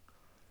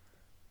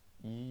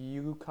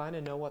you kind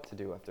of know what to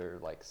do after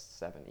like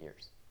 7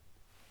 years.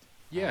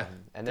 Yeah,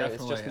 and then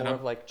it's just more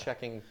of like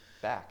checking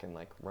back and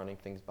like running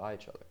things by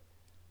each other.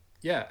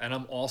 Yeah, and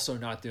I'm also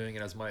not doing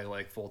it as my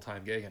like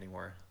full-time gig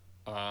anymore.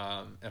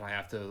 And I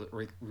have to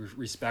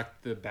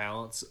respect the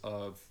balance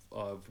of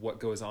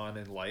what goes on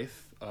in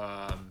life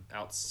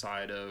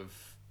outside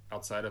of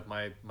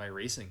my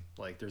racing.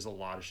 Like there's a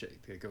lot of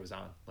shit that goes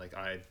on. Like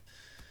I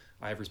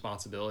have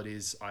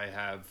responsibilities. I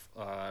have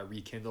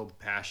rekindled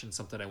passion,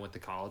 something I went to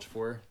college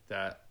for,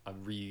 that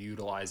I'm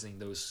reutilizing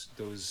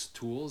those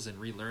tools and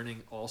relearning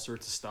all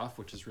sorts of stuff,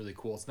 which is really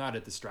cool. It's not a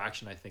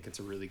distraction. I think it's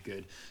a really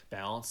good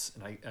balance,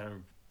 and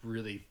I'm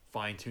really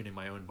fine tuning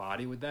my own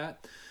body with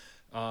that.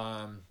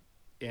 And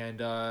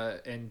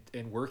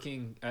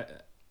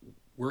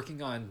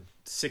working on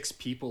 6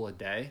 people a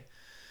day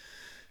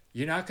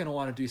you're not going to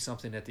want to do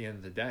something at the end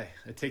of the day.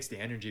 It takes the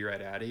energy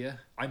right out of you.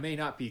 I may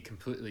not be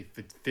completely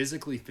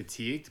physically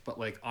fatigued, but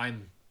like I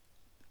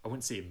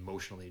wouldn't say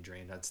emotionally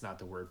drained. That's not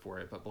the word for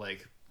it, but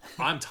like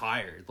I'm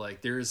tired.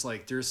 Like there's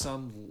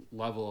some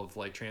level of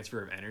like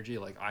transfer of energy.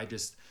 Like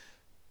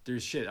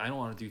there's shit I don't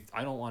want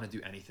to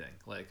do anything.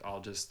 Like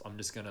I'm just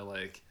going to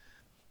like,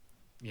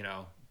 you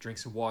know, drink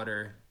some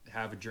water,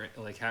 have a drink,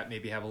 like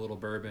maybe have a little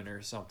bourbon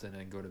or something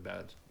and go to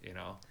bed, you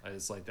know.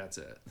 It's like that's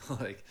it.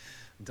 Like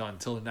done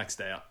till the next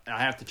day. I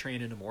have to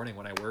train in the morning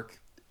when I work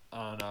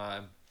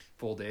on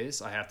full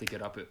days. I have to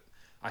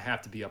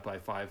be up by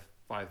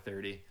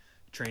 5:30,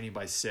 training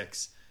by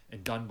 6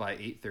 and done by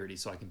 8:30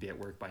 so I can be at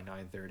work by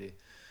 9:30.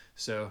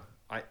 So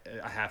I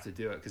have to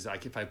do it because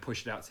if I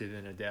push it out to the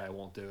end of the day, I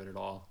won't do it at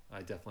all. I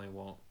definitely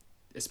won't,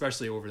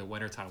 especially over the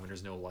winter time when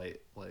there's no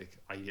light. Like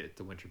I get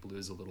the winter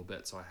blues a little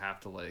bit, so I have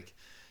to like,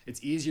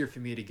 it's easier for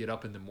me to get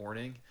up in the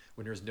morning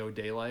when there's no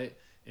daylight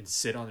and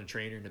sit on the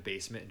trainer in the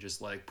basement and just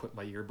like put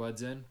my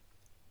earbuds in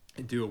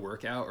and do a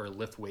workout or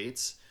lift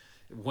weights.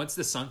 Once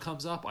the sun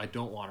comes up, I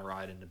don't want to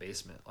ride in the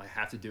basement. I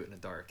have to do it in the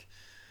dark.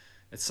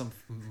 It's some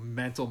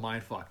mental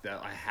mind fuck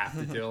that I have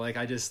to do. Like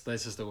that's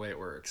just the way it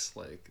works.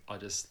 Like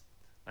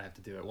I have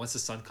to do it. Once the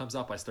sun comes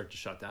up, I start to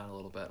shut down a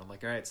little bit. I'm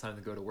like, all right, it's time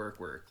to go to work.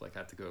 Like I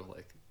have to go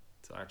like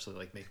to actually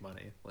like make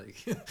money.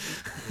 Like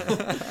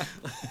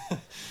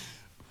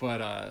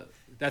but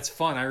that's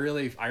fun.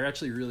 I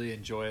actually really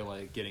enjoy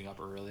like getting up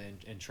early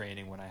and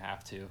training when I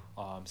have to,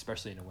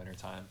 especially in the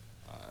wintertime.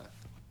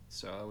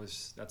 So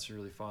that's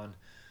really fun.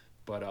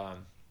 But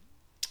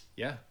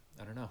yeah,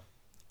 I don't know.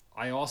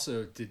 I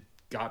also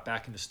got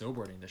back into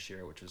snowboarding this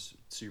year, which was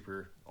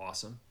super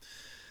awesome.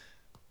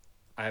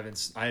 I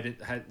hadn't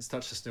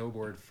touched a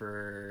snowboard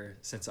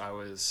since I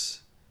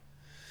was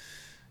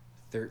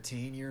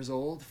 14 years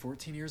old,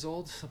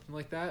 something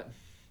like that.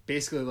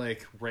 Basically,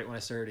 like right when I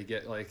started to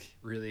get like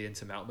really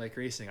into mountain bike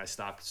racing, I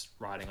stopped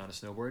riding on a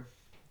snowboard.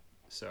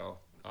 So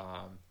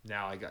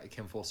now I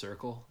came full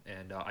circle,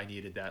 and I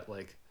needed that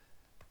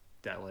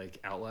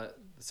outlet,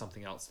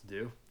 something else to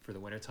do for the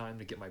wintertime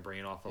to get my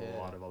brain off of a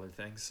lot of other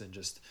things. And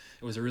just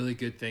it was a really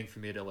good thing for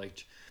me to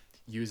like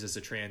use as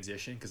a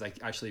transition, because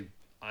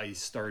I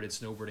started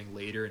snowboarding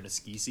later in the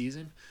ski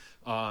season,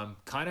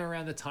 kind of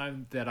around the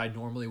time that I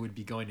normally would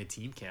be going to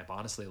team camp,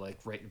 honestly, like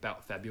right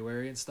about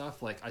February and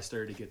stuff. Like I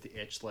started to get the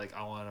itch, like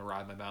I want to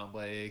ride my mountain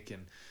bike,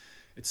 and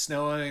it's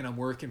snowing and I'm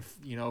working,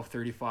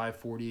 35,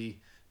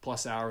 40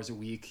 plus hours a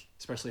week,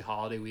 especially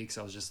holiday weeks.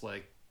 I was just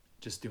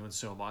doing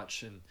so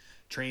much and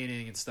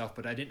training and stuff,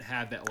 but I didn't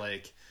have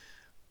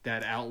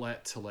that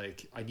outlet to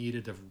I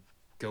needed to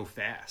go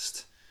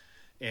fast.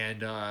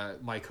 And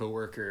my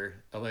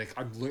coworker,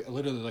 I'm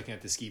literally looking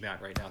at the ski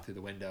mat right now through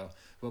the window,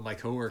 but my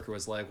coworker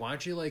was like, why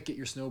don't you get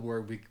your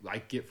snowboard? I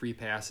get free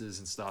passes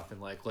and stuff,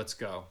 and let's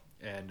go.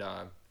 And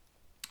I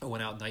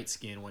went out night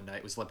skiing one night.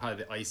 It was probably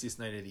the iciest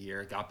night of the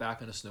year. Got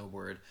back on a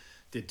snowboard,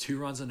 did 2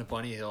 runs on the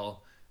bunny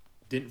hill,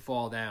 didn't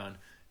fall down,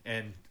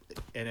 and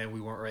then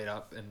we went right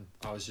up, and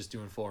I was just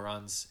doing full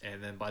runs.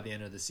 And then by the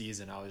end of the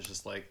season, I was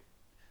just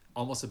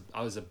I was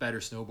a better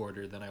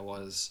snowboarder than I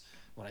was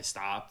when I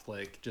stopped,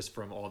 just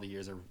from all the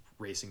years of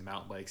racing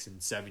mountain bikes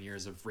and 7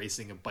 years of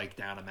racing a bike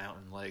down a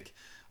mountain.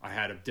 I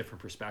had a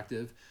different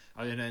perspective.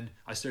 And then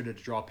I started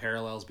to draw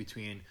parallels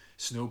between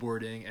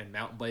snowboarding and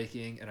mountain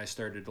biking. And I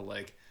started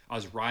to I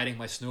was riding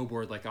my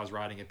snowboard like I was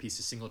riding a piece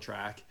of single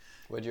track.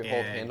 Would you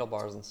hold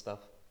handlebars and stuff?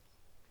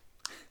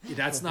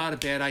 That's not a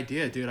bad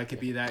idea, dude. I could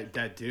be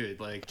that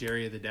dude, like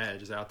Jerry of the Dead,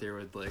 just out there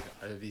with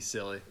I'd be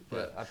silly.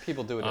 But yeah,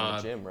 people do it in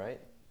the gym, right?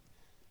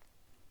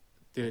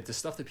 Dude, the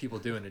stuff that people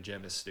do in the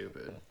gym is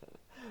stupid.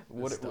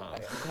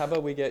 How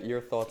about we get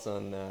your thoughts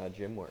on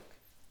gym work?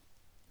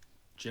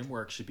 Gym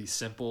work should be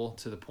simple,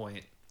 to the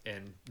point,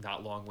 and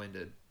not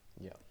long-winded.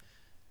 Yeah.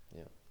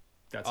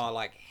 That's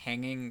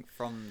hanging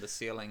from the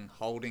ceiling,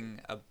 holding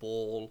a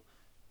ball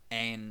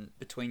and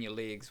between your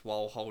legs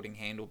while holding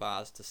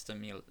handlebars to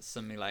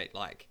simulate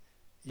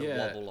the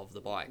wobble of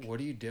the bike. What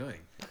are you doing?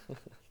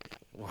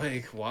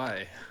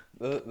 Why?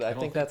 I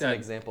think that's an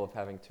example of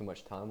having too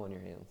much time on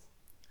your hands.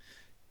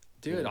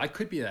 Dude, I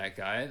could be that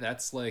guy.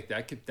 That's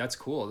that's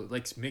cool.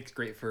 It makes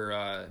great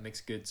for makes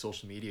good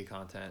social media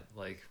content.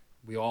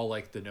 We all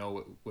like to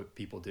know what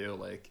people do.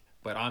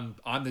 But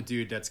I'm the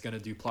dude that's gonna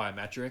do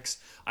plyometrics.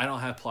 I don't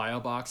have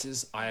plyo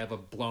boxes. I have a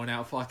blown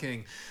out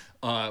fucking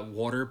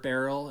water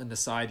barrel in the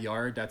side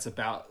yard that's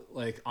about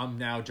I'm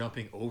now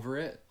jumping over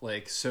it.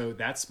 So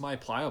that's my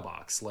plyo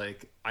box.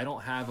 I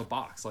don't have a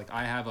box.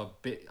 I have a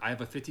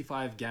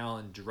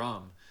 55-gallon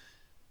drum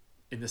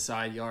in the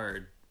side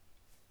yard.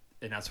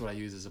 And that's what I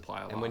use as a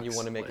plyo box. And when you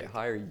want to make it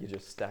higher, you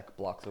just stack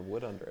blocks of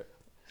wood under it.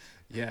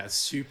 Yeah,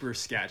 super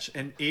sketch.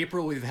 And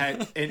April we've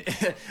had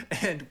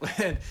and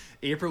when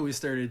April we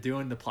started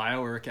doing the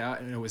plyo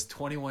workout, and it was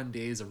 21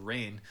 days of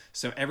rain.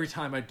 So every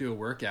time I'd do a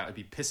workout, it'd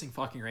be pissing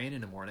fucking rain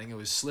in the morning. It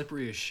was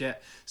slippery as shit.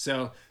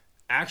 So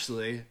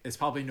actually, it's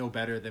probably no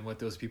better than what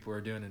those people were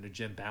doing in the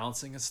gym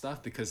balancing and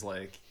stuff, because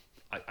I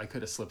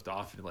could have slipped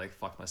off and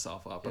fucked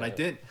myself up. But I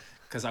didn't.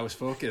 because I was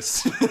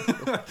focused.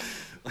 Yeah,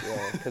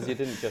 because you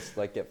didn't just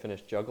like get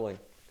finished juggling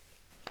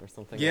or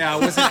something. Yeah, I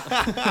like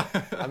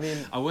wasn't. I mean,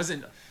 I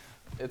wasn't.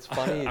 it's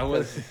funny I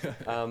was.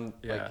 because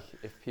Yeah. like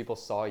if people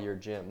saw your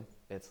gym,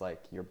 it's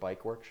like your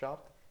bike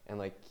workshop, and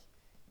like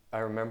I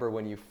remember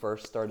when you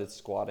first started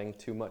squatting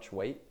too much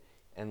weight,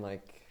 and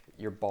like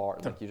your bar,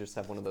 like you just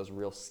have one of those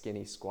real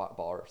skinny squat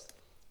bars,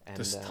 and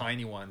Just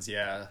tiny ones,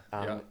 yeah.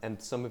 Yeah.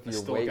 and some of I your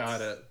still weights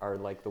got it. are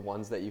like the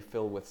ones that you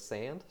fill with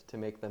sand to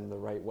make them the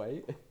right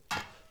weight.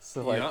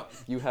 So like Yep.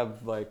 you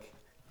have like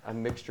a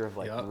mixture of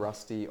like Yep.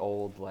 rusty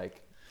old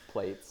like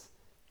plates,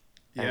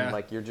 Yeah. and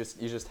like you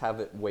just have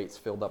it weights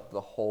filled up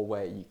the whole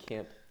way. You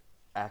can't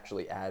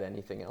actually add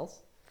anything else,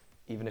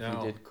 even if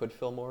No. you could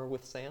fill more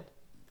with sand.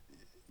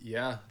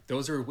 Yeah,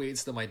 those are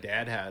weights that my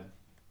dad had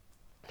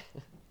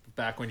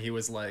back when he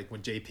was like,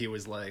 when JP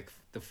was like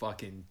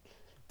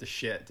the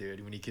shit,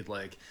 dude. When he could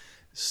like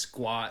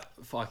squat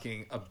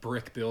fucking a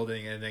brick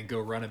building and then go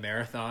run a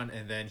marathon,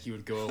 and then he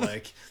would go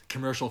like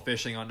commercial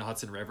fishing on the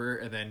Hudson River,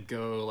 and then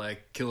go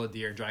like kill a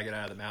deer and drag it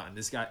out of the mountain.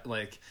 This guy,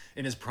 like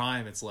in his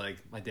prime, it's like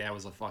my dad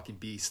was a fucking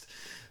beast.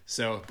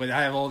 So, but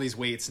I have all these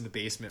weights in the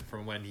basement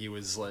from when he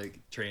was like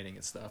training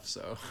and stuff.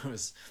 So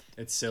it's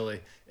silly,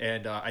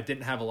 and I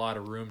didn't have a lot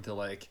of room to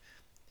like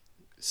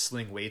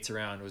sling weights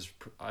around. It was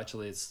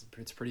actually it's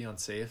pretty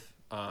unsafe.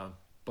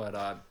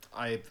 But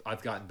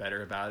I've gotten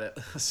better about it.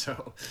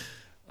 So,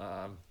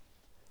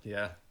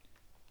 yeah.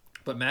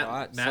 But Matt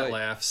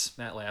laughs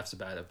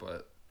about it.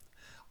 But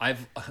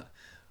I've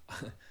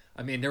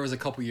I mean, there was a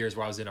couple years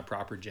where I was in a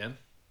proper gym,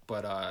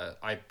 but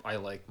I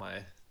like my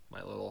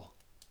little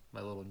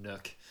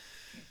nook.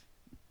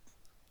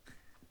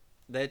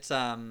 That's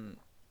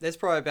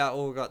probably about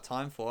all we've got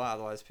time for.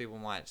 Otherwise, people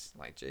might just,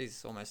 like,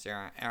 geez, almost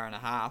an hour and a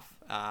half.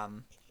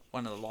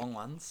 One of the long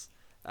ones.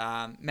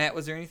 Matt,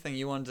 was there anything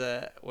you wanted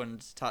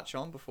to touch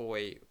on before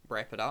we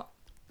wrap it up?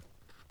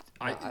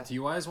 Do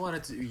you guys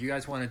want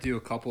to do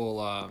a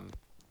couple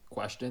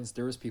questions?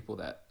 There was people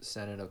that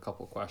sent in a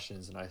couple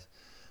questions, and I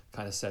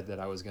kind of said that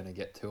I was going to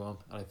get to them,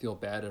 and I feel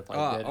bad if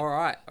I did. All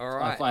right.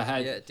 If I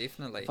had, yeah,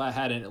 definitely. If I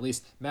hadn't, at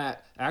least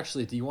Matt.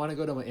 Actually, do you want to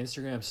go to my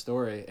Instagram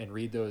story and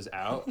read those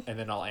out, and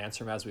then I'll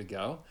answer them as we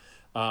go?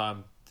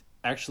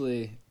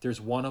 Actually, there's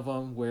one of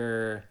them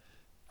where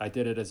I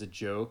did it as a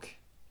joke,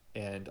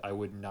 and I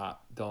would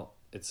not. Don't.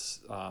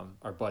 It's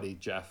our buddy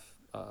Jeff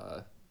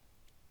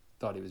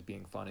thought he was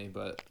being funny,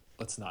 but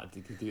let's not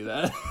do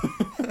that.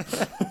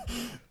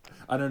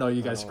 I don't know.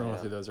 You guys scrolling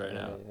through those right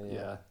now?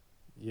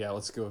 Yeah.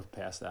 Let's go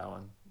past that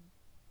one.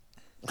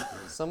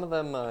 Some of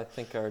them I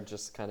think are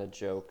just kind of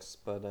jokes,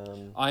 but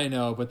I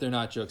know, but they're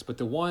not jokes. But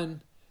the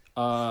one,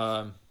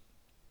 how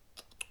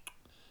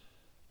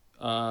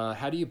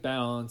do you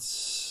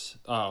balance?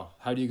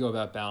 How do you go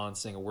about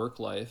balancing a work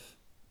life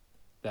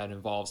that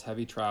involves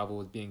heavy travel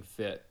with being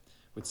fit,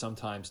 with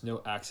sometimes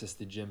no access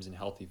to gyms and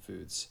healthy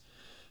foods?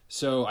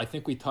 So I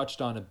think we touched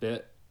on a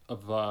bit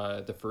of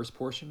the first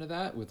portion of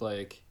that with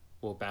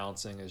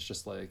balancing is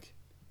just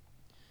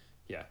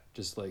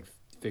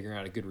figuring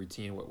out a good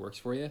routine, what works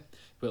for you,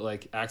 but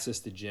like access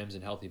to gyms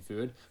and healthy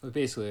food. But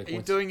basically, Are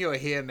you doing your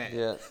hair, Matt?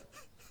 yeah.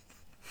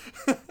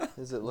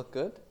 Does it look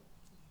good?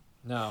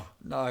 No,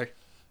 No. it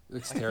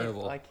looks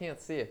terrible. I can't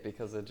see it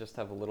because I just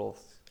have a little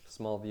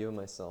small view of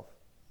myself.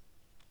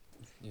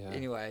 Yeah.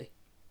 Anyway.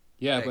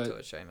 Yeah, back to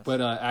it, Seamus.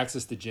 but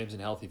access to gyms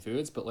and healthy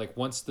foods. But like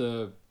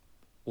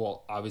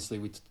obviously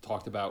we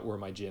talked about where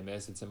my gym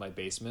is. It's in my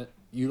basement.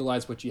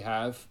 Utilize what you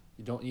have.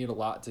 You don't need a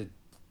lot to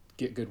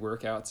get good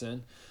workouts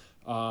in.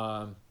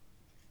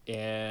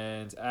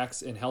 And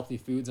healthy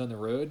foods on the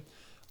road.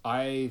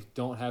 I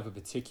don't have a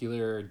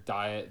particular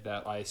diet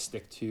that I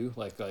stick to,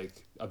 like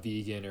a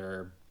vegan,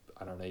 or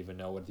I don't even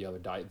know what the other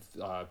diet,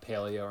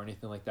 paleo or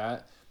anything like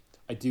that.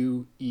 I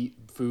do eat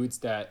foods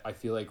that I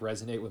feel like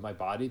resonate with my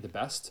body the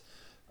best.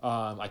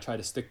 I try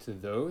to stick to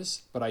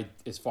those, but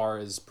as far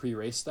as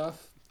pre-race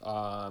stuff,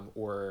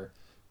 or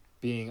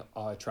being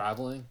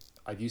traveling,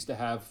 I used to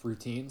have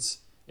routines.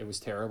 It was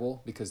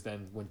terrible because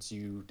then once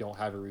you don't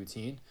have a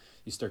routine,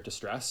 you start to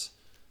stress.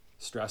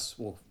 Stress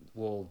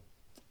will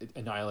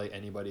annihilate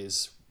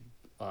anybody's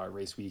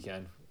race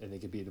weekend, and they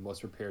could be the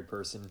most prepared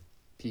person,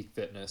 peak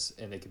fitness,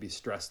 and they could be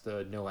stressed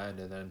to no end,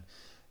 and then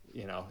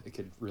it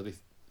could really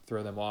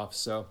throw them off.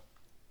 So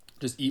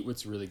just eat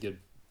what's really good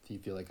if you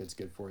feel like it's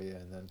good for you,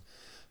 and then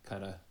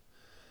kind of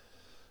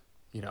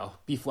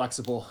be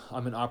flexible.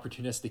 I'm an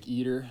opportunistic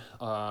eater.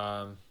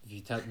 If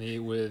you tempt me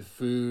with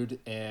food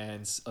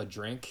and a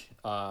drink,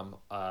 I'm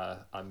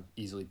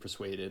easily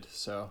persuaded.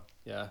 So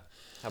yeah.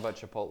 How about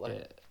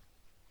Chipotle?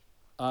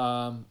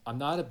 I'm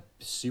not a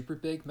super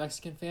big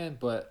Mexican fan,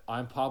 but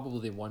I'm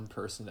probably one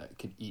person that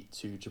could eat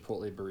 2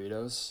 Chipotle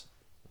burritos.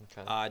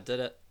 Okay. I did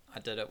it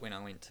when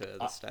I went to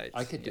the States.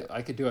 I could do it.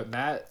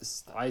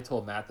 I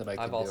told Matt that I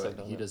could also do it.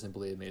 done He it. doesn't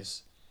believe me.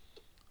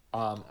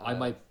 I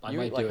might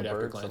you eat do like it a after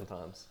bird Glenn.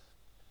 sometimes.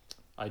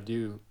 I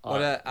do.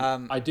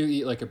 I do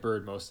eat like a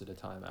bird most of the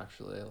time,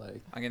 actually.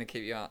 Like, I'm gonna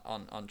keep you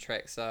on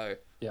track. So,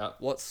 yeah.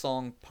 what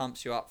song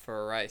pumps you up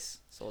for a race?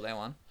 Saw that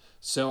one.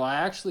 So I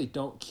actually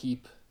don't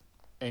keep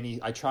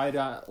I tried.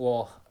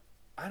 Well,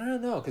 I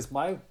don't know, because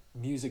my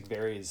music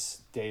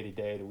varies day to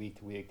day, to week,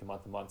 to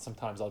month.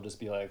 Sometimes I'll just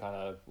be like on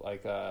a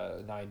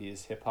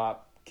 90s hip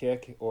hop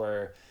kick,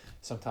 or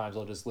sometimes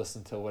I'll just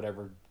listen to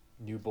whatever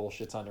new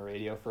bullshit's on the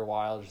radio for a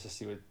while just to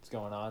see what's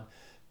going on.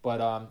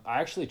 But I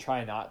actually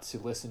try not to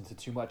listen to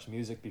too much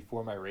music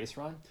before my race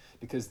run,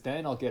 because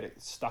then I'll get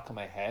it stuck in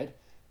my head,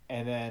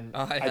 and then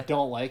I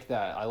don't like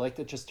that. I like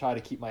to just try to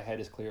keep my head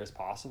as clear as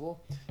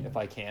possible if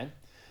I can.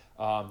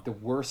 The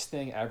worst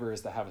thing ever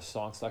is to have a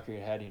song stuck in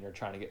your head and you're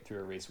trying to get through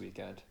a race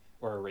weekend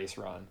or a race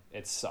run.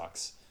 It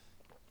sucks.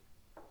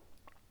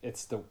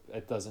 It's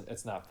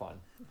not fun.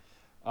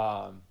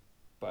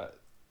 But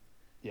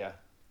yeah.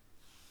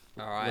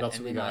 All right, What else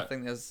and we then got? I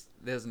think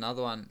there's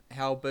another one.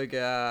 How big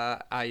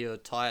are your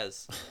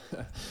tires?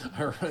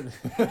 I run.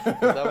 Is that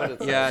what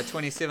it Yeah, says?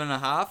 27 and a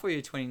half, or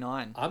you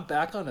 29? I'm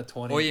back on a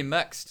 20. Or you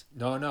mixed?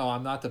 No,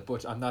 I'm not the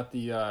butch. I'm not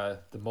the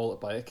mullet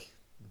bike.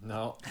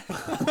 No.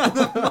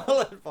 The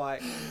mullet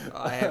bike.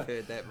 I have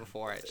heard that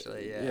before,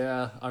 actually. Yeah.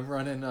 Yeah, I'm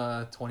running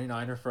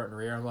 29er front and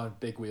rear. I'm on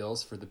big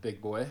wheels for the big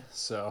boy.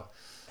 So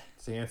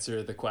to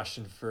answer the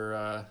question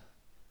for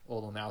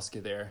old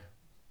Onowski there,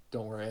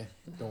 don't worry,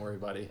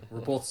 buddy. We're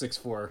both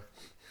 6'4".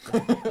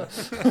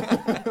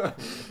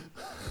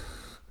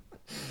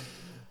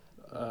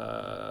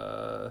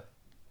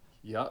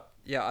 Yep.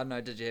 Yeah, I don't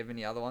know. Did you have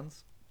any other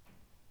ones?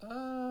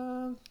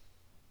 I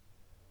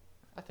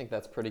think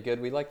that's pretty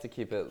good. We like to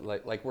keep it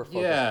like we're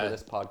focused Yeah. for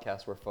this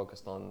podcast. We're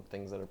focused on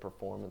things that are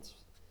performance.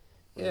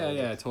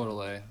 Yeah,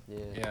 totally.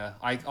 Yeah.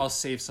 I'll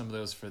save some of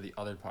those for the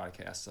other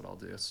podcasts that I'll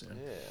do soon.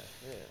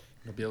 Yeah.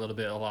 It'll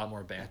be a lot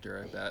more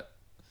banter, I bet.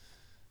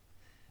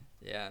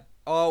 Yeah.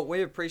 Oh,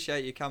 we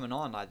appreciate you coming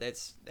on. Like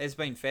it's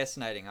been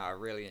fascinating. I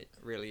really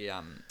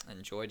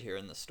enjoyed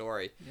hearing the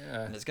story.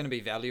 Yeah. And it's going to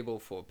be valuable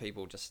for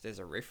people just as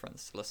a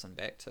reference to listen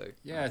back to.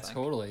 Yeah, I think.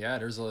 totally. Yeah,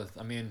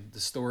 the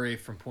story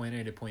from point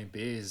A to point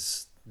B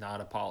is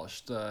not a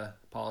polished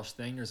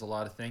thing. There's a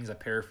lot of things. I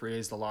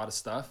paraphrased a lot of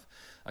stuff.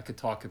 I could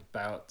talk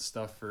about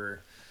stuff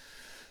for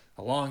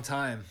a long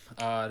time.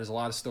 There's a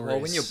lot of stories. Well,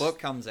 when your book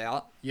comes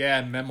out.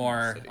 Yeah,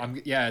 memoir. So-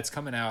 It's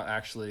coming out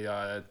actually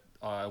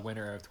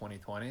winter of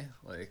 2020.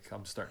 Like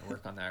I'm starting to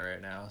work on that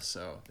right now.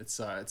 So it's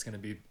going to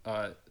be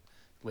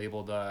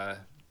labeled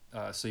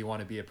so you want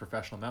to be a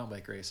professional mountain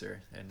bike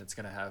racer, and it's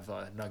going to have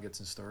nuggets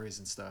and stories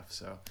and stuff.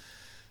 So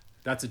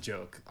that's a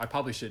joke. I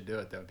probably should do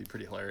it. That would be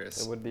pretty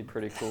hilarious. It would be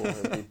pretty cool.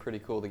 It'd be pretty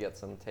cool to get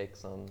some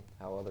takes on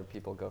how other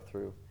people go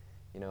through.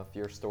 You know, if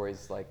your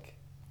story's like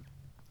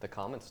the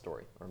common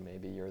story, or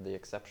maybe you're the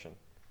exception,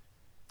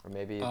 or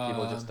maybe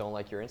people just don't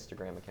like your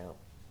Instagram account.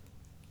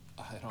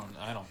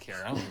 I don't care.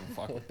 I don't even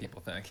fuck what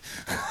people think.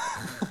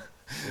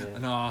 Yeah.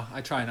 No, I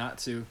try not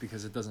to,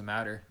 because it doesn't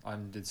matter.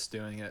 I'm just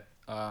doing it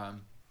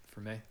for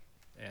me.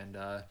 And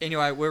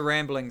Anyway, we're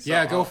rambling. So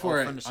Yeah, go I'll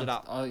for it. Finish it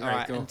up. All All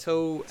right, right. go.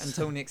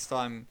 Until next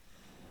time,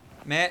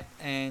 Matt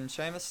and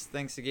Seamus.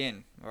 Thanks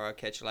again. All right.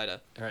 Catch you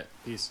later. all right,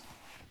 peace.